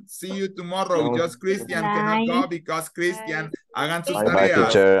 And see you tomorrow. No. Just Christian cannot go because Christian, hagan sus Bye-bye, tareas.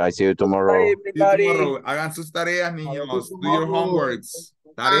 teacher. I see you tomorrow. See you tomorrow. Hagan sus tareas, niños. Do your homeworks.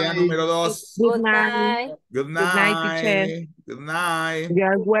 Tarea número 2. Good Good night. night. Good Good night, teacher. night. Good night. You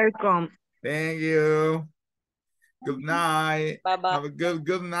are welcome. Thank you. Good night. Bye-bye. Have a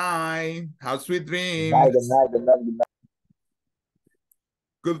good night. Have sweet dreams. Good night, good night, good night.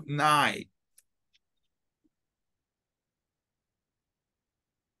 Good night.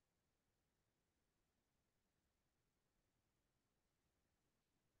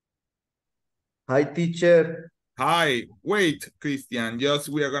 Hi, teacher. Hi. Wait, Christian. Just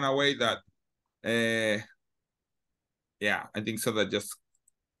we are gonna wait that. Yeah, I think so. That just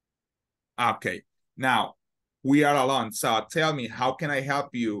okay. Now we are alone. So tell me, how can I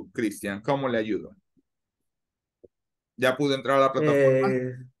help you, Christian? ¿Cómo le ayudo? ¿Ya pude entrar a la plataforma?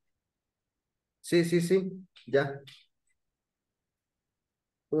 Sí, ya.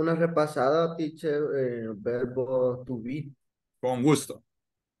 Una repasada, teacher, verbo to be. Con gusto.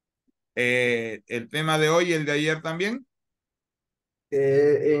 El tema de hoy, el de ayer también.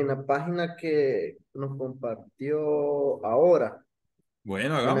 En la página que nos compartió ahora,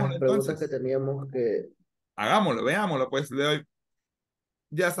 Bueno, en hagámoslo las preguntas entonces. que teníamos que... Hagámoslo, veámoslo, pues le doy.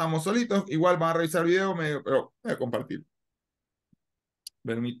 Ya estamos solitos, igual van a revisar el video, pero voy a compartir.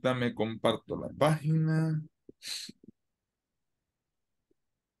 Permítame, comparto la página.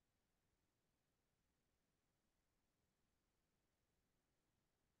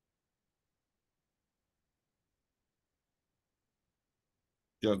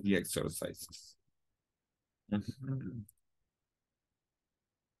 Just the exercises.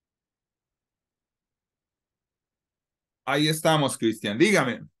 Ahí estamos, Cristian.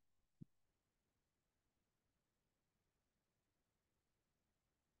 Dígame.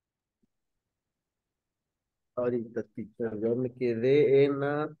 Ahorita, teacher, yo me quedé en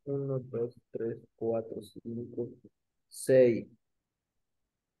la 1, 2, 3, 4, 5, 6.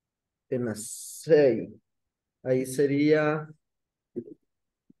 En la 6. Ahí sería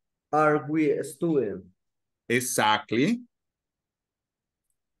Are we a student? Exactly.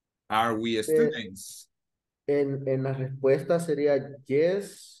 Are we students? En la respuesta sería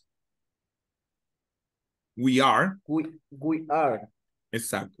yes. We are. We are.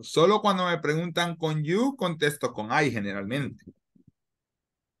 Exacto. Solo cuando me preguntan con you, contesto con I generalmente.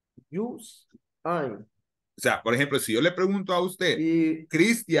 Use I. O sea, por ejemplo, si yo le pregunto a usted,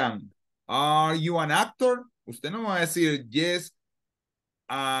 Christian, are you an actor? Usted no me va a decir, yes,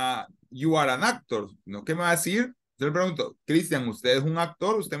 you are an actor. ¿No? ¿Qué me va a decir? Yo le pregunto, Christian, ¿usted es un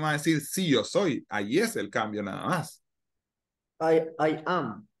actor? Usted me va a decir, sí, yo soy. Ahí es el cambio nada más. I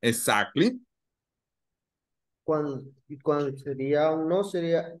am. Exactly. Cuando sería un no,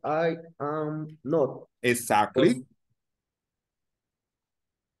 sería I am not. Exactly.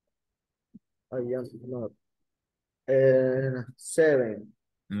 I am not. 7.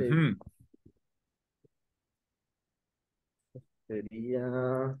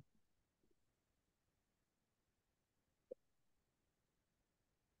 Sería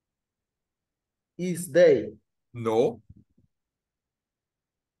is they. No.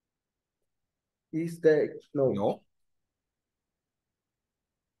 Is they. No. No.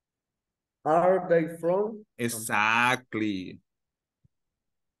 Are they from? Exactly.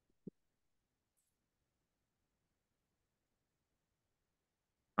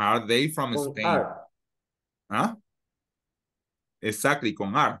 Are they from Spain? Are. Huh? Exactly,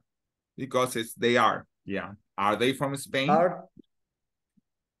 con are. Because it's they are. Yeah. Are they from Spain? Are.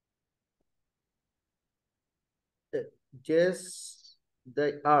 Yes,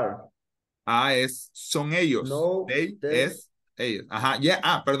 they are. Son ellos. No, they es ellos. Ajá,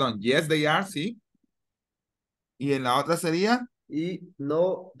 yeah, perdón. Yes, they are, sí. Y en la otra sería. Y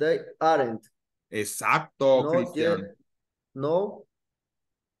no, they aren't. Exacto, No, Cristian. No.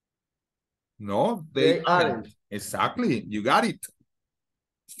 No, they aren't. Exactly, you got it.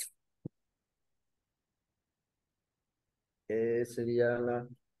 Sería la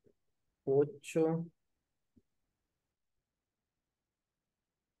 8.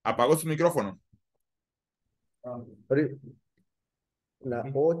 Apagó su micrófono. La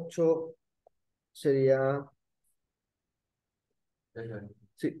 8 sería.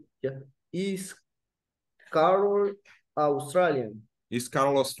 Sí, ya. Is Carol Australian? Is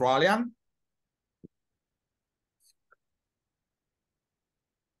Carol Australian?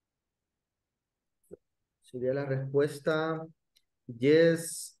 Sería la respuesta.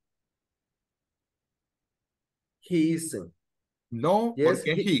 Yes. He isn't. No, Yes,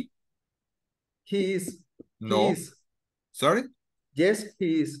 porque he. He is. No. He is. Sorry? Yes,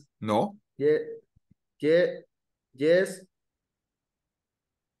 he is. No. Yes. Yes.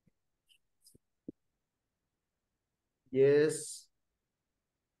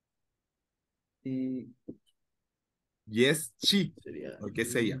 Yes, she. Sería. ¿O qué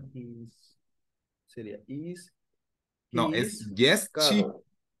es ella? Sería is. No, es yes, Carol. she.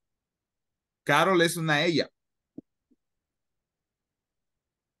 Carol es una ella.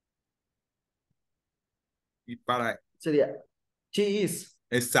 Y para. Sería she is.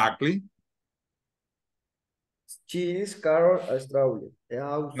 Exactly. She is Carol Australian.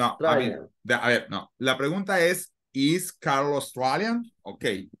 No, a ver, no. La pregunta es, ¿is Carol Australian? Ok.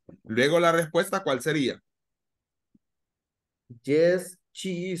 Luego la respuesta, ¿cuál sería? Yes,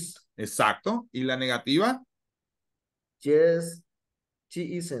 she is. Exacto. ¿Y la negativa? Yes,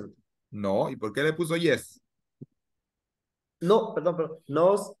 she isn't. No. ¿Y por qué le puso yes? No, perdón.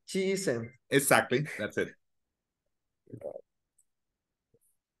 No, she isn't. Exactly. That's it.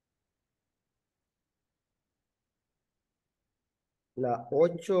 La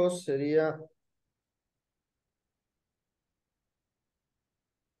 8 sería.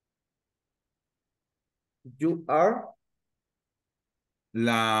 You are.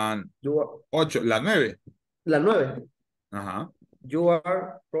 La You are. 8, la 9. La 9. Ajá. You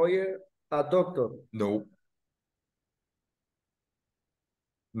are Roger, a doctor. No.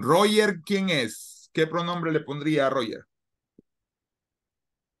 Roger, ¿quién es? ¿Qué pronombre le pondría a Roger?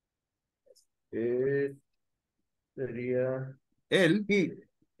 Sería. Él. He.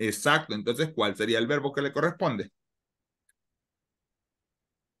 Exacto. Entonces, ¿cuál sería el verbo que le corresponde?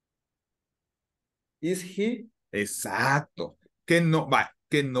 Is he? Exacto. Que no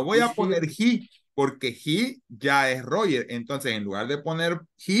voy a poner he, porque he ya es Roger. Entonces, en lugar de poner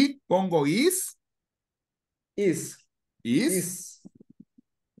he, pongo is. Is. Is.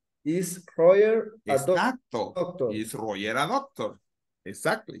 Is Roger a Exacto. doctor? Is Roger a doctor?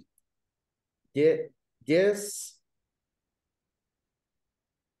 Exactly. Yes.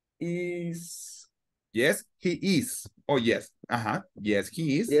 Is. Yes, he is. Oh, yes. Ajá. Yes,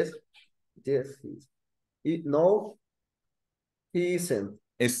 he is. Yes, he is. No, he isn't.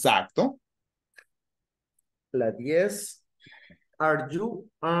 Exacto. La 10. Are you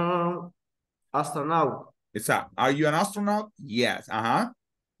an astronaut? Exacto. Are you an astronaut? Yes. Ajá.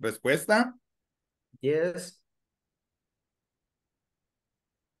 Respuesta. Yes.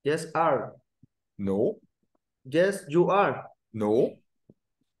 Yes, are. No. Yes, you are. No.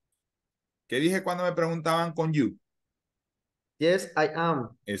 ¿Qué dije cuando me preguntaban con you? Yes, I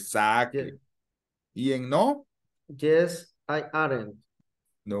am. Exactly. ¿Y en no? Yes, I aren't.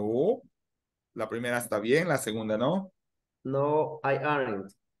 No. La primera está bien, la segunda no. No, I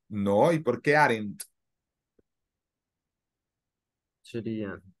aren't. No. ¿Y por qué aren't?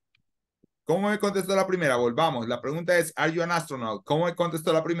 Sería. ¿Cómo me contestó la primera? Volvamos. La pregunta es, ¿are you an astronaut? ¿Cómo me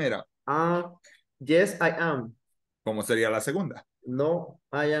contestó la primera? Yes, I am. ¿Cómo sería la segunda? No,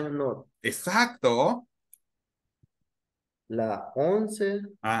 I am not. Exacto. La 11.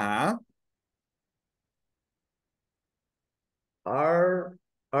 Ajá. Are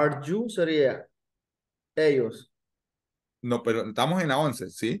you sería ellos. No, pero estamos en la 11,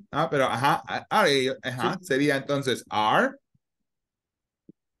 ¿sí? Pero ajá, ajá, Sí. sería entonces are.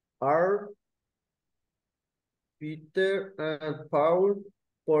 Are Peter and Paul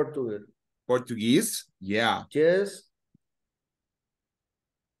Portuguese? Portuguese, yeah. Yes.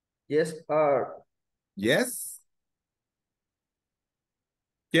 Yes, are. Yes.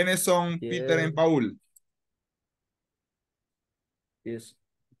 ¿Quiénes son Peter y Paul? Yes.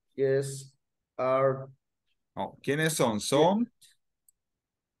 Yes, are. Oh, ¿quiénes son? Son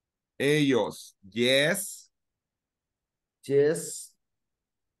ellos. Yes. Yes,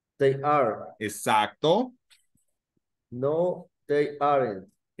 they are. Exacto. No, they aren't.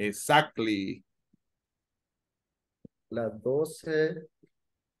 Exactly. La 12.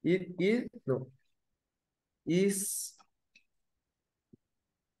 No. Is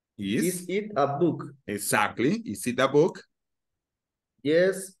it a book? Exactly. Is it a book?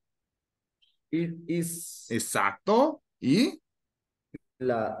 Yes, it is. Exacto. ¿Y?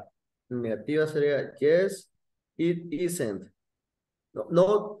 La negativa sería yes, it isn't.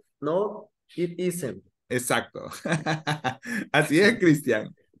 No, it isn't. Exacto. Así es,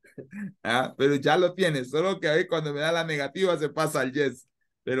 Cristian. Pero ya lo tienes, solo que ahí cuando me da la negativa se pasa al yes.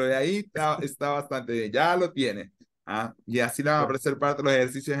 Pero de ahí está bastante bien, ya lo tiene. Y así le van a aparecer parte de los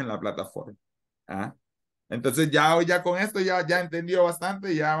ejercicios en la plataforma. Entonces ya con esto ya entendió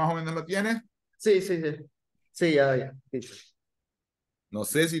bastante, ya más o menos lo tiene. Sí. Sí, ya. Sí. No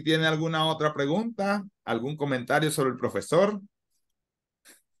sé si tiene alguna otra pregunta, algún comentario sobre el profesor.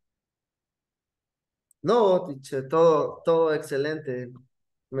 No, teacher, todo excelente.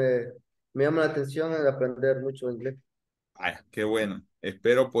 Me llama la atención el aprender mucho inglés. Qué bueno.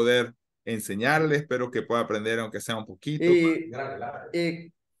 Espero poder enseñarle, espero que pueda aprender aunque sea un poquito.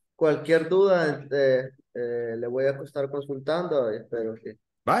 Y cualquier duda le voy a estar consultando. Espero que.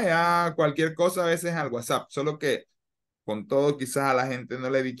 Vaya, cualquier cosa a veces al WhatsApp, solo que con todo quizás a la gente no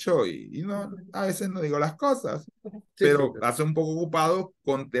le he dicho y no, a veces no digo las cosas, pero hace un poco ocupado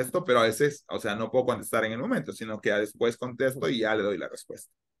contesto, pero a veces, o sea, no puedo contestar en el momento, sino que después contesto y ya le doy la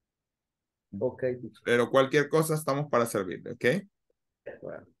respuesta. Ok. Pero cualquier cosa estamos para servirle, ¿ok?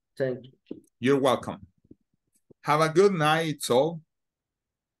 Well, thank you. You're welcome. Have a good night, all.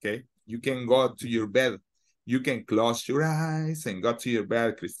 Okay, you can go to your bed. You can close your eyes and go to your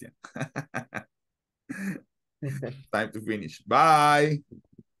bed, Christian. Time to finish. Bye.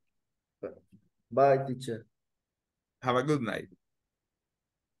 Bye, teacher. Have a good night.